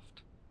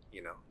soft.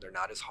 They're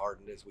not as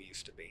hardened as we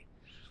used to be.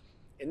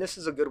 And this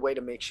is a good way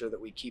to make sure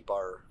that we keep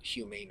our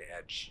humane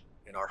edge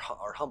and our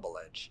humble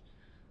edge.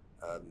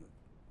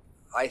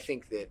 I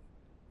think that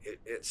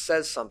it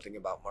says something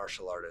about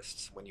martial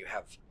artists when you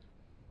have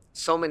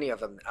so many of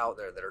them out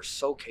there that are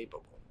so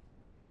capable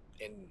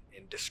in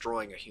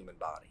destroying a human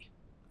body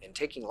and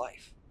taking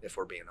life, if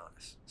we're being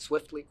honest,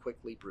 swiftly,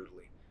 quickly,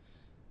 brutally.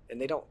 And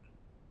they don't.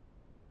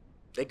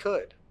 They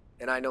could.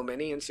 And I know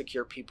many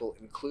insecure people,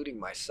 including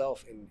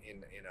myself in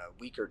a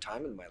weaker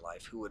time in my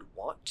life, who would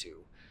want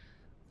to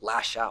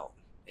lash out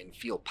and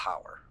feel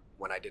power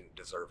when I didn't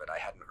deserve it. I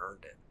hadn't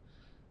earned it.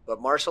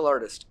 But martial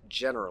artists,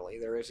 generally,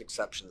 there is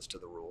exceptions to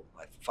the rule.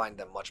 I find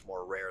them much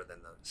more rare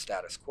than the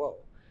status quo.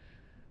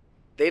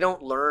 They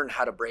don't learn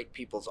how to break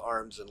people's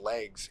arms and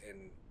legs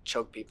and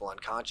choke people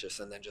unconscious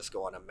and then just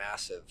go on a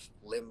massive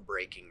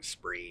limb-breaking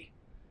spree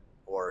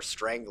or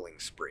strangling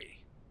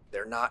spree.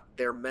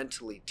 They're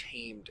mentally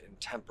tamed and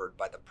tempered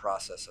by the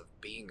process of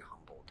being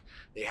humbled.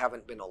 They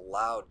haven't been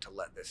allowed to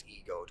let this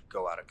ego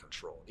go out of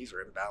control. These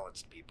are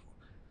imbalanced people.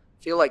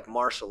 I feel like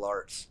martial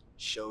arts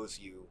shows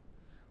you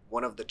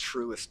one of the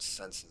truest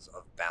senses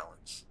of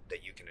balance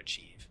that you can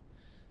achieve,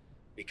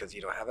 because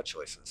you don't have a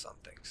choice in some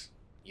things.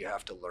 You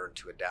have to learn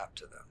to adapt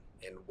to them.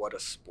 And what a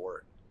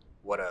sport,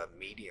 what a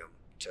medium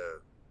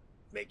to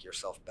make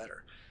yourself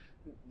better.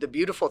 The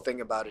beautiful thing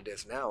about it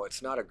is now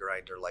it's not a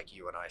grinder like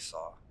you and I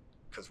saw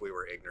because we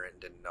were ignorant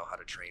and didn't know how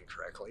to train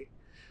correctly.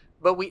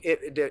 But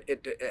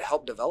it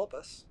helped develop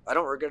us. I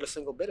don't regret a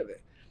single bit of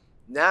it.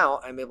 Now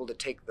I'm able to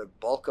take the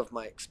bulk of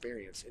my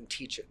experience and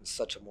teach it in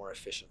such a more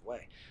efficient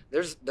way.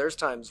 There's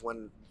times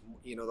when,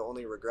 the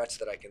only regrets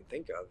that I can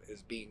think of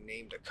is being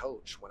named a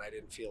coach when I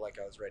didn't feel like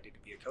I was ready to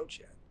be a coach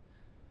yet.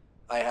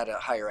 I had a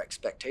higher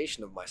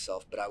expectation of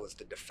myself, but I was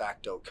the de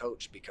facto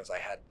coach because I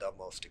had the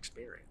most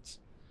experience.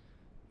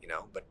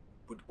 But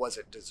was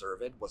it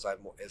deserved? Was I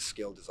as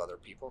skilled as other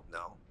people?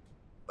 No.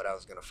 But I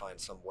was going to find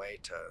some way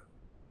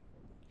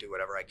to do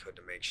whatever I could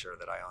to make sure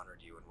that I honored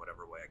you in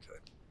whatever way I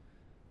could.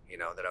 You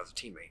know, that I was a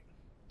teammate.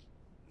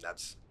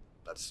 That's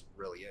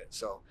really it.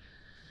 So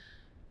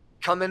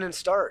come in and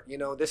start. You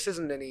know, this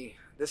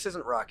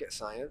isn't rocket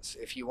science.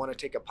 If you want to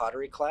take a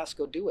pottery class,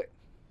 go do it.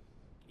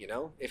 You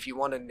know, if you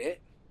want to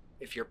knit,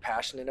 if you're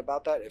passionate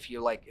about that, if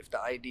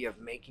the idea of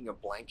making a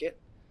blanket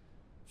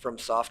from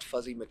soft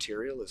fuzzy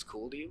material is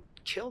cool to you,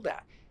 kill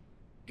that.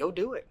 Go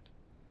do it,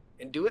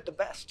 and do it the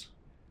best.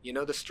 You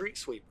know, the street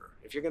sweeper.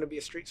 If you're going to be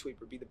a street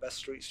sweeper, be the best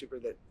street sweeper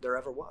that there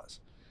ever was.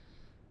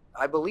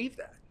 I believe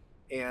that.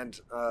 And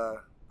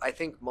I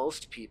think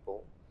most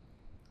people,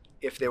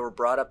 if they were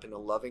brought up in a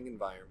loving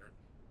environment,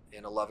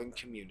 in a loving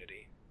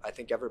community, I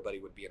think everybody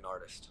would be an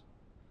artist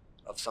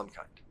of some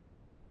kind.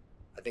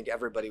 I think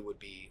everybody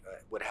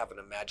would have an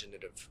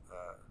imaginative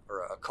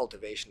or a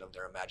cultivation of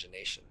their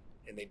imagination,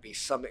 and they'd be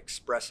some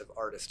expressive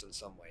artist in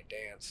some way,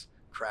 dance,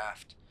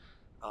 craft,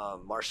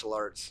 martial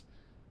arts,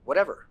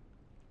 whatever.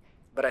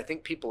 But I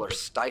think people are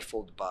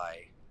stifled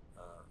by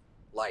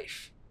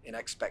life and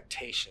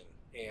expectation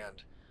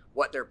and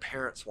what their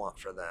parents want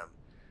for them.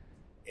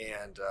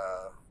 And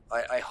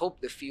I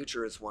hope the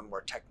future is one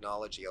where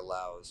technology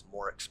allows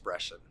more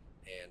expression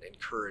and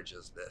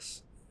encourages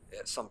this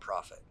at some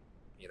profit,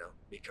 you know,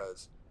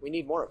 because we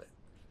need more of it.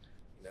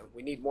 You know,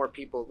 we need more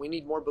people. We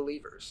need more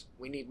believers.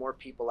 We need more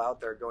people out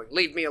there going,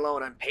 leave me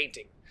alone, I'm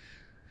painting.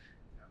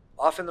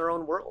 Off in their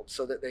own world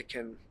so that they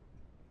can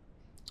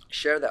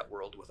share that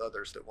world with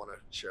others that want to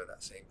share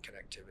that same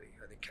connectivity.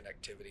 I think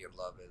connectivity and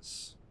love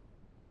is...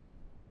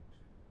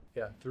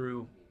 Yeah,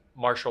 through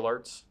martial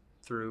arts,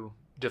 through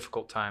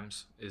difficult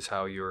times is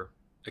how you're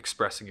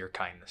expressing your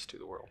kindness to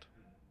the world.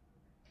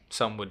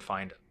 Some would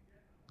find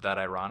that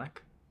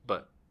ironic,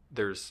 but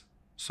there's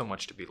so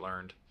much to be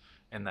learned,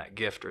 and that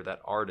gift or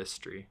that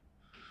artistry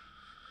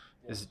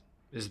is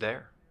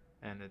there,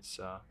 and it's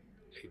a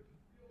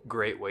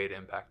great way to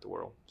impact the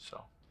world.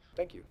 So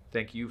thank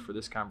you for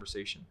this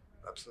conversation.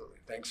 Absolutely.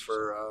 Thanks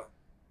for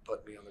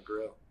putting me on the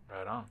grill.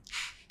 Right on.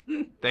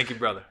 Thank you,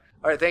 brother.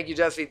 All right, thank you,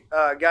 Jesse.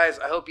 Guys,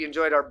 I hope you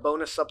enjoyed our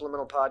bonus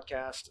supplemental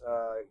podcast.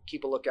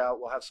 Keep a lookout.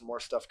 We'll have some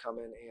more stuff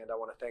coming, and I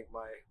want to thank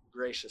my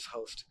gracious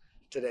host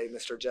today,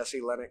 Mr.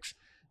 Jesse Lennox.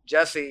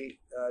 Jesse,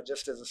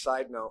 just as a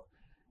side note,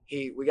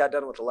 we got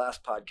done with the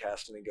last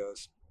podcast, and he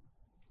goes,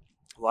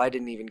 well, I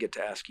didn't even get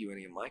to ask you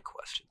any of my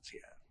questions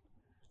yet.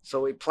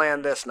 So we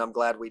planned this, and I'm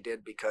glad we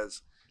did,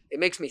 because it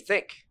makes me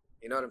think.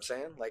 You know what I'm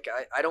saying? Like,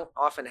 I don't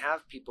often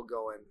have people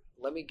going,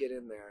 let me get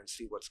in there and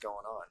see what's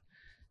going on.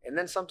 And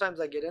then sometimes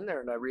I get in there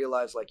and I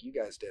realize, like you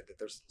guys did,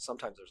 that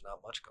sometimes there's not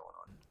much going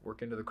on.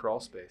 Work into the crawl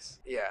space.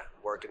 Yeah,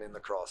 working in the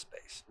crawl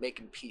space.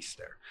 Making peace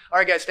there. All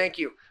right, guys, thank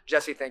you.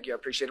 Jesse, thank you. I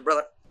appreciate it,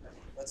 brother.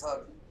 Let's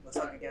hug. Let's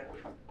hug again.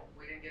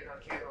 We didn't get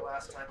on camera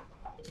last time.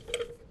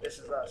 This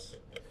is us.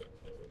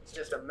 It's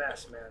just a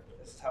mess, man.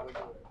 This is how we do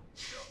it.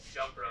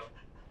 Jump rope.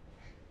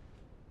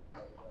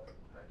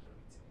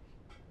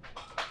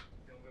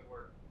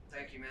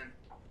 Thank you, man.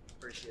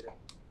 Appreciate it.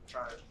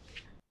 Try it.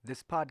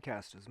 This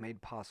podcast is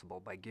made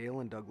possible by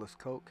Gail and Douglas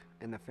Koch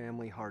and the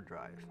Family Hard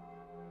Drive.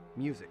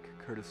 Music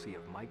courtesy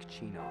of Mike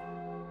Chino.